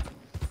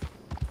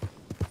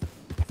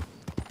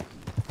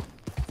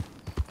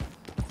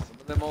 Some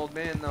of them old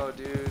men though,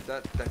 dude,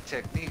 that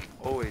technique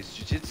always,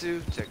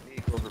 jiu-jitsu,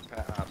 technique over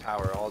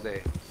power all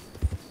day.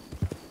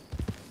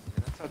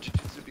 And that's how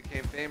jiu-jitsu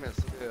became famous.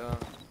 Look at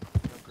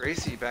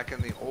Gracie back in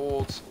the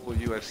old school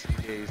UFC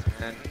days,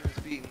 man. He was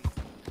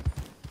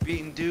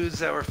beating dudes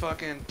that were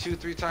fucking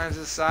 2-3 times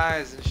his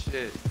size and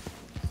shit.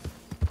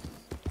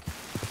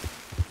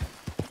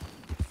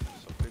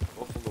 Some big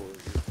buffalo over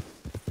here.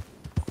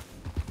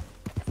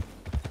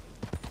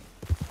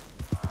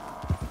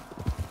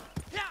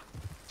 Yeah.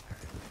 Alright,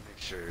 let me make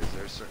sure. Is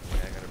there a certain way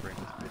I gotta bring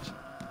this bitch?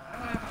 Why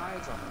do I have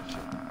eyes on that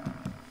shit?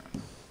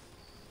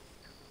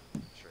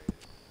 Trade it.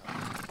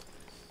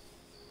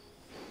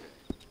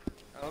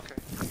 Oh, okay.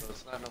 So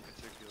it's not no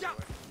particular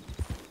way.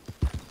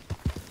 Go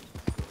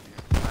to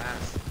your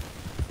class.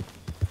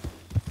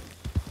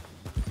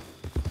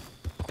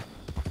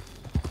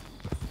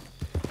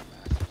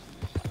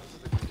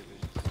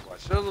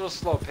 They're a little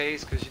slow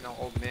pace because, you know,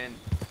 old men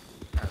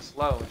kind of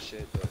slow and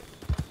shit, but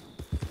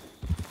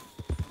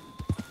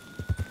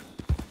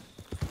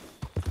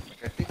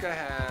like, I think I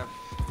have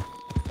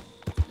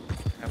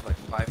like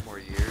 5 more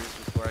years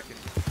before I can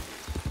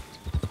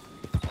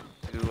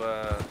do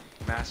a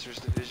Masters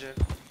division,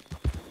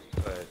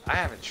 but I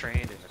haven't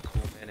trained in a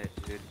cool minute,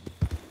 dude.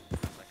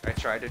 Like, I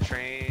tried to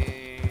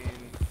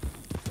train,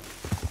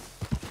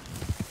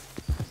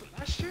 was it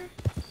last year?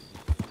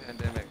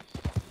 Pandemic.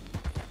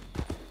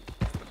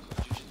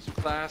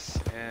 Class,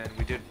 and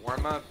we did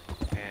warm up,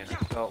 and I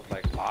felt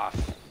like off.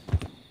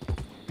 I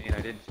mean, I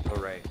didn't feel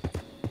right. So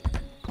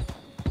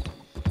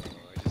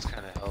I just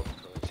kind of helped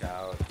coach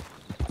out.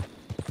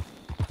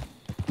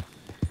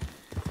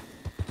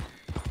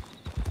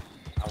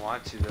 I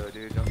want to though,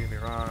 dude. Don't get me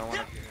wrong. I want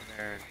to get in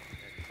there and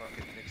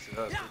fucking mix it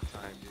up big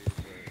time, dude. But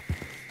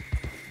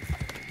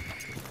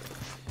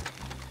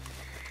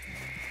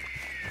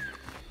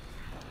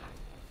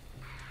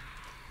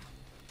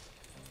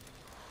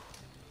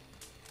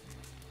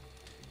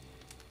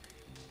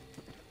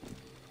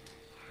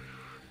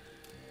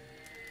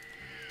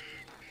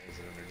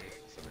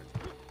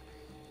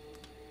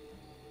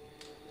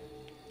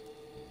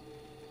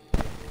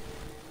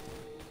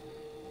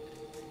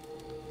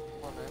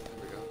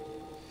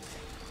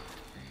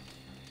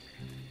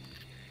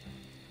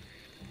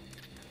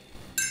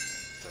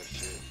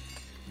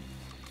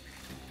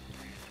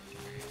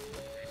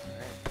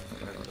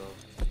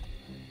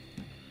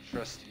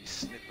trusty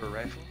snipper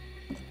rifle.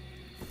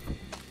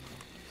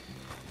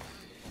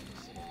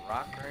 This little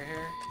rock right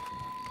here.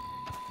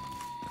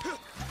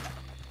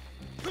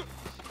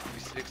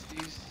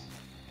 360s.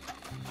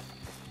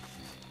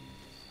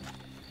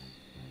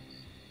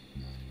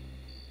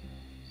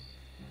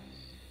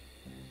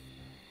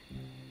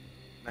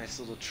 Nice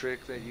little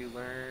trick that you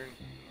learn.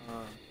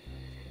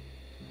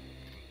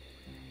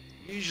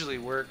 Usually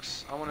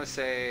works. I want to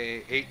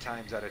say 8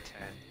 times out of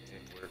 10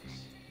 it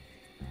works.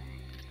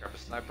 Grab a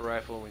sniper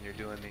rifle when you're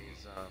doing these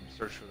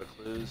search for the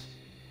clues,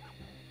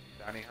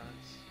 bounty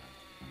hunts.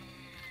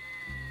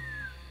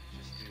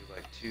 Just do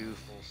like 2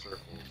 full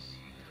circles and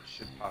it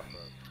should pop up.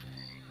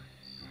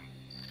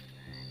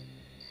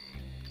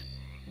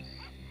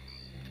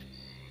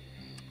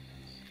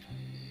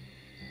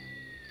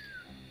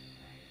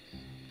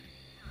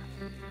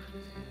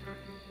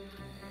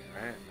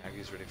 Alright,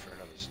 Maggie's ready for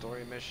another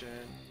story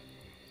mission.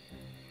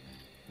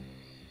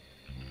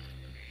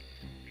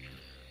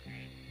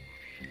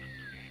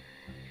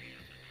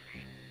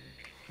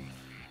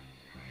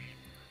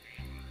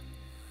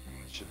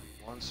 Should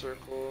be 1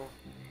 circle.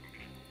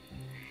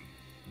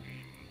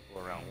 Go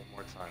around one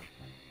more time.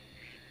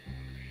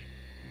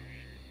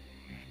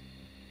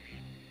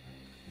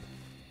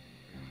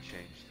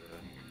 Change the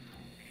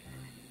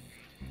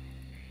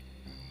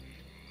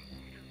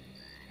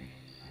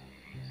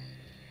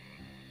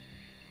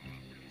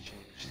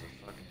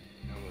fucking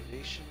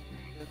elevation a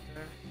bit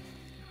there.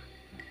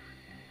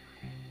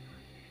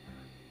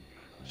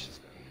 Oh, she's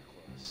gotta be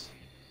close.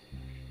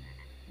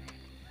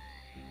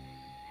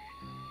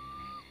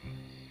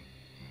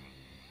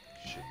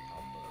 Should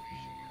pop up,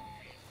 should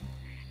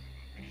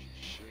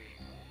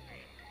pop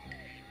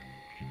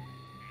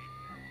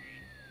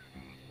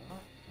up. Well,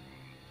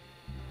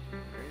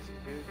 crazy,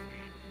 dude.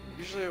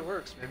 Usually it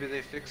works. Maybe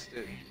they fixed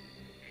it.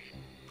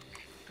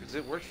 Because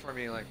it worked for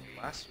me like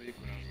last week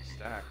when I was in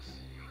Stacks.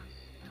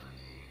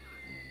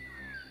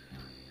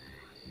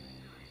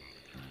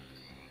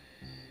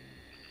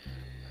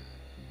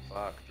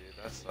 Fuck, dude,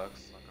 that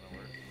sucks. It's not gonna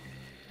work.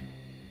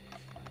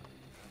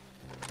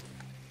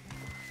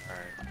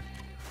 Alright.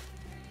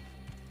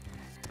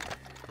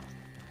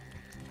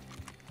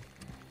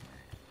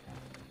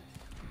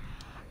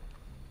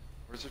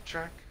 wizard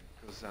track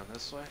goes down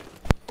this way.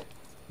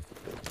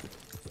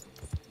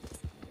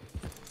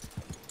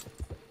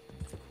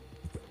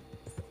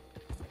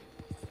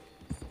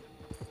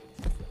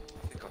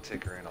 I think I'll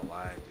take her in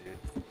alive, dude.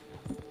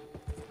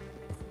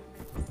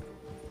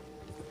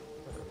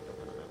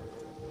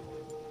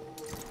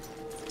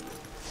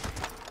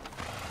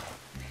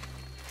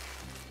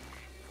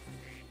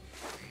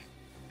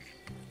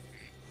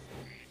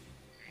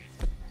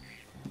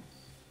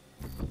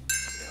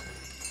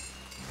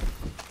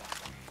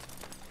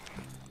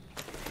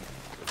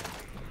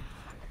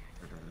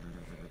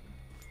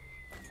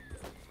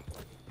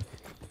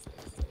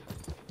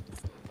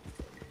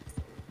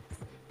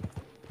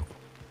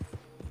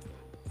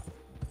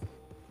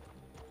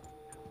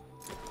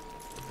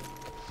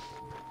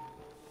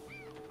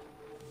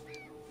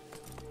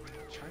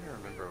 Trying to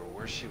remember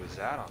where she was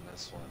at on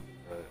this one,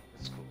 but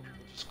it's cool.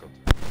 We'll just go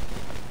through.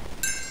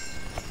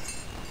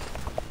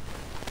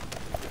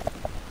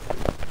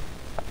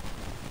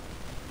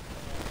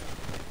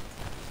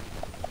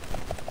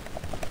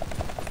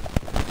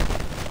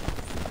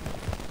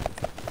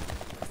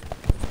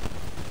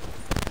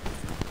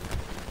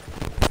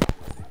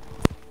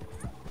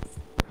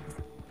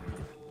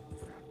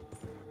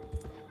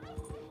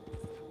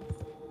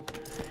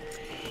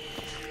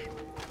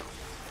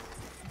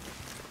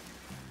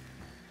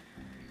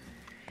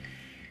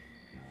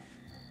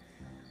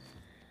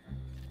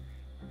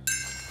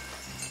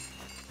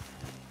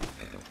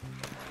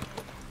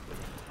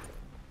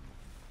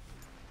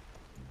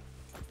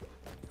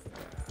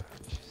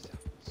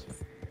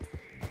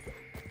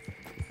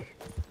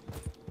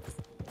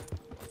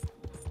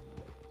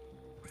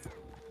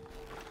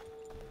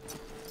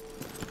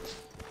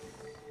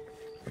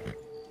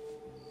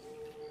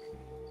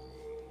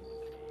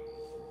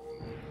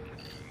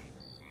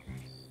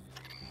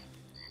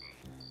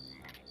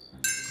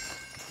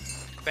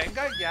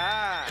 Venga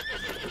ya!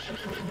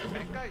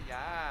 Venga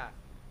ya!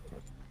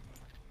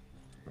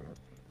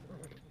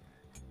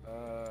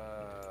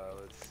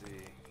 Let's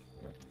see.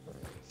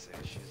 Let's say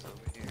she's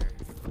over here.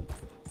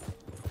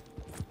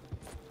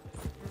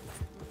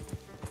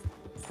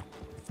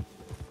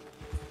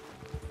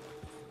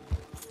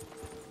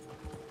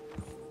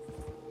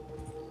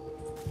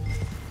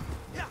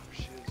 Yeah, there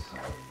she is.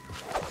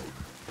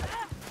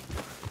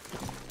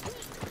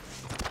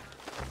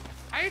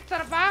 ¡Hay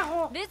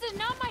trabajo! This is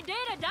not my day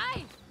to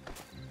die!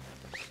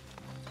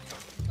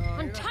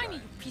 Untie me,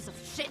 you piece of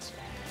shit!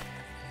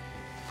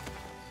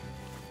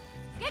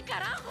 ¿Qué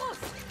carajos?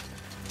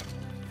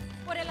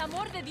 Por el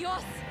amor de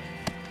Dios!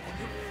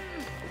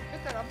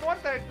 ¡Es el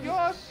amor de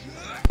Dios!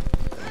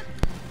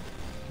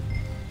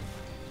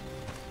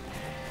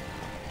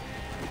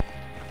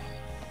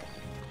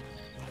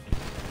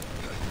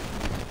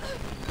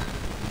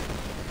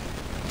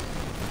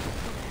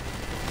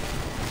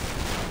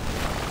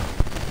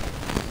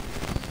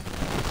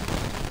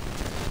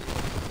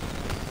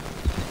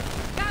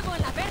 ¡Cago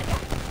en la verga!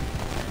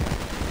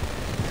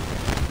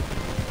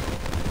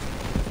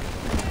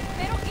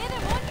 ¿Pero qué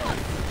demonios?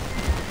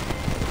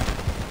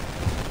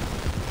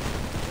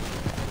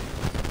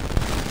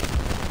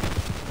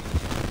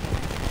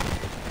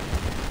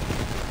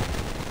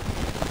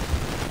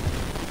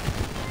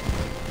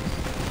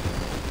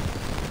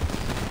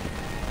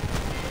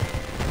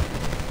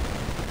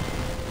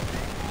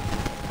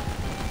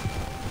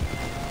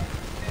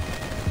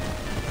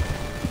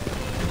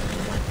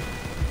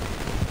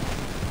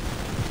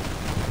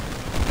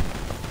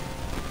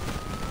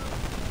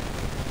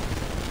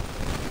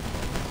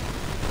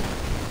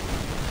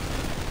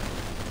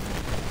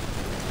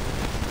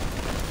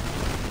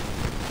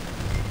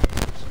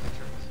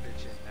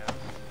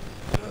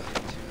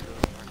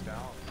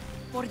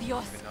 Por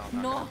Dios,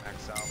 no.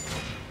 Max out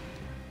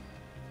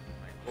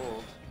my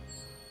gold.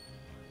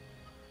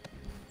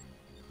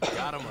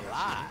 Got him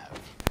alive.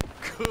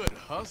 Good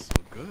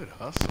hustle, good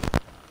hustle.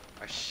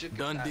 I should get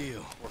Done that deal.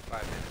 in 4 or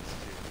 5 minutes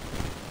too.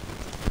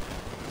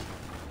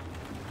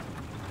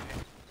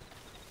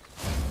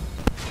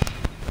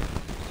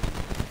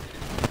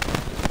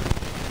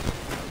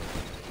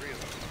 Three of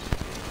them.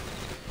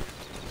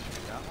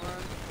 That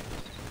one.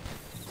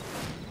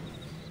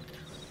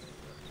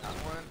 That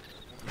one.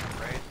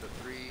 Right, the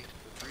three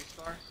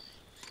star.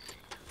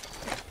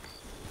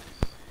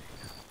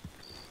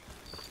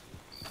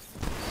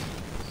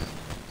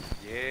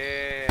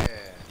 Yeah,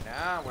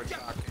 now we're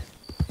talking.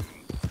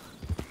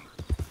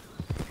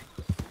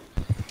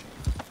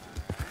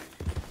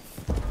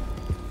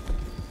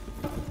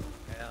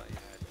 Hell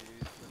yeah,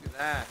 dude. Look at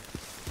that.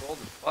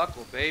 Golden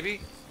buckle, baby.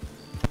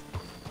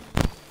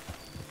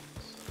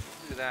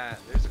 Look at that.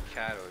 There's a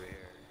cat over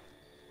here.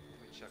 Let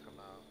me check him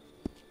out.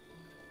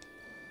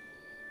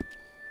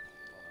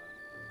 Hold on.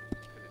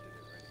 Could have did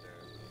it right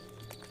there.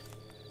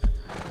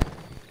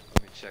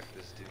 Let me check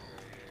this dude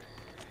right here.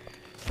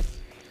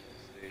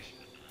 Station.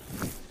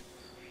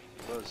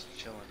 He was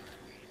chilling.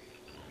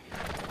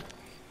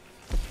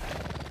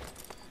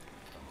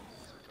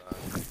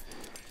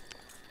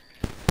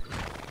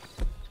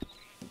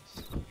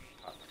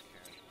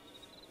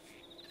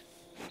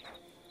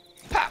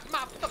 Pop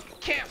my fucking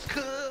camp,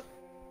 cuz!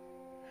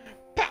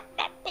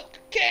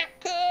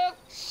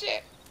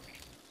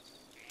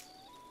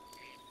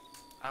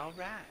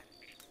 Alright.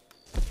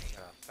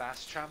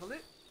 Fast travel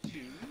it to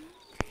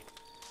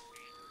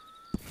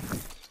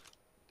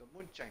the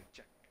moonshine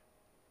check.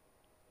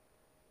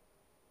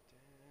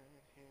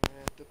 Down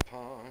here at the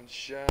pawn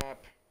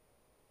shop.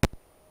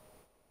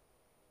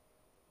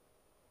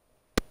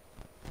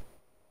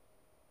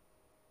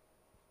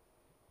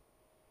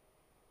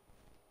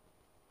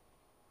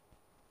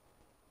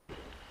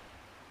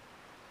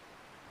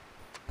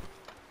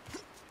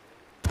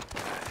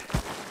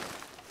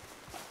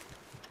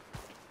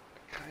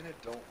 I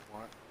don't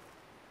want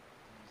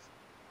these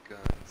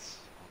guns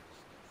on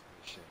this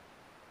mission.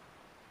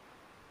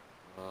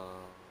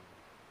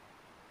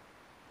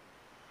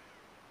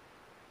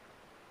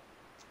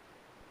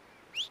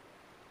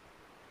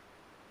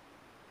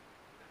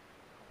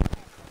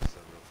 So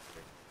real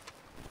quick.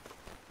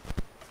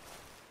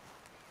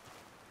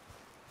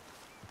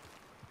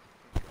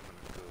 I think I'm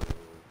gonna go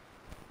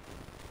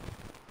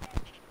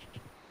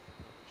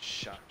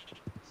shot.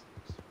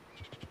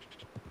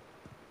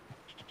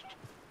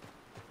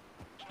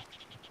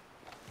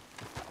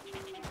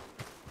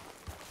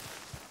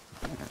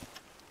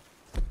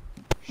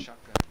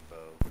 Shotgun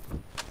bow.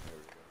 There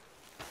we go.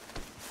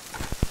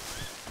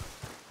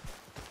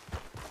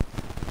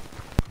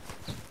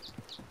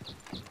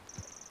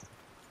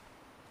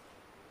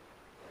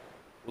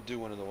 We'll do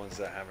one of the ones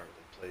that I haven't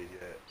really played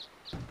yet.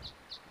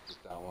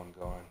 Get that one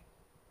going.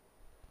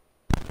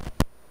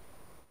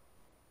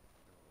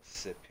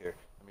 Sip here.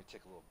 Let me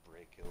take a little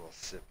break, get a little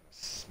sip and a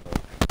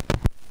smoke.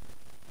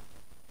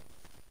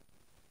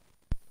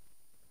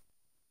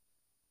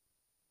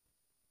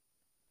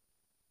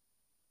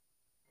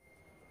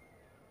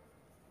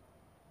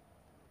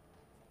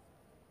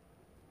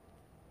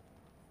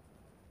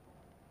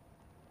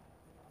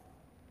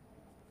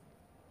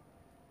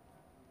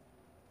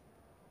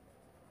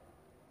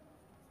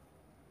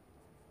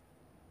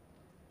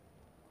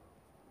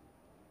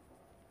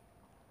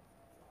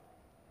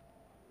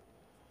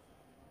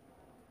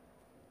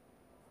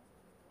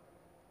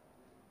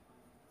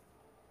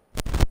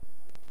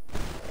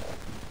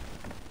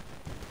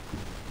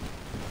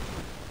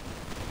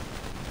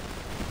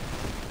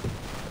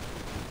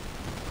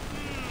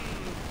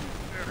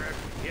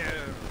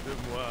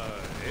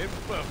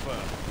 Papa.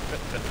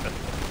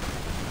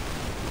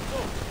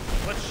 Oh,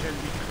 what shall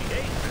we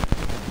create?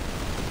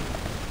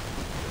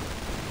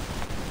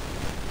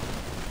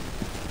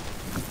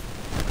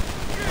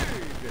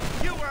 Good,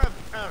 you have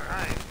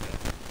arrived.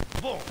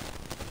 Bon,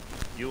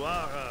 you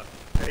are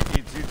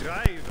ready to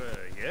drive,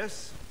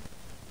 yes?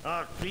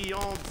 Our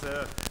clients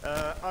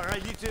are a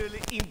little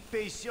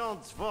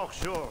impatient for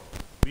sure.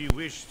 We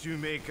wish to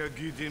make a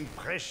good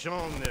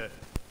impression.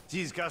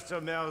 These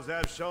customers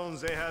have shown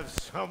they have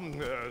some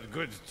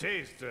good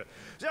taste.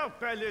 Their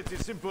palate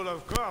is simple,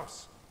 of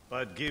course,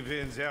 but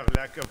given their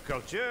lack of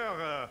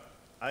culture,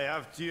 I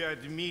have to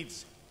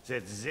admit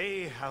that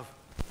they have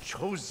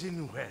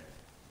chosen well.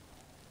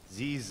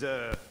 These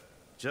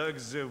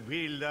jugs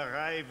will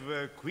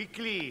arrive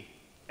quickly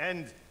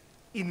and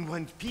in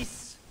one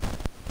piece,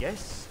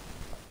 yes?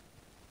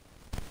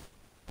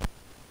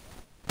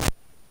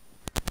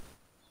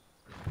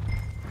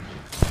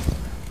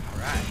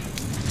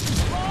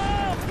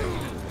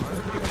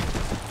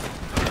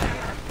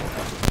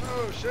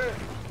 Oh shit!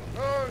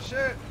 Oh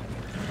shit!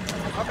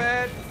 My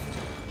bad!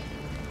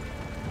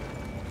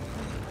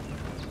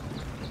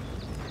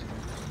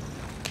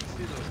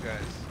 See those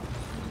guys.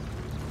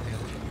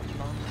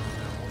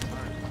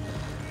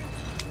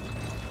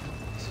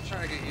 Still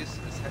trying to get used to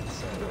this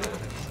headset.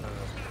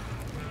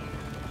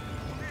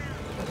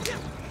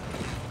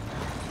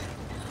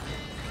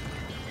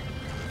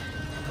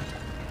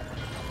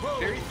 It's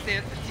very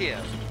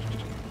sensitive.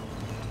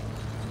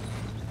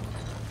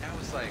 That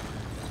was like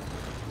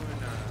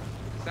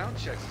sound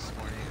checks this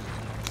morning.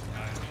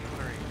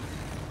 During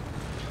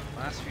the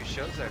last few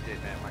shows I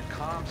did, man, my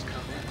comms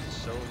come in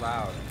so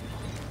loud,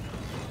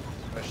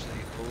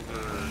 especially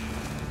over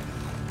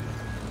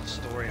the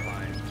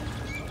storyline.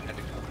 I had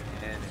to come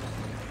in and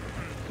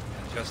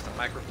adjust the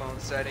microphone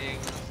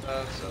settings and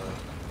stuff, so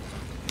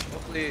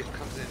hopefully it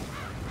comes in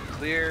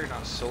clear,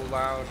 not so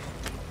loud.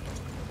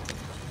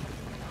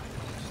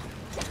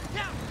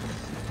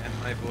 And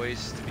my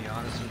voice, to be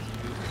honest with you,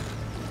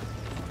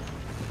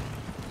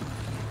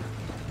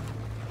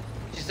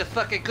 It's a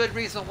fucking good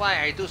reason why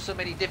I do so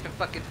many different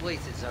fucking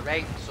voices,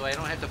 alright? So I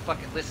don't have to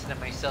fucking listen to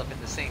myself in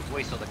the same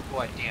voice all the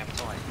goddamn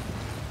time.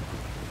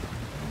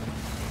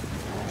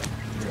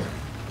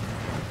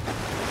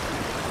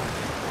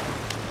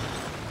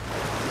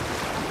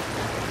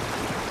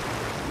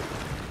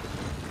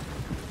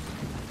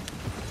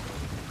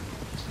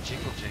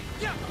 jingle jingle.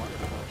 Yeah.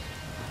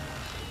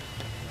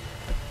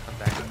 Come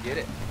back and get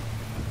it.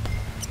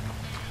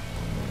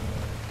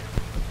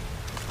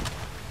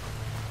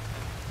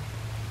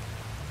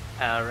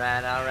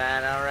 Alright,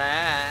 alright,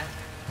 alright.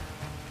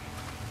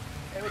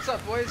 Hey, what's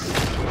up, boys?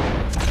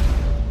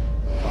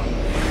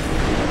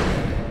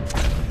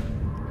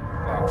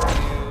 Fuck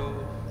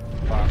you.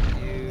 Fuck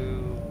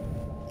you.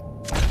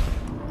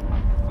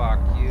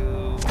 Fuck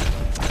you.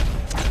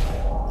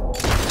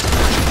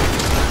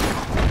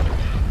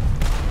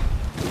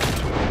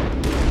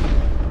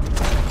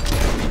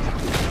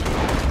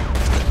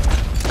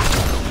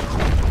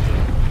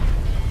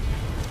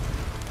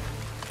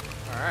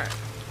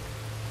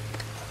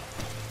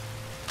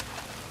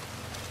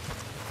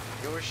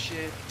 your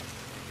shit.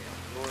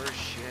 Your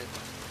shit.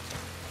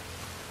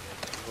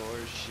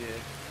 Your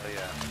shit. Oh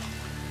yeah.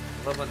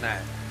 Love when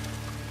that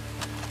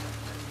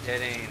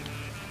dead aim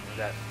or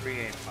that free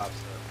aim pops up.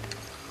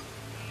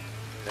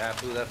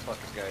 That blew that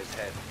fucking guy's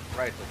head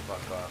right the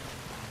fuck off.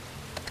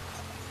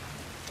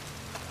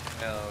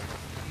 Hell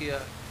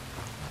yeah.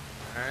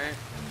 Alright.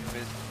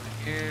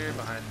 Here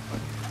behind the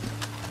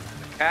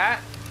fucking cat.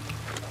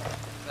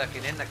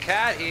 Fucking in the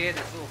cat here,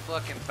 this little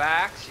fucking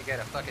box. You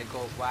gotta fucking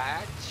go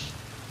watch.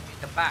 In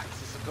the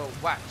box is a go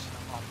watch.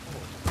 I'm on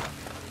board.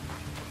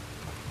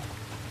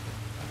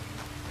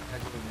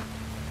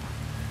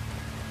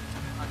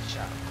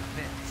 Shot.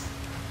 Vince.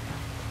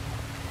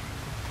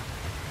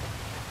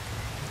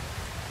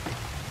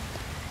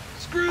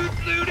 Screwed,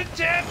 glued, and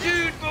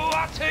tattooed, boy,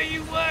 I'll tell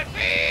you what.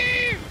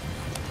 Woo!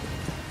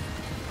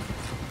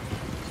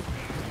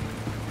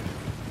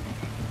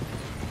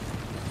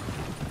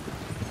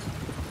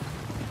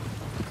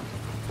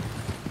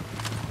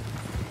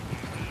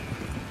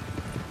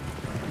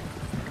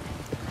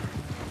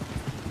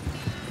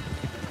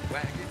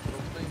 Wagon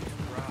rolling,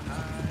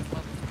 rawhide,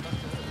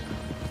 motherfucker.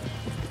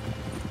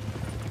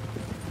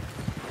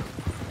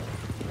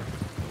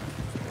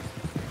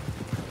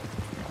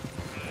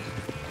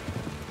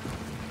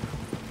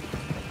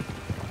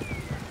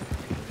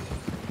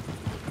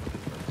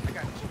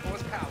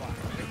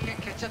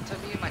 Up to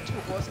me and my 2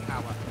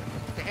 horsepower.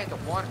 They had the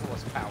 1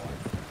 horsepower.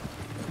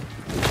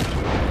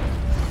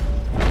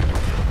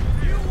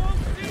 You won't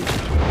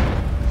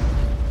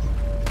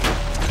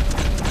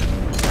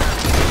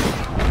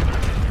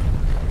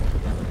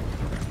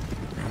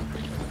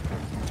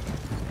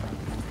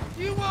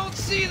see. You won't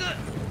see the.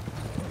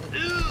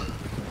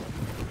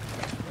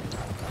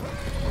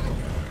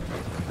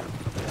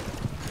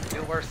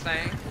 You were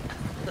saying?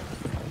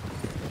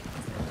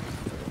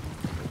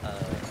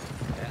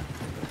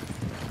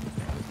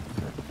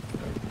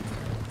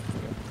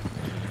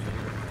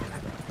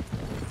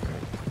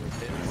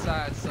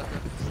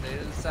 Sucker. Stay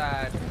to the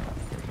side.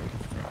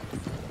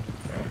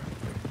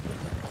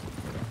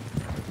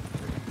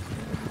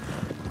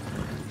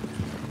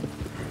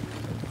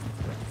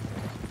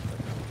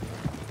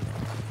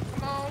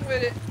 Come on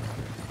with it.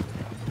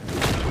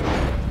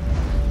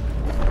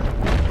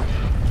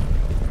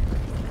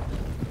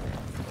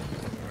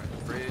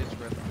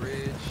 We're at the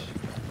bridge.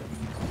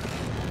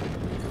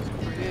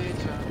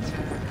 Bridge on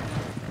time.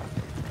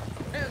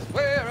 It's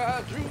where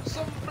I drew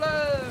some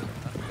blood.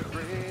 The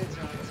bridge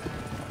on time.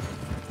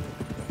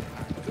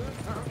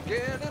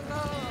 Get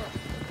enough.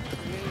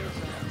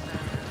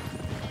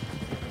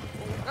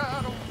 Oh, I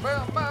don't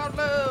feel my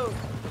love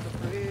for the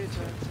bridge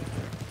on time.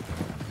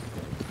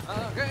 I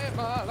gave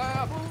my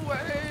life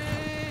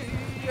away.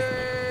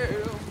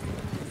 Yeah,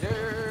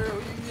 yeah,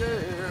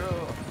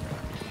 yeah.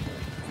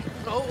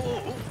 No,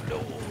 no, no,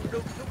 no.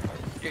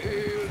 Yeah,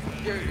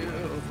 yeah.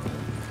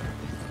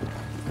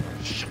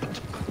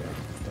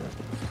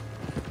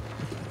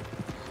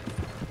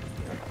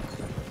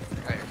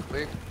 Hey,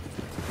 quick.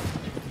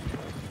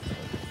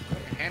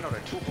 Handle the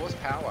 2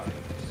 horsepower.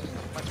 So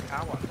much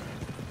power.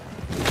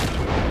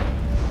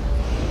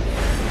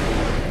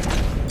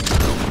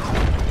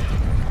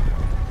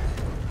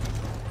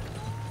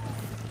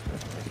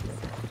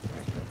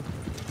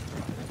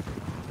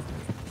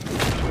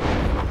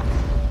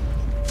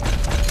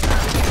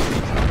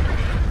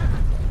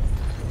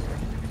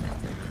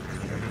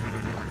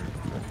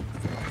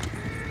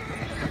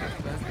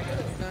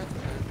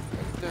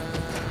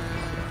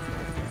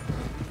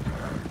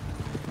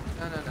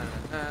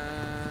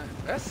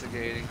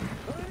 Investigating.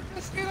 Go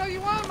investigate all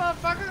you want,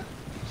 motherfucker.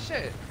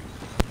 Shit.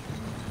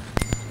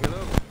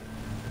 Hello.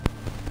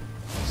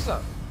 What's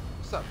up?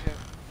 What's up, Jim?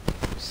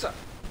 What's up?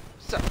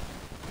 What's up?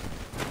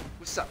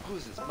 What's up?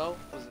 Who's this, Mo?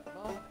 Was it Mo?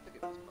 I think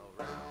it was Mo,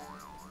 right?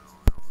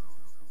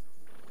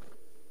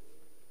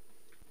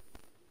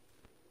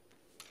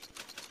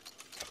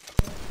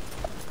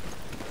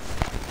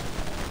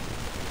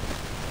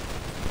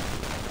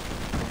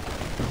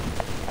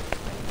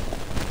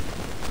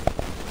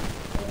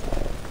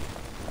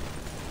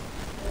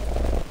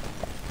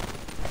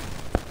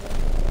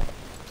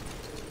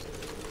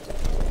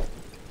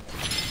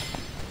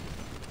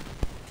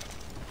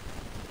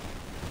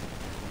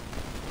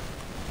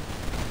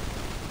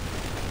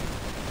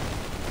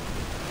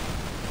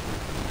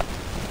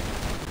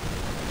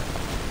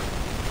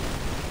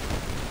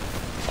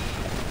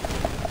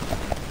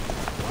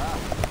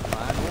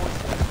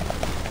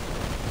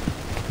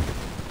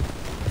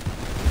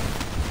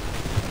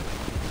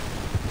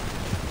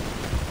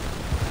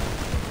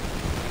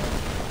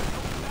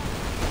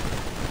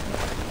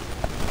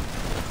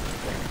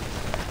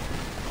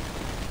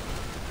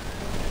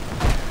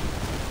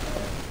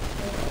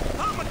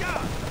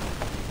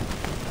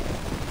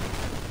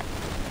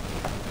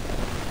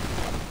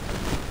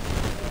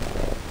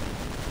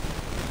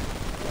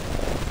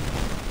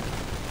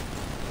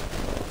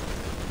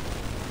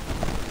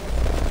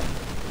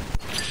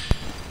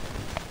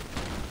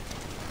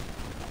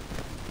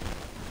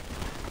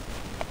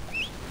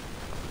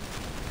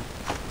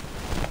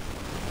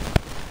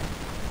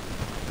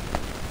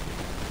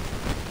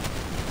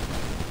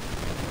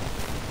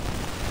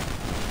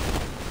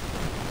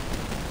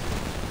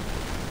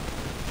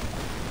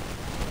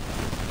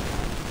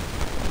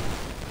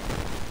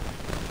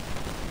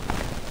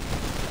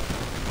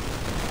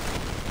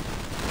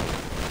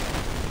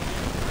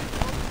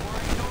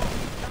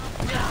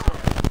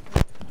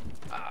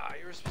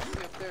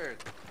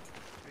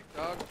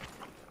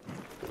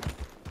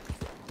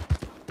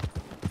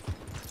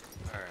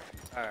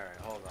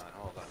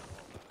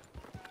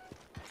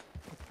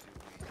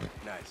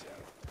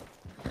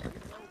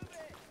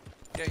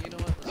 Yeah, you know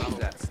what?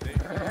 Let's do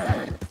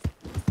that.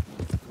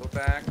 Go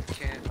back,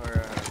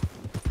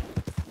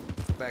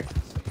 go back to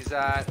use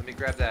that. Let me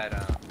grab that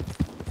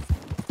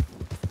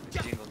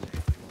jingle jangle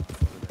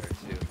over there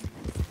too.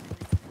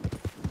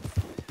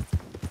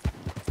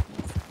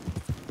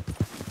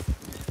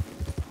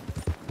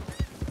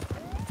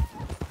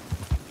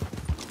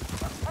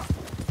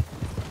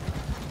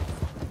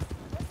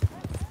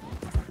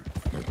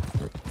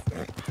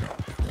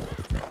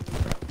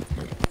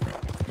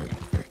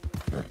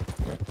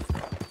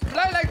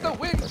 Fly like the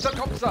wind,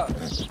 Tecumseh!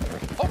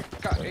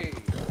 Okay.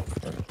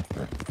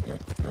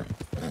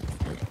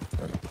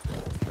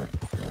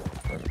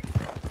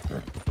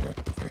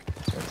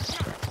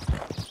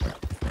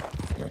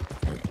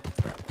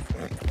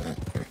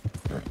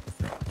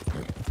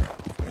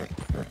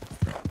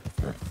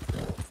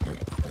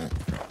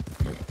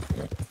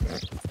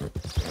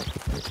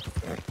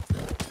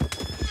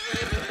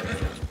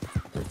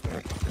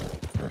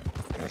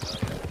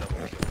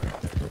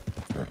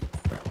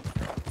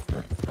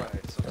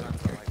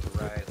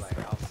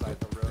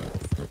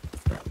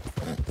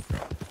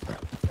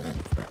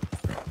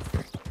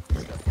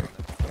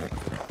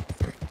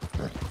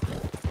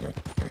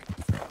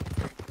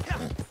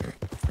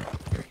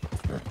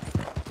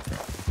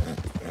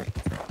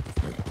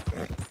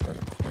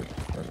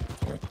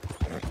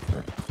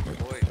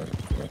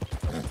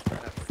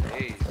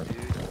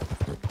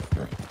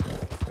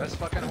 Best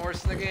fucking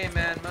horse in the game,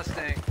 man.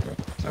 Mustang. I'm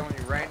telling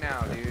you right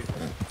now, dude.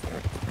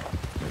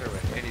 Better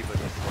with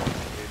anybody's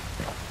horse, dude.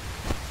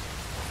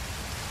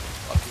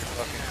 Fuck your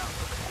fucking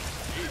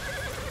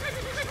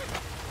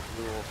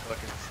little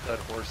fucking stud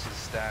horse's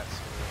stats.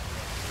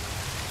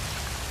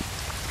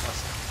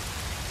 Mustang.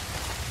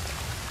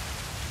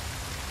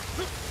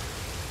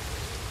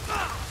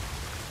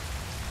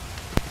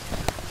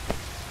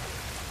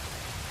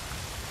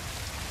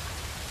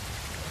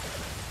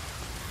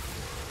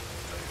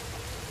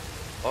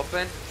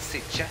 Open,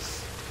 see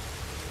chest.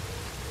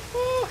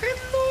 Oh,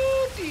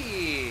 hello,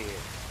 dear.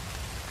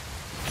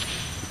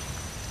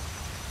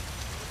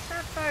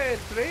 Sapphire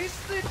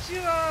bracelet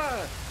you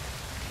are.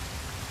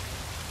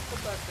 Go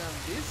back down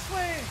this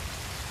way.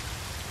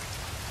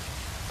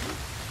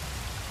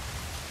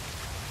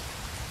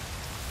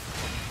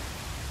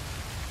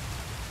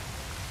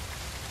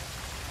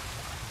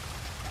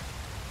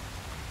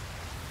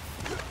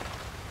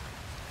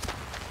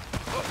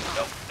 Oh,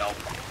 no, no.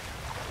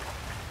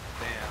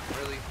 Damn,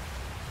 really?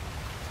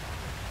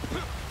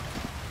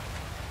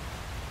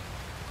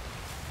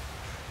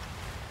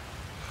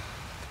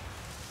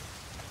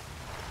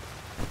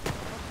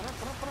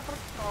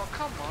 Oh,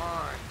 come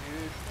on,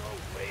 dude. No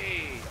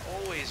way.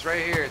 Always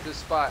right here at this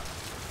spot.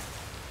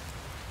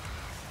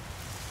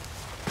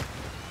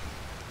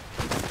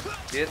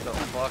 Get the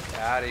fuck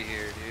out of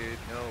here, dude.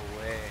 No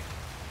way.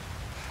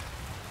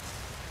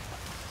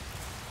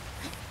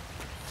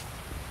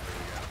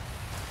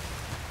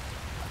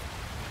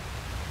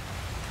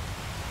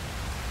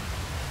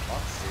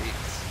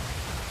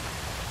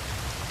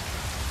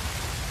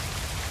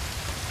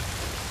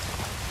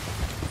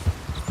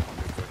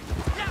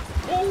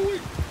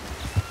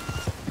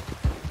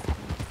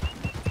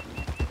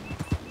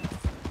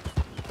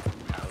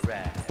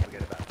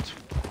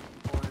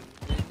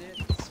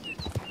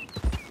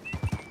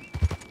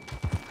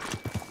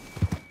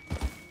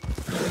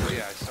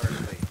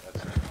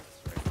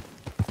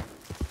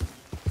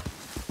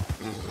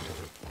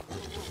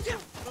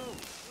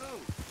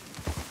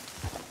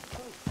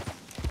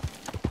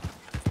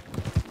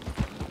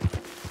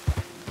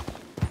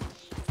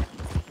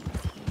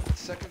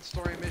 Second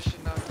story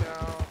mission knocked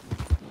out.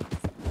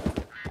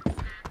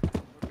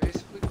 We're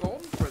basically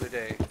golden for the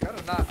day.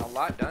 Got a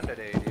lot done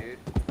today, dude.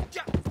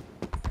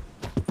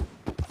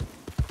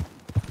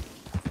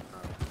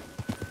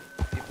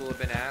 People have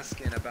been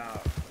asking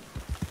about,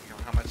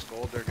 how much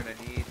gold they're gonna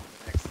need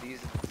next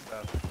season and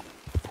stuff.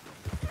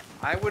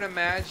 I would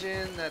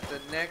imagine that the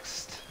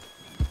next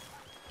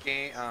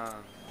game,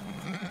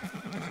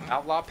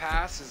 Outlaw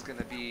Pass is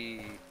gonna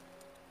be.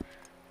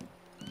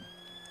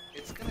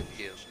 It's gonna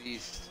be at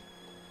least.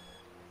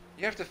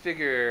 You have to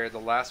figure the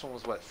last one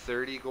was what,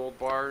 30 gold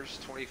bars,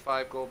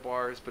 25 gold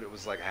bars, but it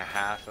was like a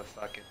half a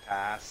fucking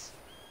pass.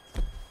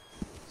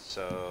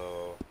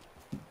 So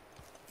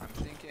I'm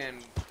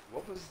thinking,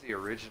 what was the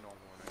original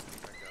one I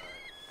think I got?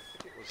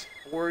 I think it was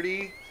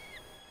 40.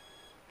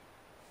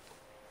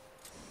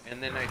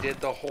 And then I did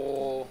the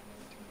whole,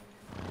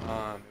 it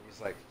was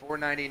like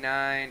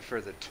 $4.99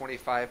 for the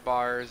 25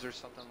 bars or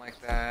something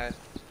like that.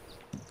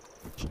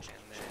 And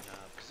then,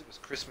 because it was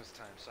Christmas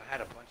time, so I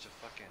had a bunch of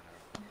fucking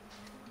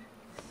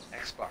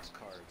Xbox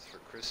cards for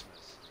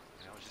Christmas,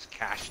 and I was just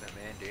cashing them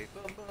in, dude.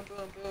 Boom, boom,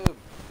 boom, boom.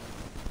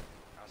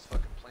 I was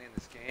fucking playing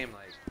this game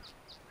like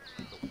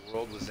the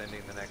world was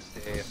ending the next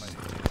day if I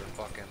didn't get to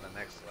fucking the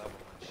next level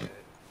and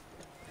shit.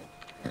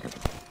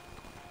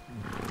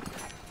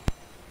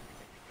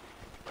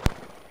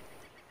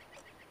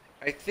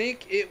 I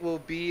think it will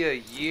be a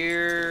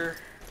year.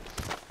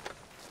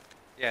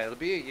 Yeah, it'll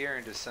be a year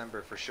in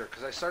December for sure,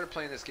 because I started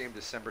playing this game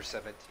December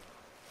 17th.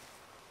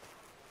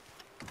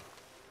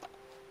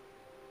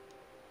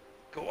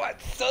 God,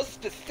 so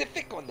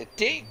specific on the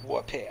date,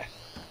 Warpath.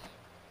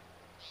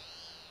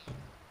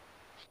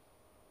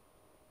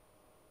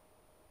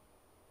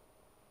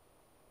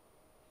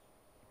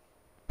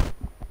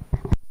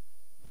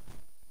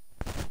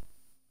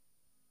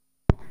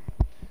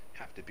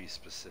 Have to be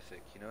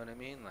specific, you know what I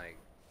mean? Like,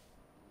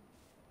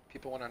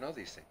 people want to know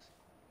these things.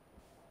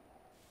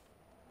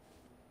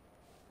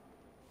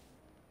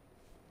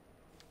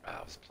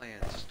 I was playing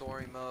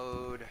story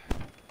mode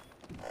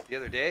the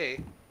other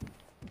day,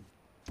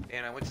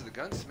 and I went to the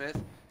gunsmith,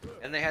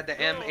 and they had the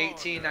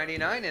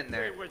M1899 in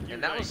there,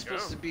 and that was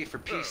supposed to be for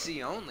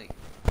PC only.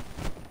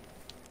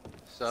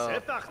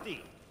 So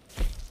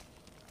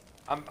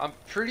I'm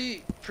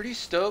pretty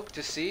stoked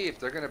to see if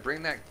they're gonna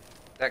bring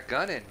that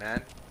gun in,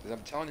 man. Because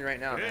I'm telling you right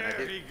now, man, I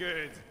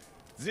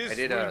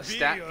did a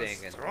stat thing,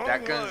 and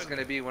that gun's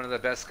gonna be one of the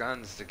best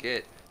guns to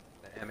get,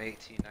 the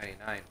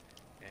M1899.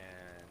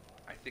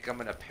 I think I'm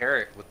gonna pair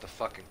it with the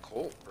fucking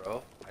Colt,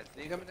 bro. I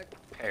think I'm gonna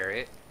pair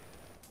it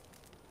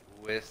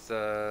with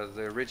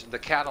the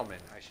Cattleman,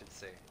 I should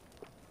say.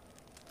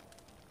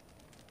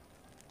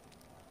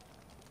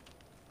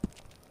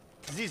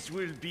 This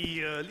will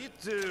be a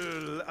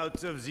little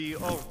out of the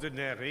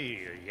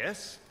ordinary,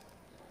 yes?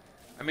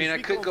 I mean, I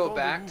could go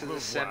back to the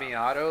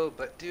semi-auto,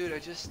 but dude, I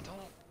just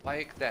don't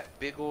like that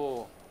big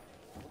ol',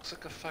 looks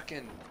like a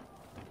fucking,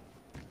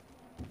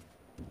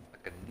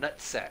 like a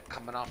nutsack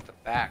coming off the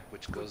back,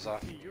 which goes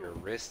off your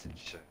wrist and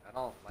shit. I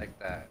don't like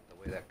that, the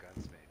way that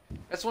gun's made.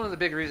 That's one of the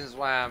big reasons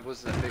why I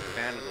wasn't a big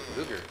fan of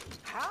the Luger.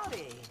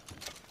 Howdy.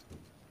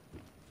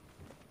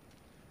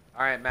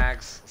 Alright,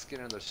 Mags, let's get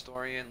into the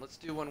story in. Let's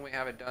do one we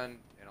haven't done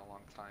in a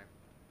long time.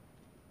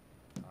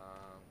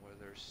 Where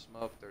there's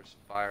smoke, there's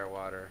fire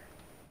water.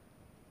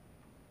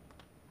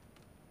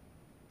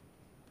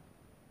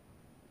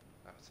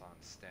 That's on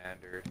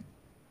standard.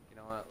 You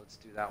know what? Let's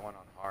do that one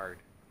on hard.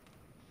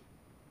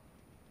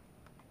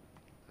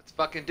 Let's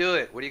fucking do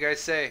it. What do you guys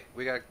say?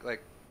 We got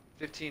like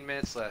 15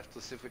 minutes left.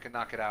 Let's see if we can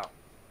knock it out.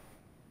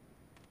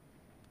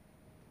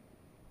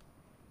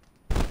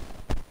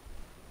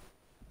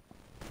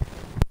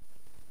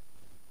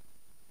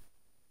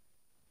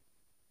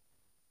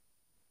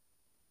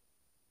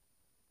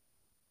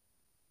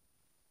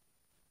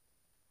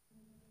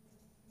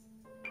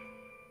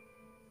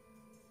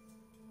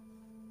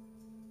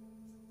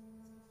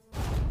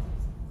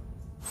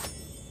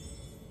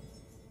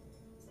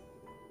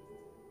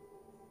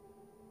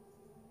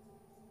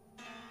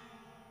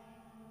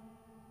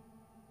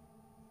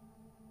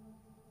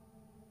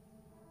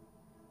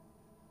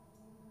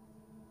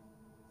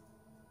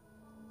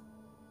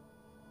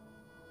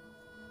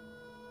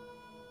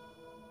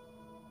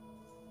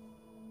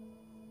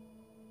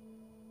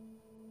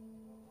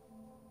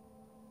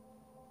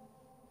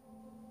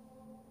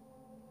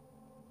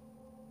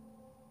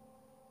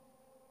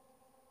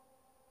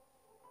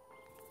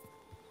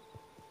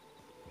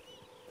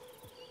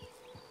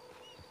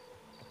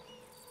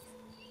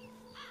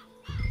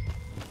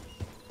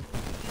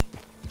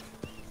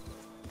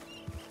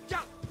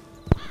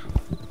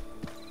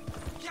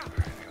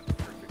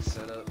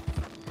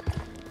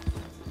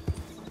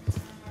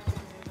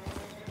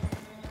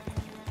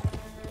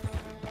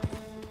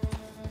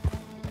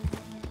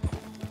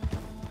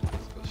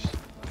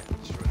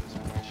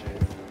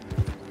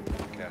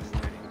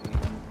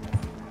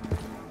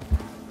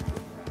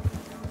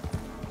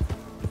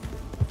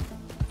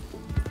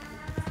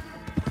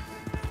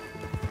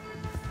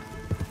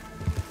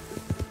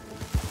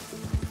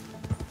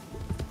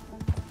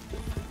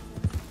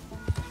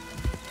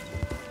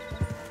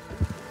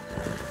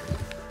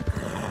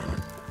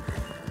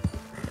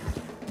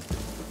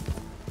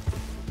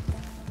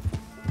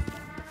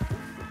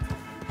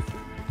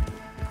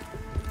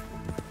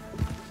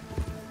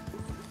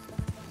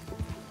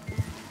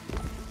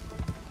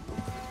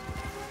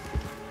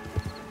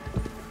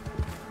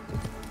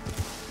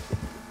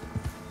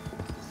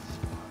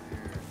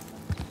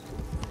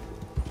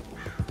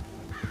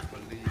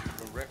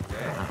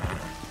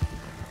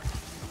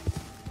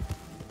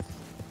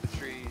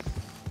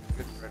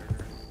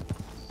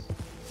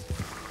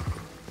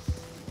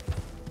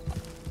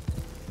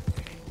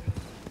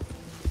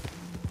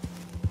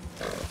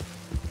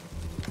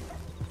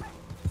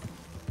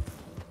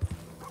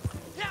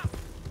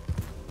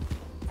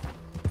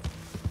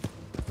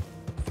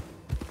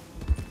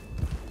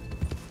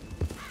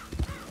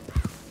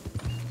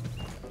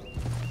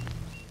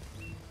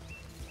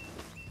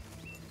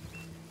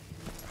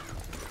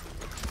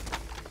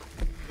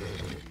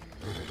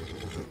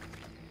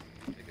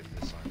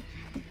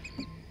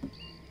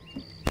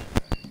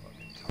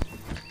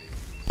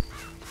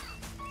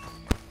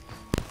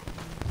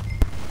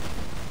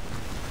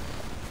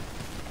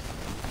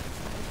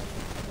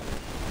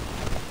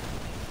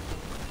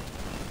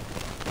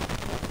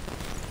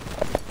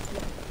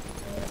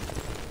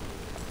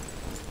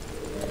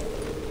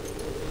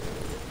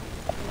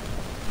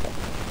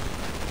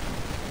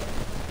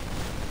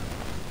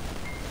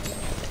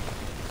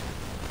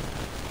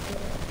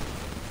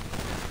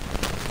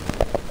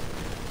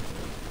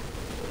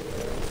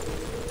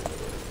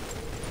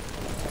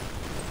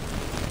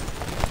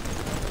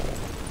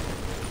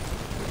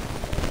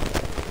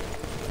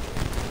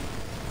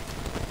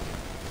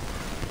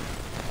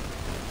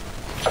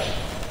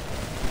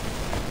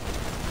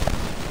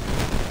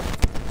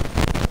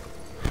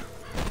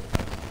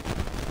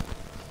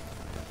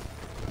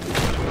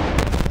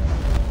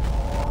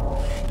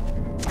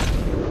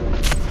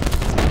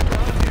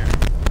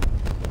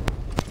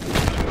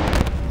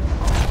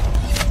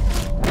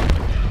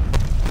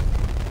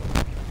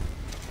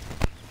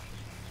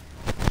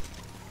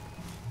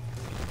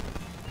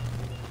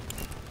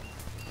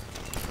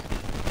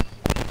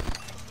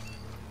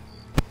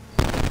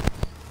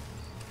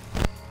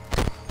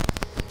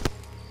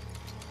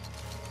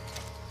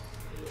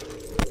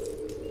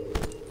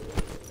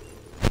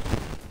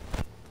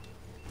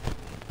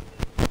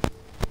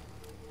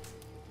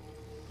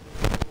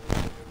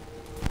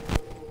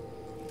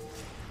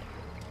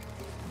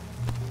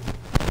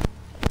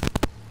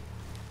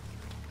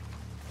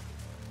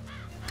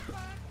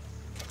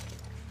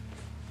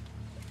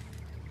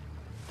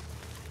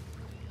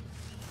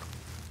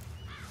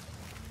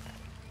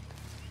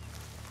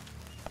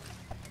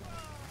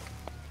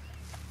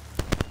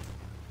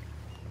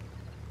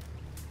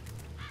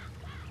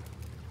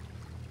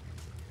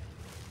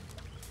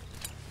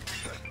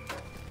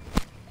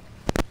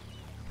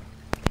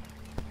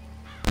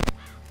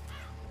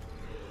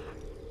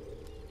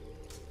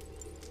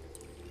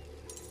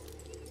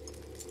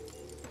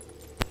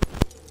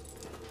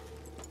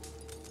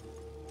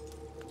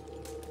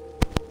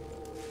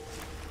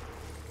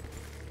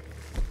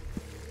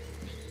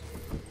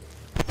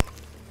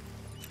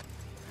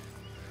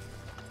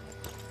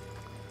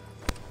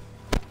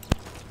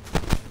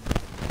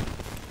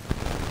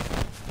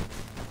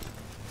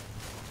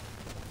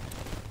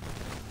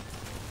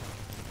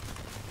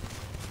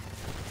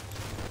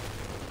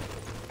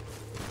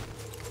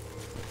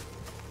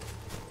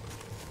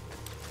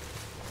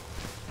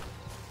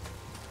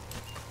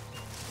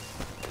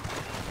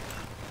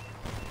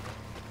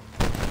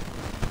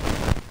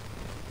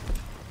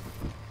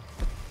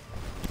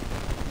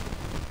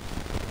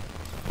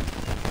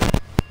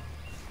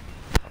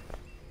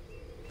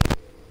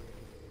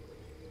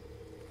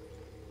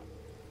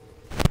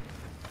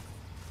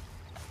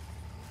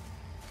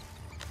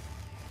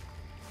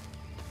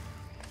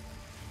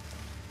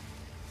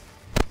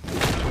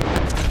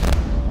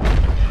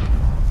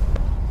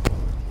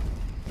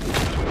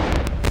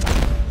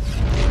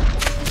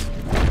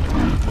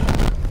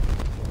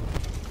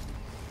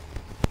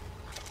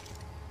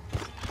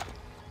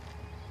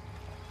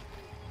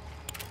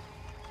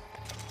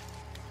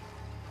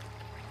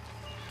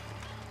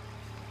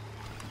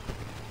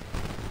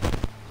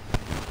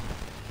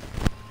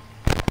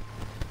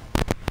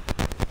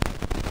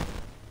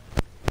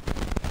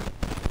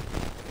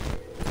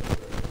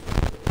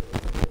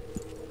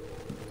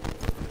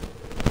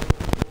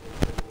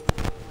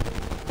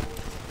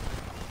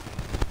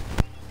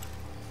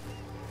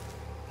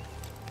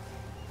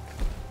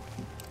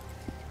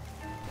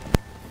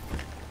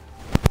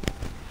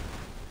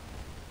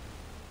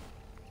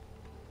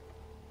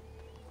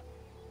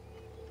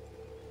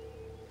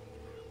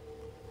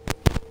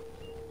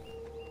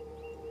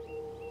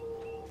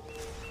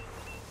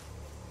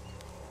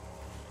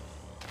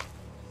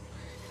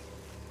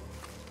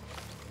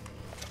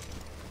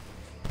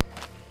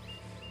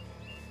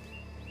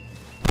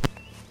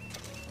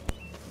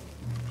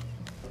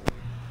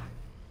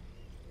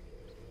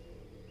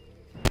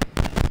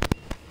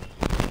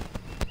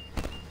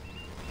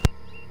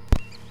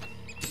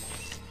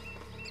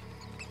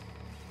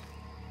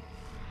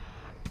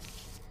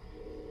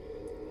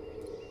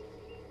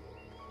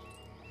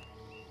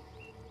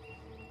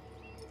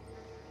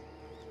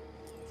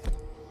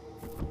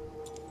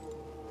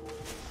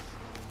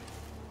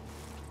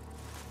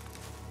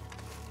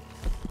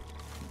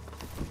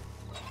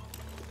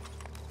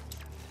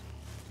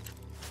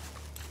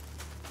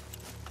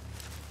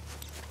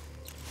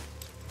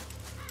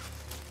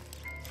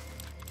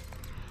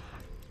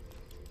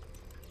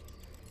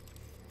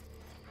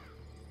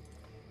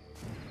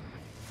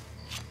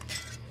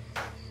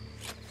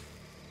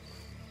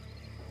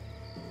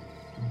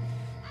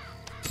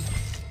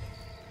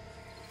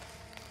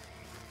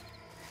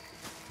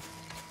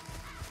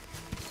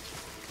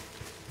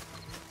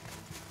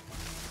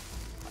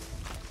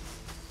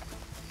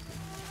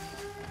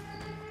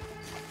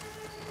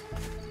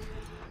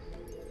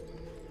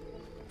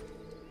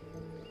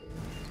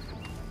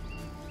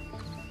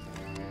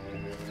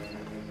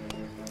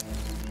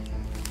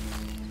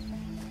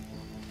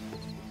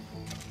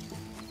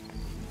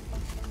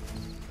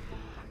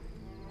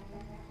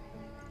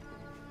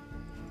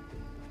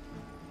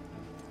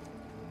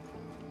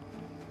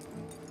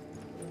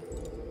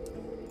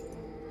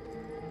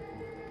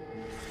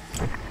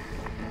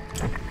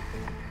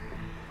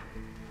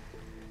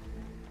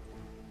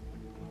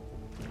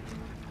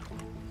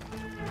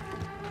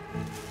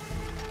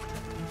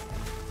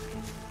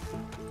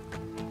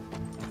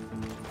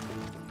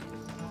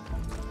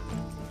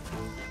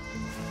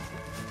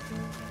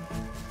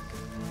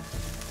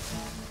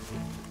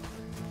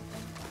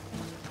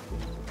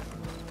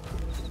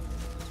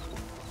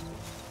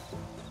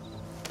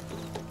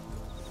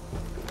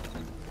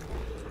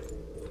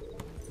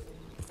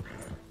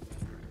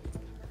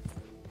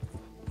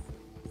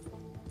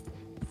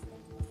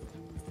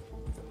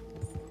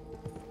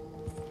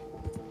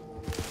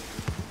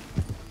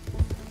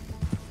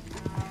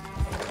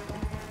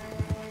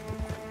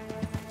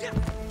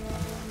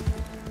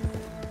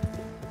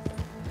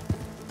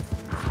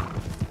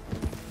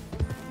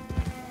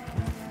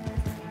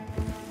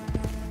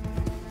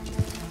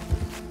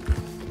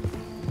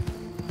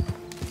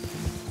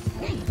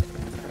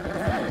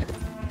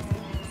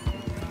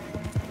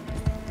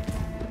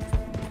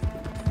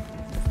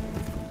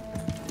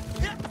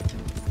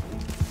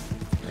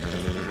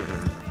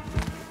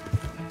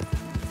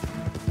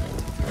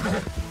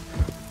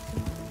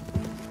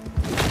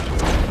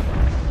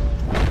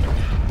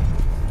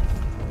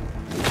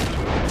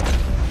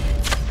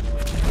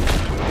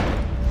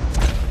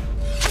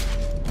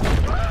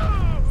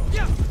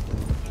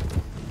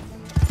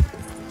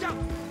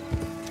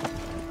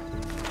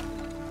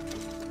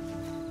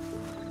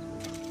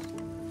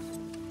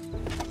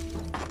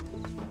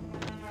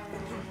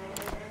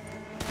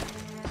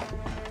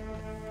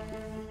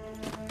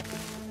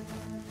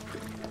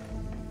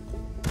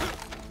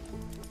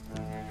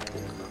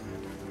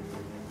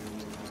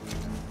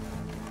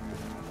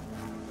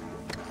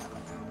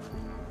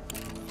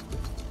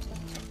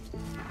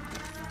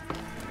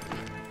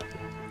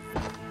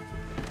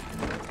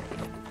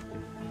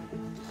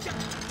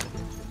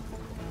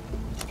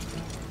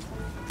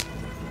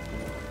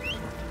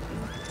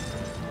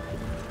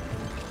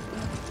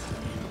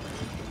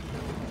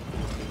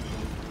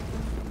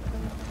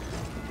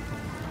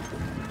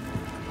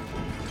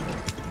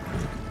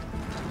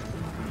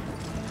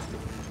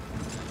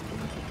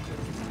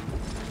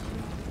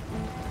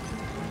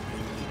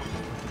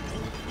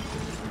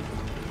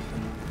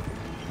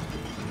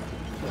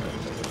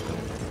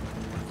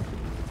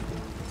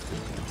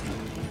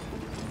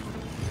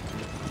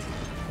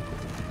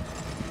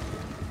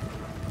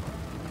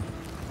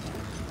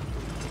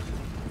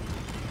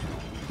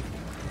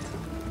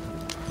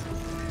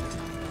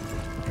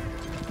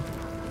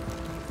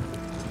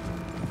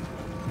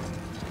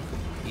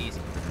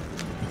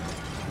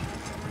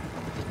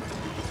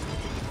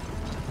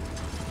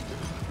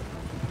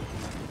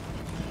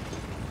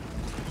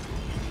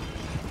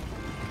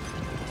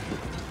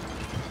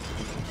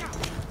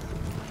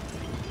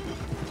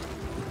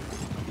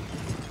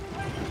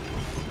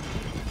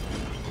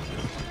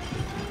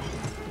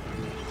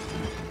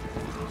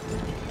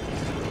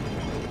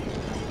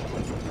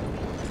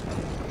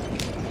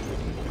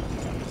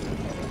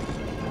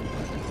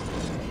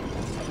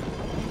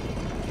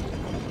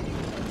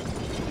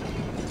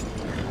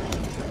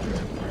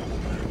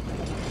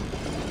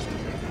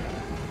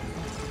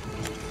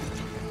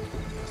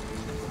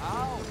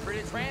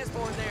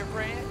 transport there,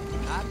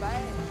 friend. Not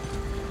bad.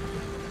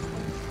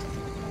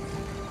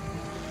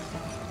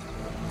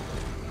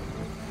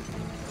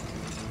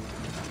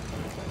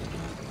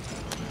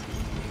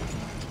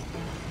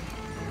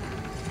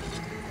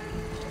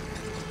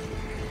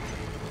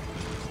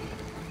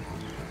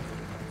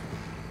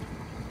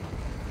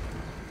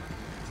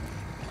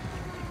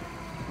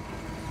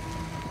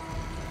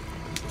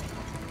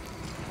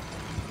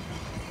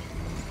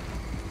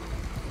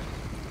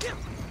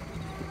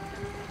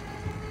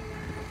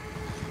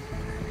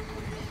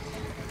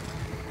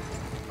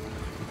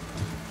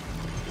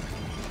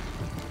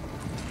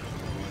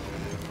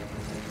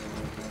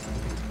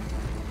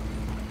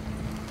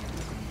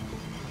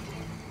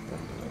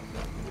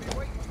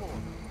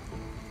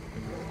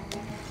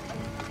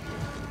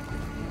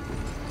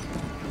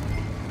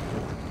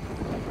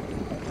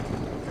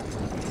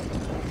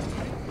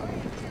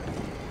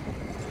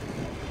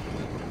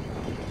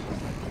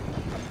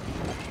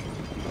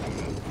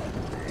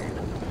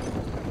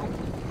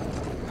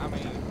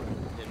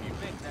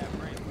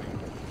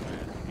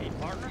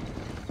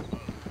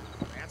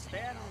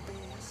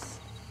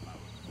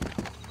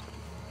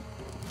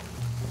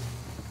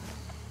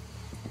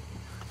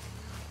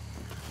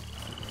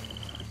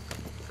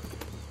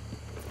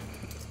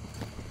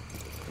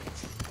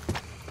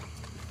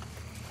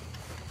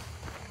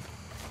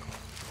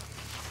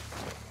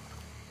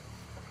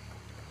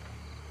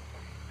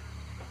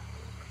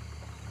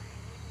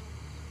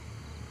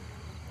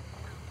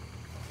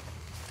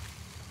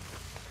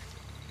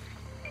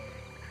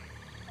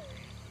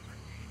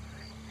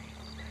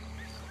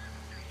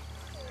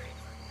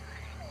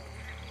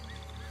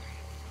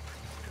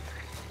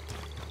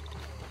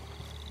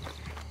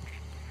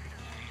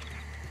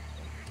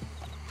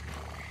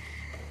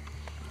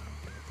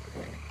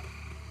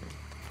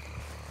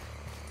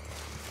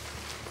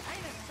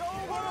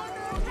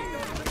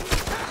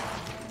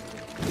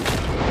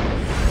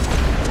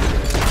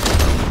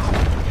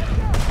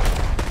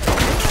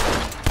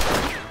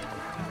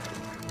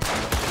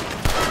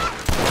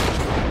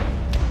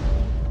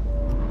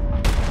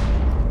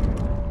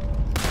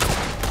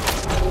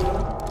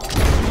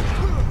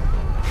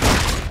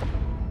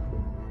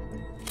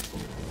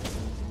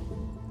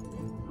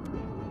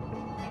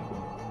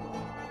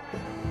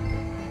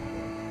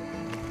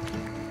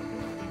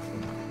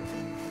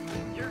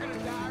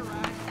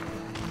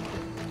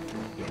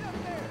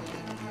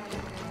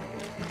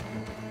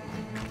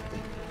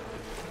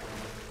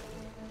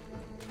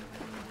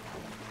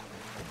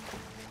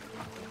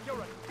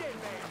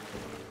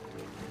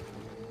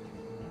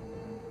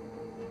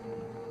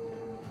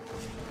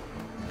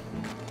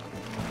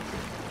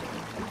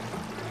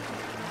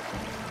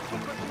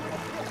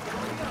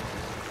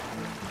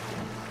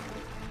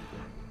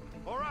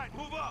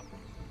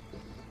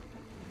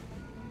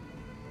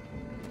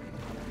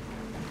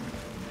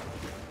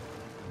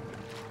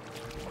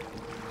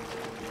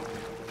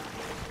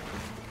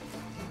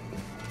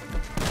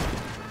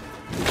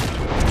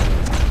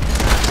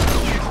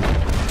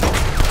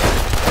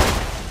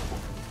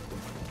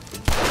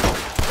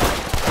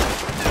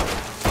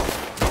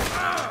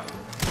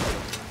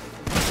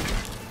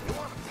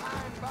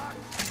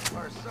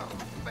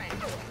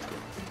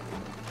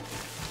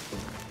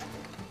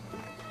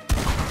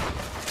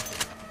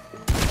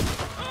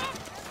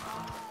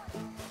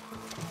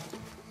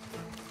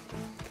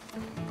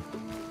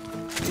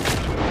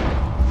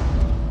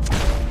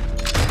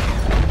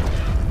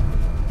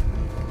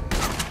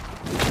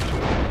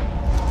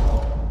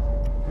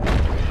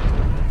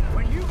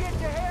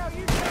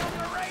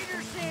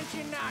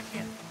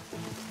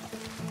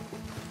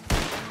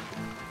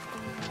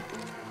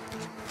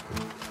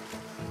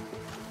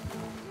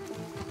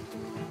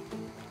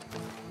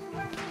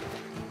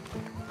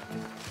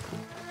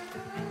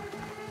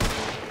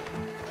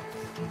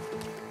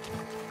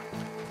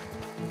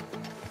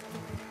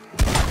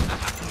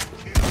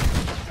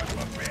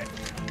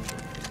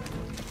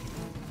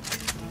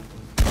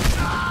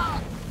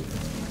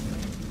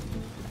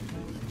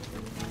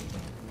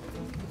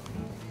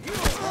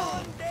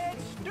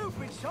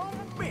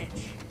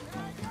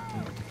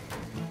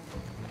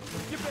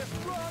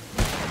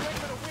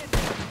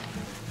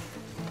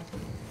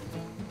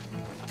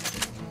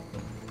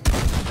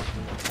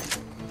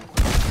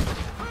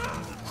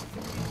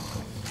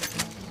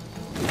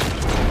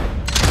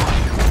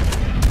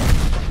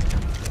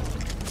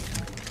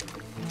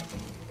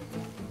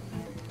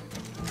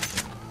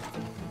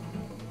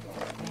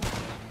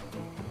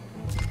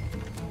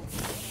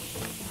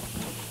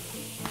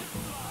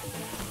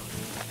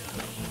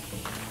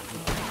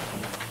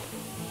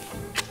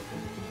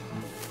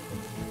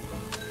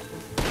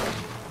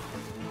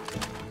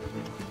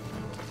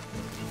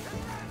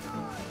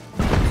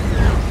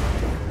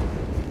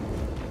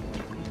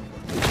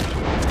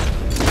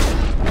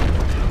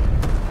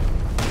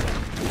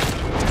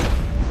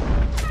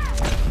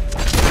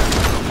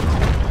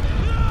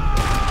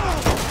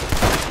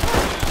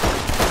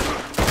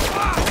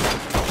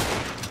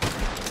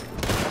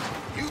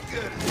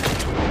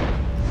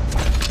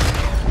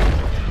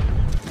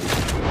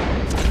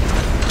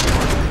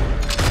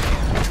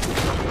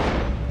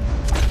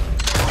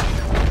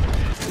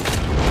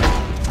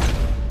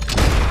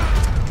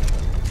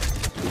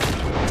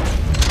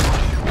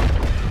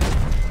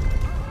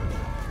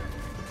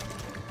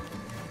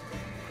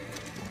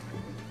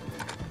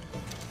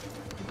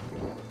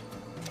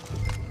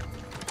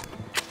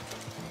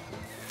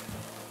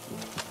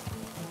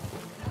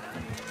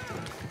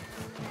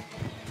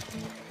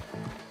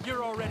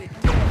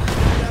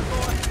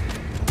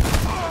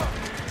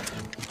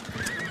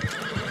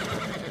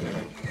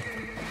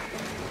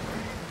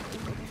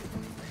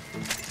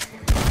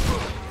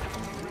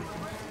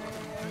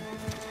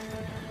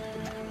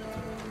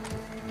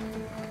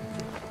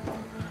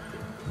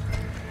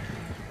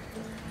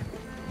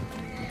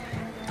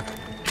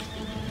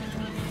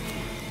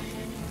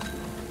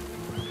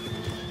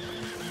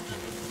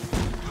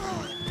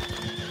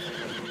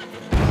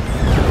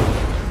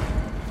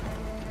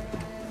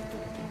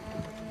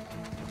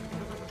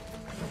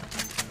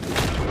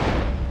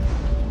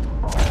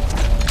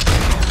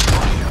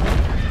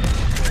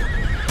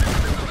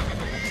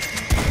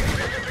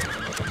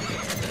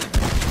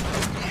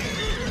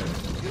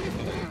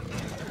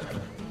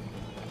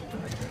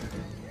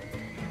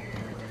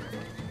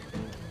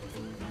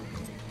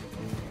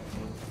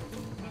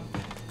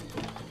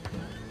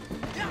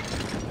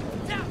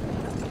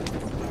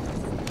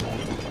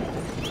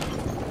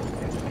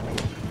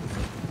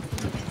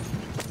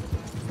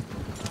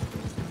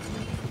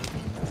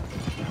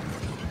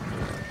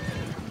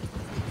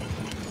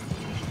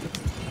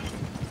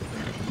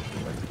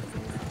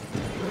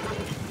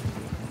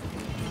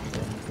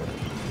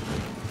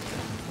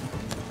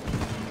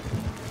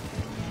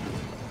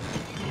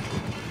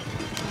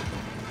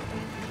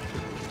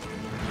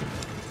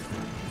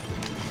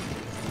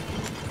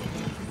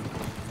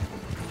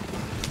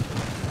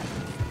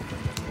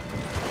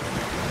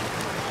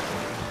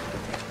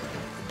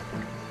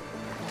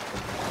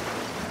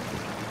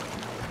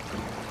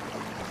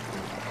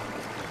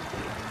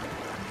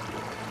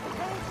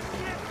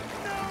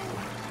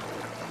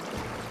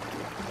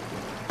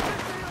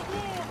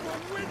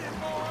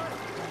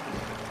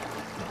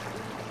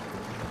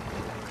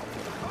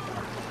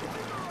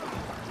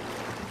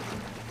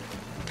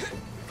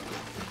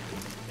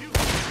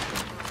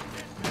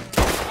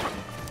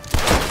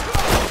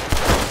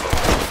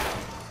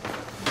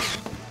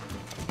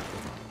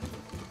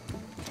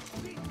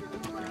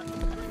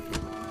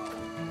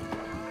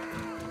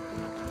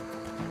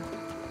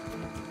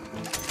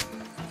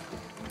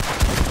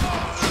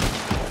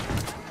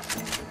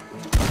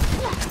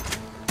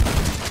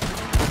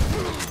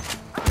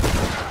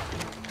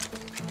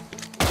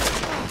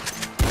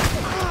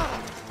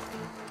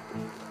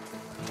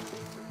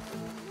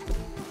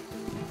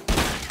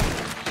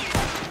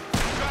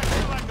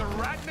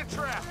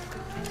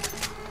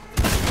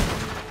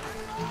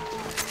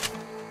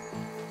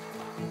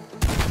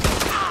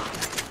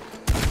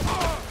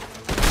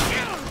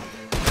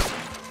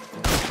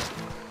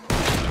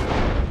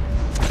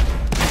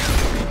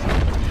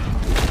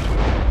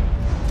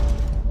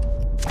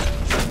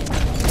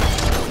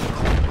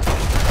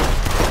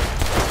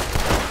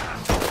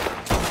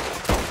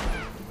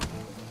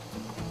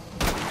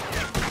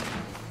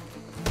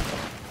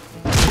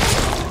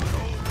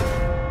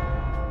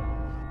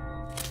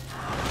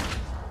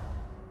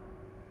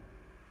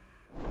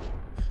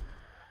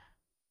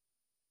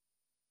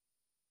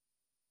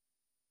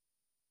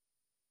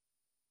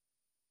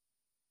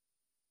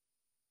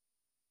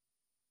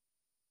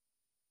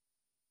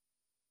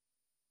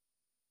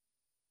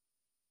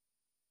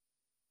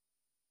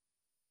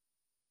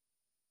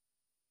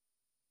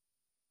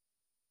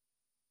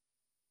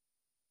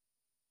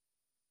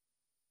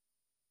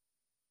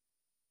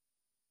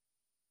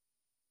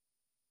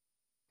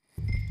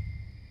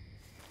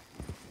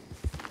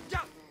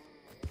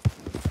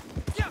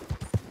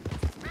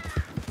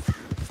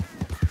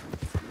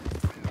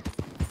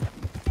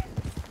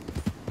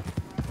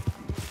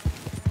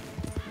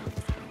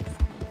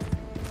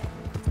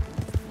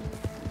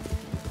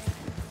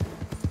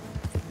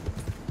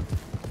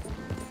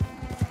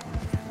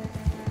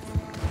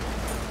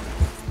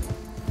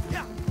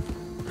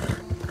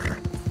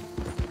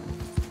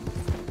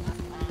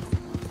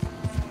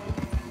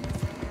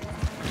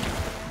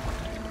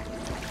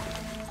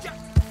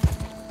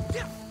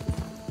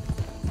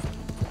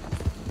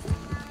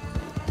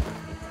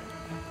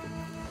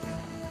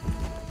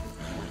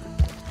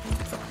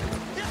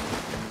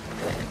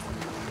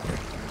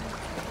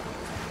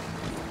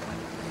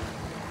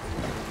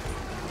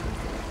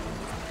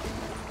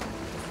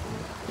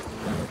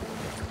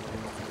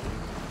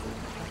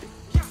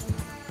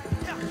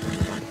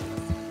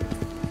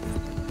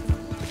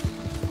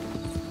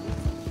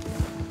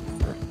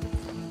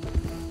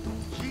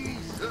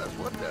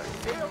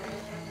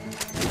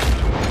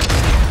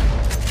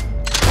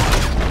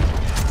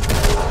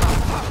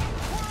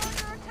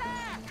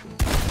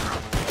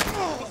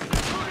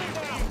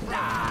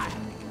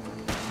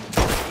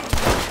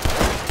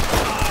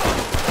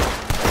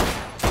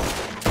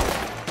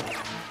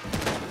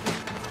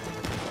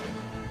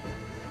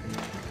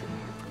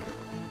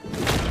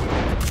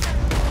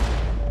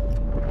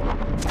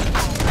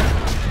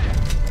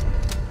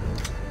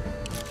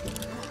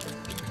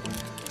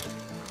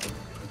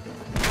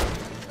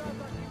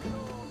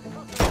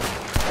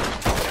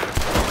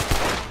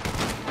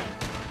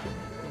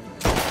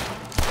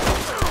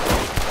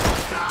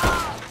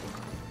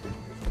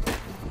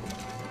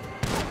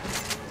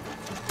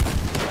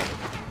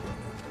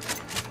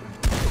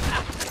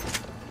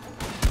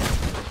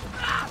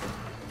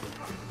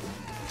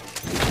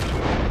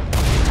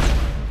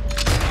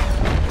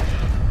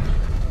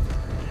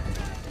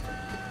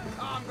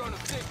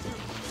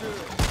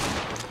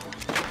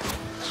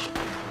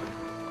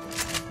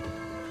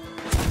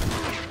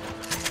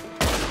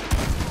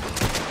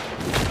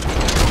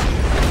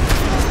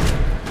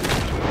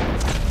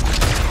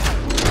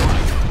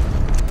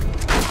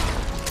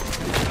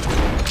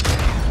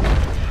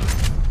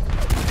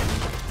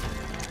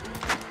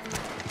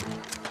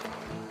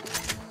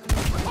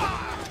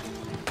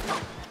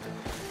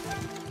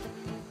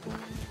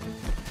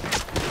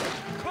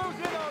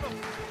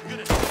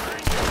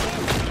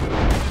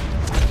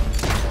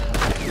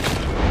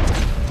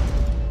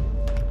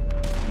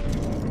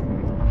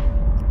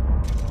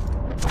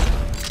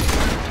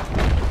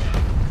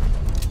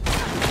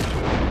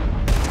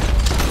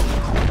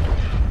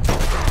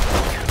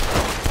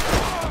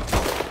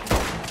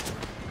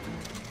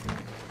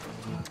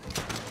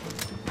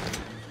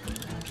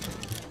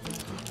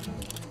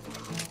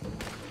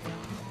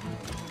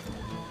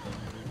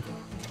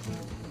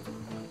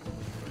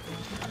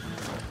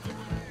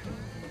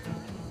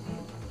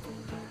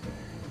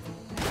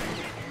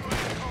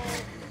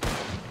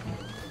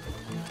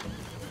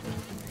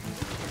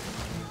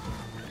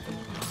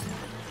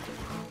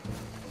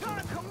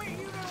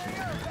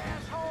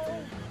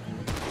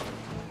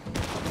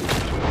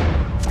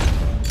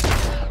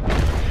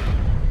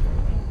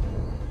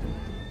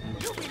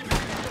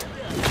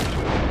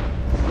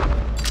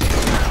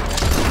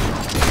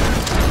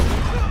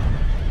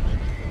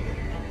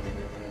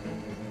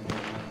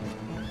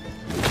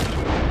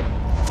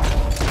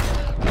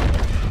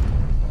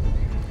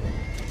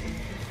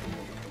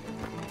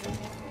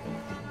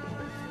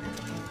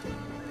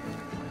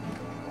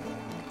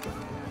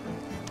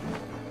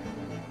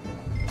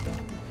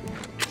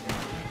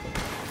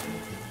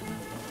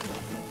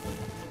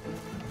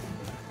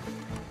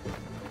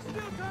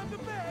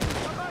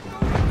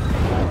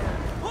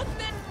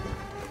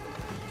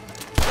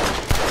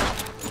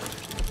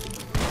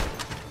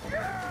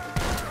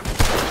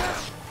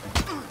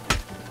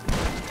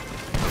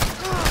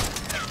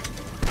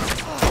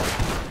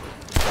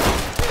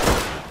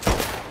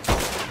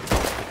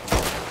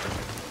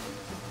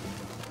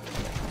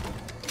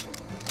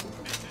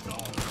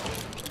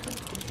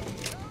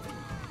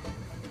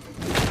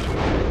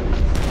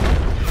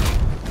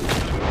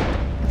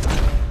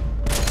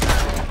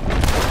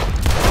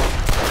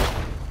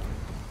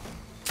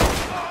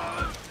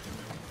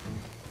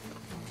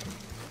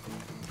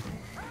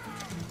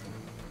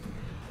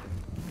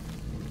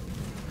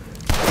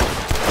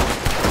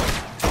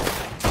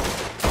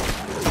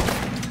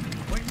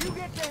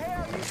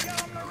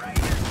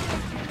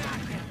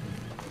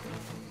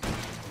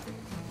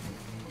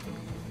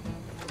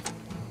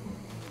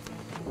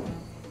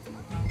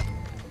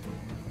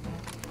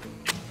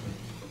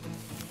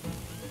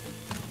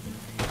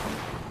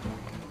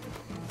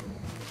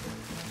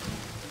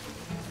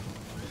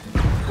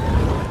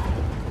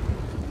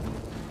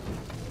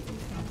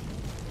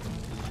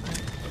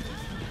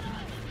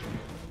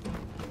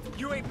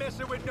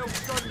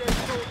 Sunday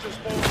soldiers,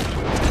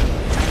 boys.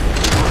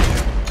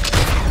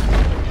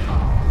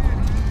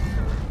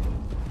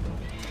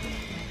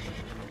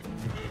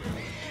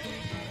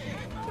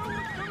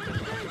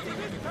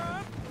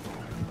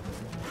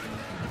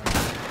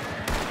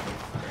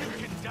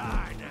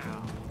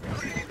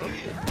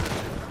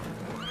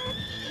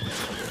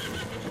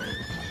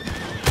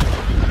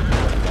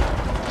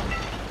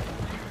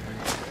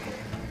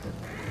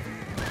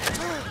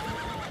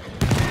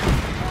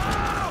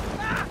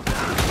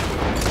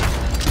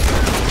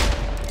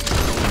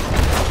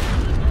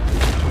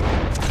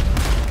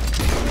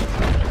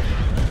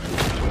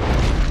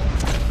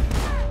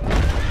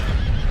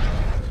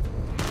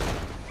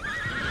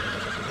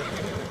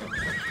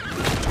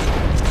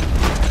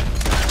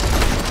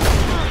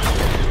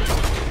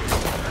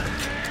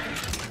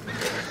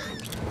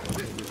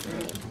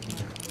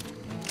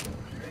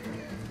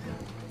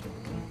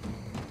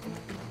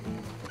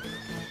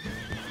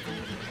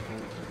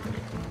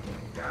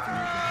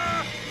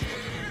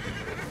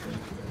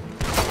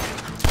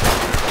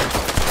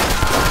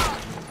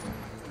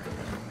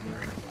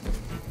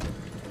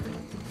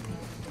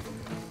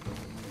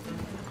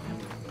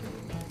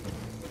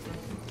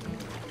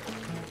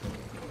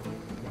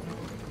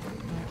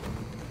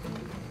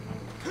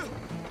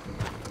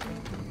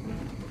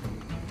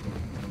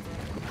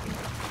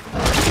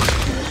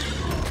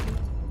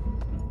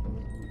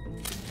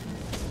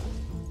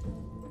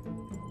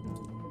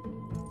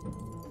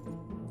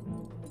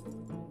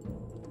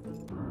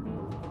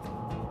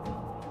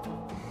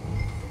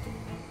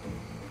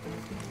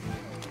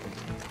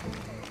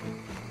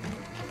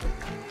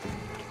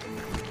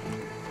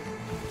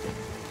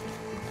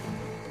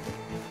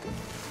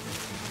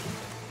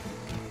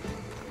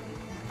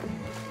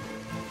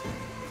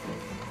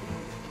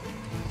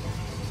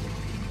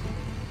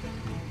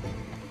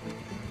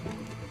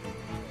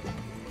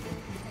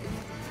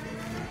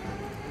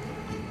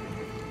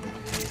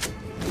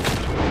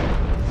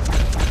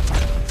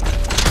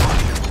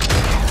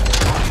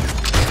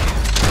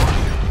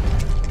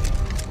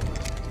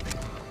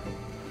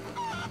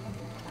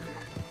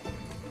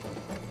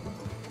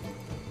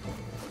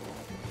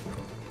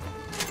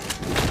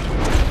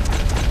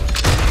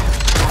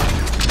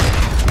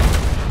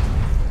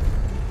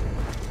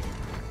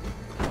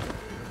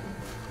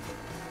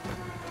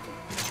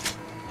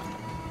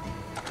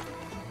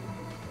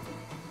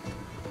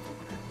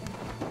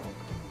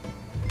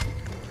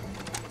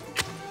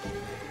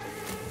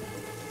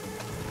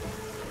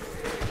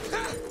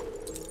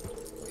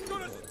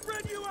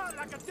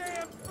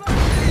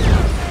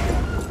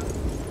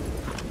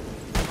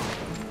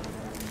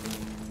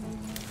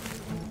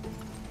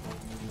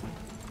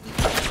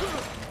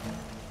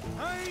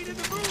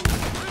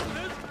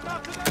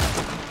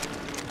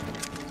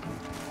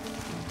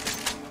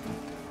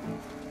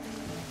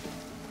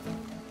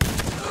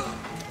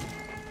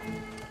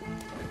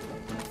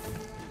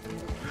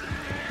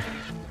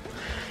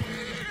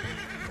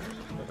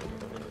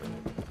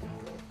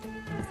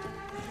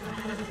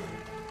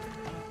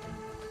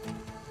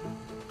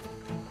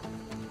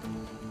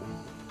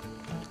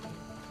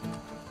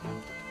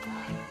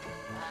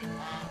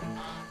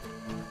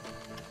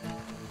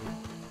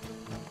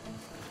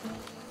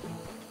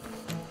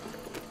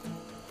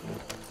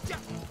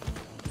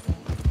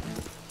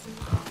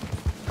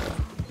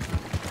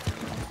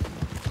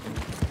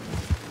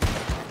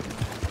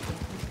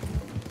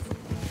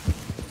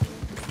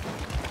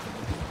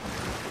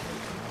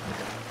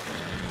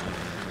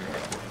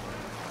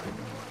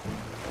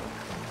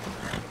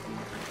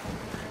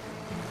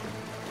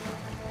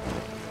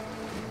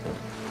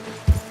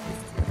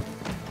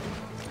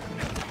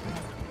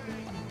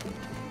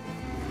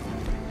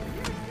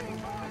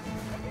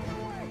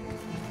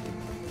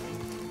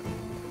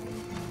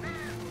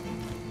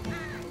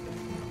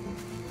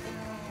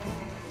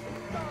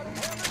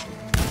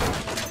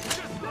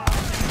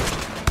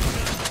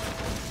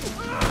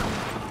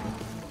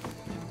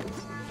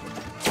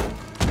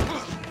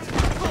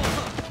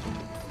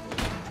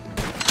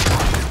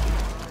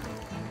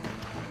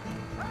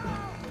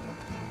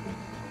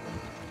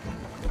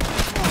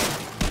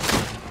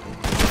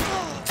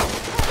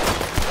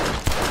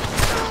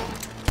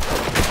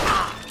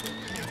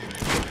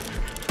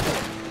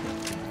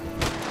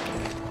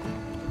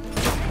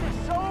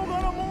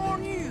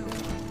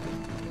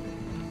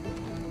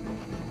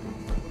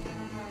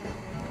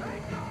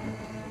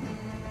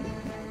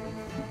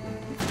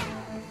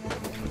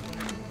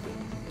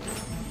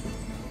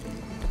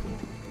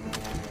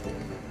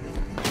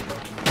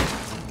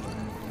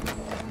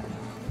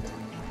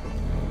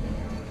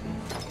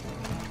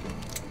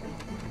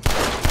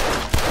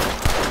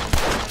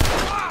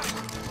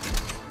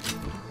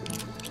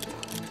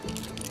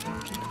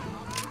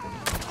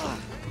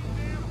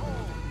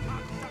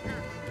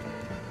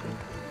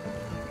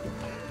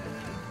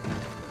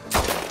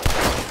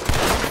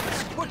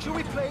 Should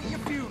we play your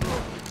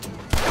funeral?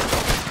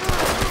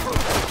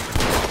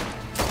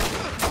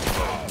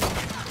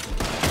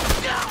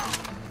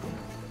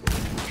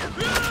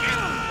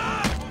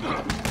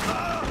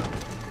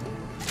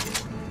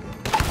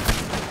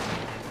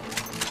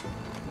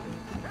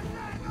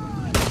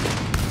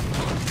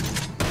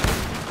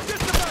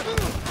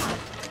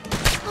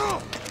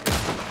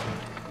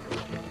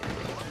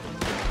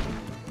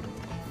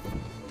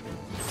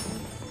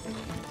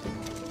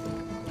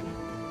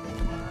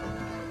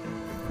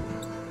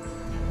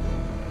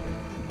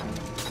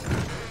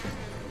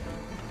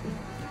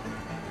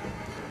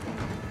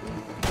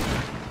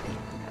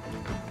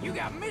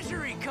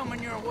 misery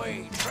coming your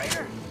way,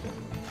 traitor.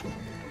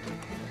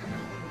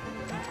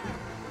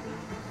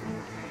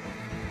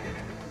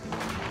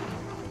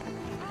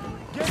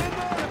 Get in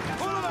there and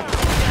pull him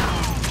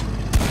out!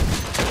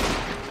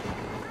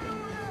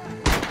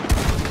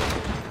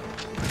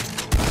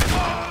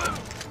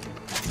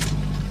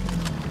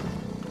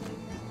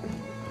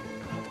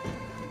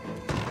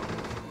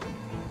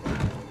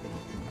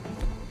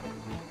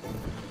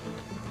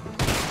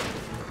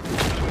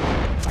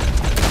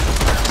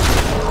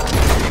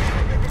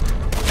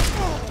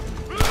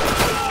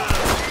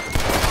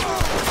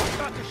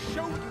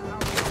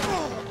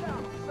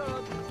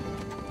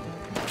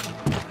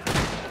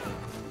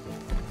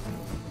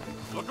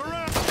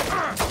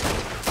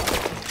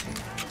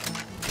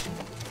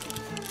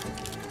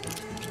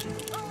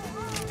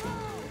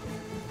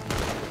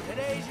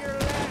 Today's your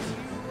last,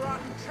 you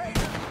rotten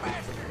traitor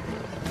bastard.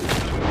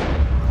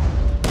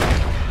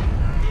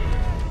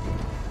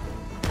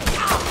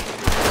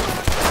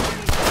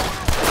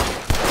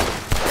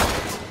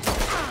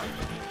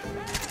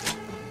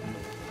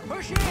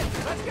 Push in,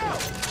 let's go.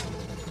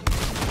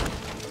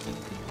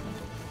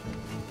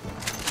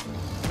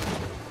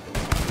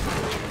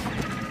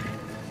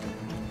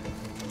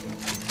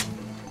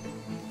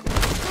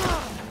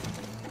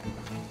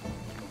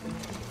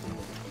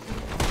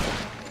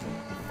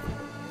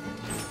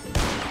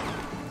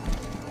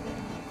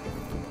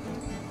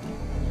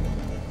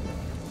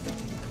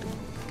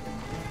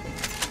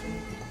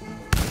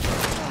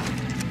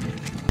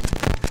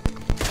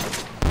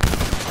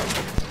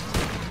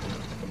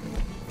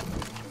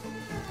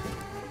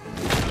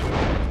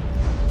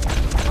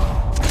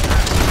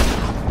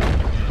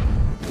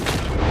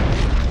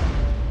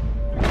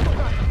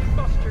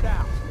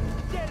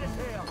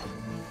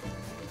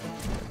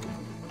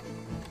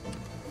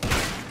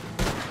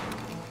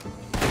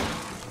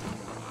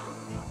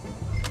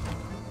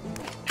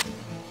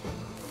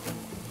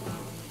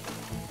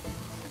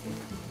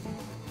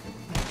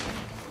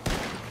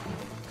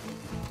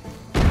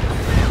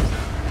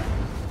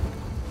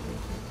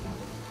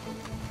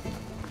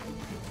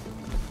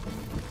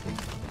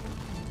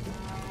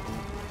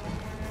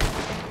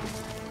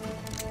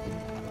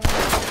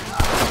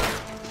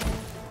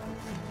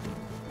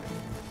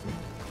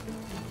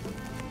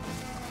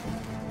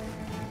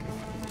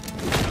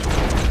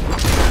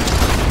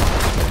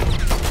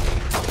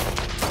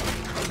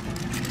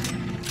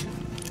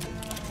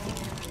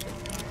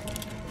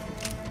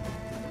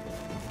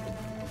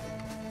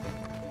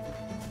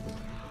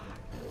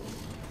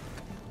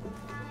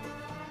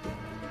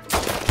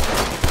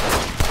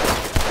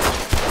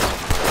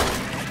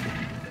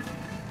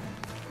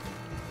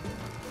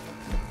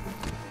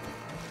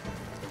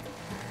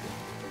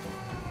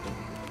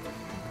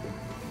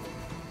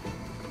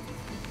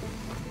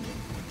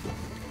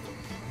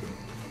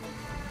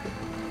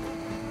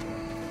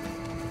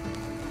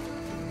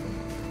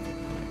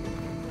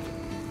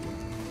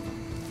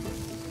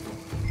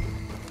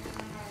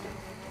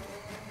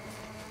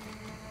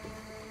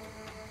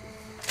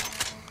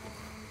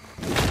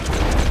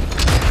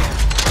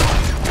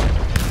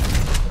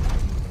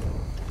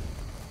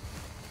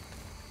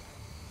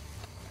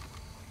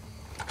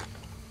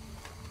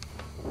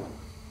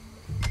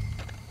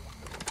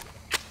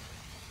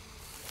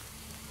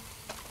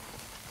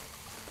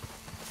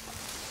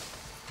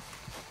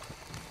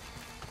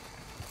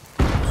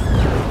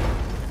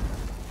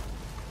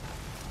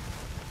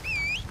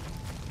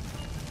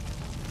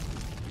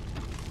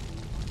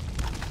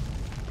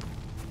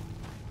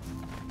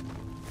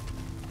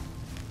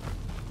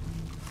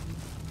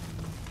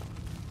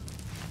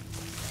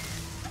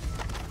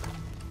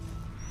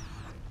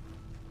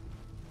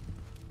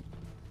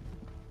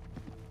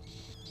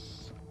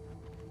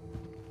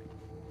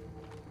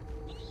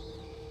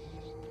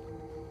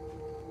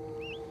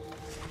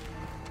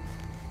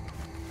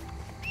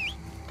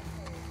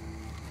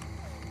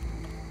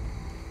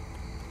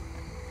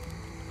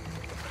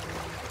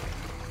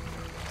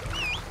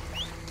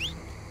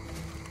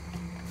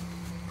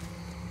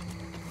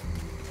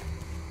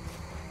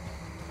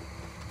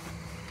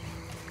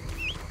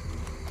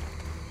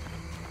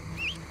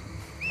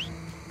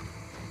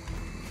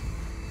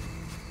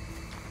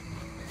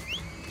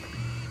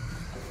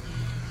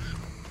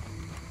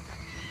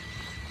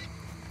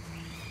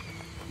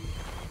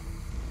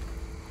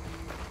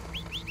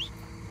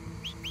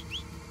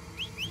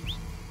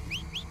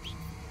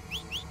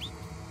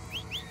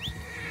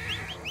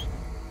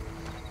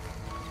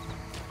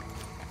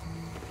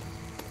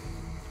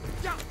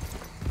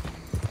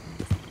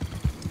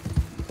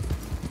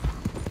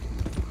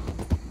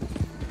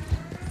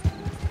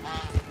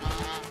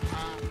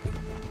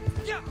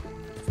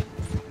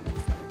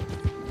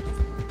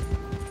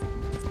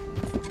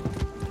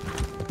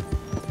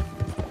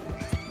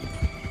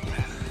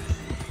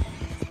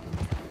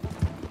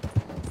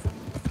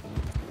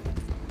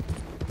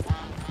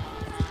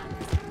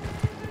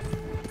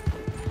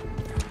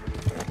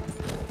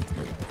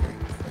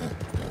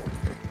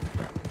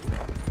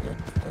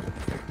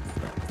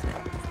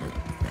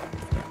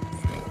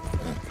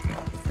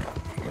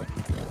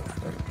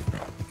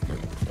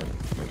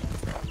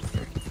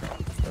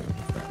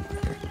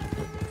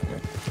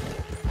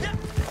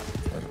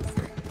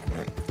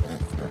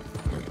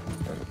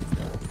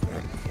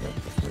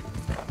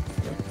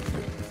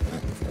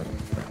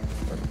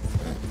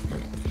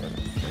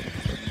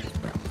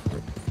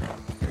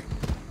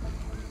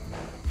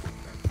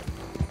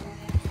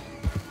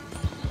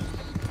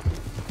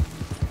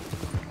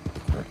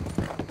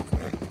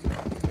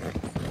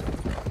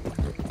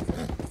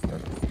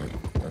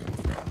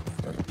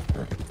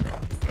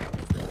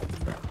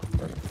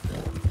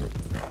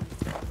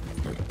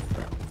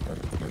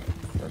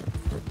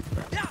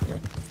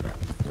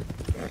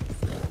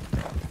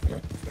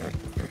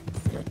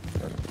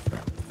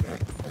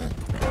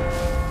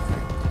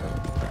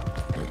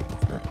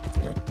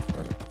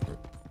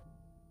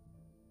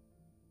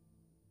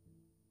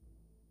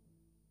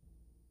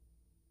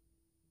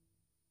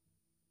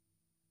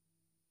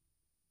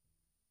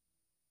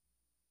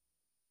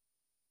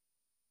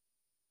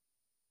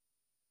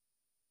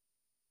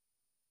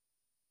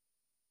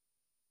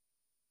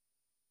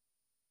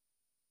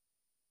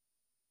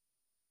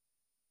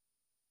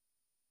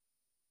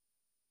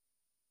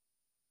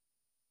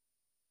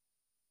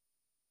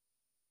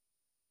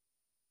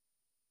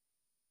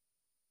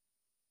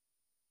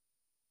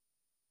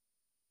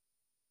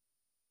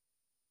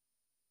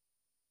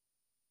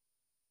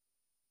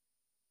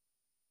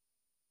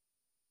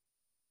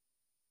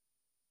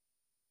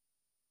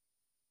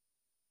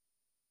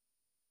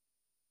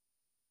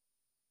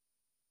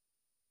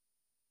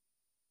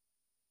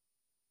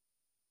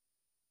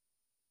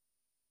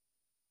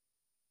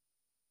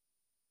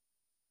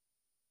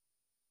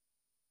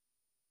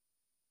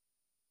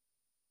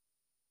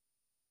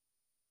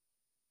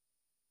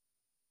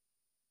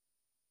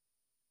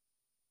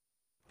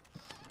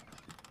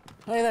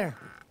 Hey there.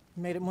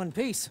 You made it in one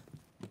piece.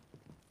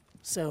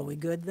 So, we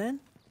good then?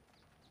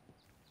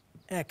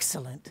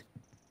 Excellent.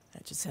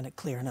 That should send a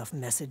clear enough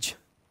message.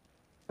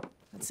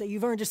 I'd say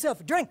you've earned yourself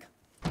a drink.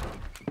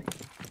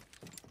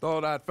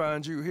 Thought I'd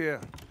find you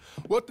here.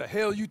 What the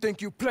hell you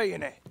think you're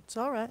playing at? It's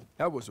all right.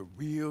 That was a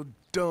real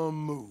dumb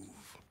move.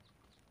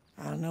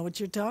 I don't know what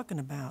you're talking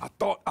about. I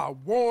thought I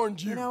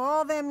warned you. You know,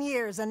 all them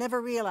years, I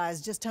never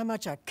realized just how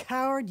much a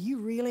coward you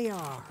really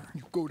are.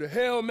 You go to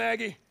hell,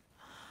 Maggie.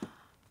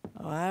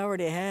 Oh, I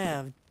already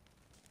have.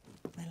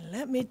 And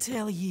let me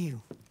tell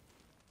you,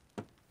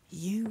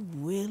 you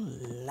will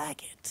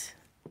like it.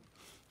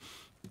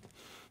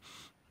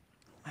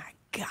 My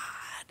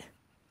God.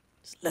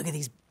 Just look at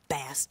these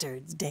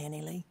bastards,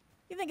 Danny Lee.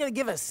 You think they'll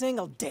give a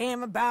single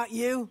damn about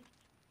you?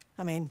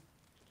 I mean,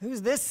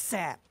 who's this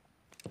sap?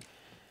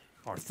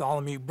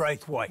 Bartholomew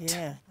Braithwaite.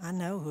 Yeah, I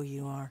know who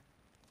you are.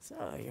 So,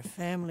 your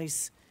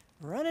family's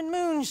running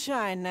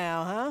moonshine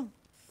now, huh?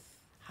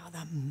 How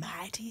the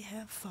mighty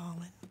have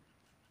fallen.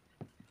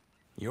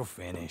 You're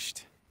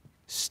finished.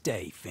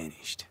 Stay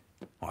finished.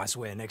 Well, I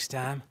swear next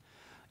time,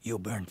 you'll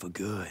burn for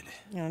good.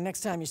 You know,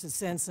 next time you should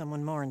send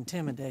someone more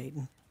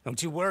intimidating.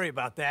 Don't you worry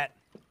about that.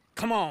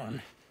 Come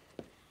on.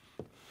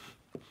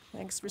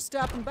 Thanks for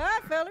stopping by,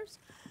 fellers.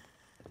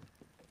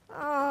 Oh,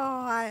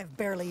 I have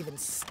barely even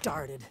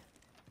started.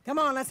 Come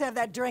on, let's have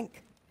that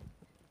drink.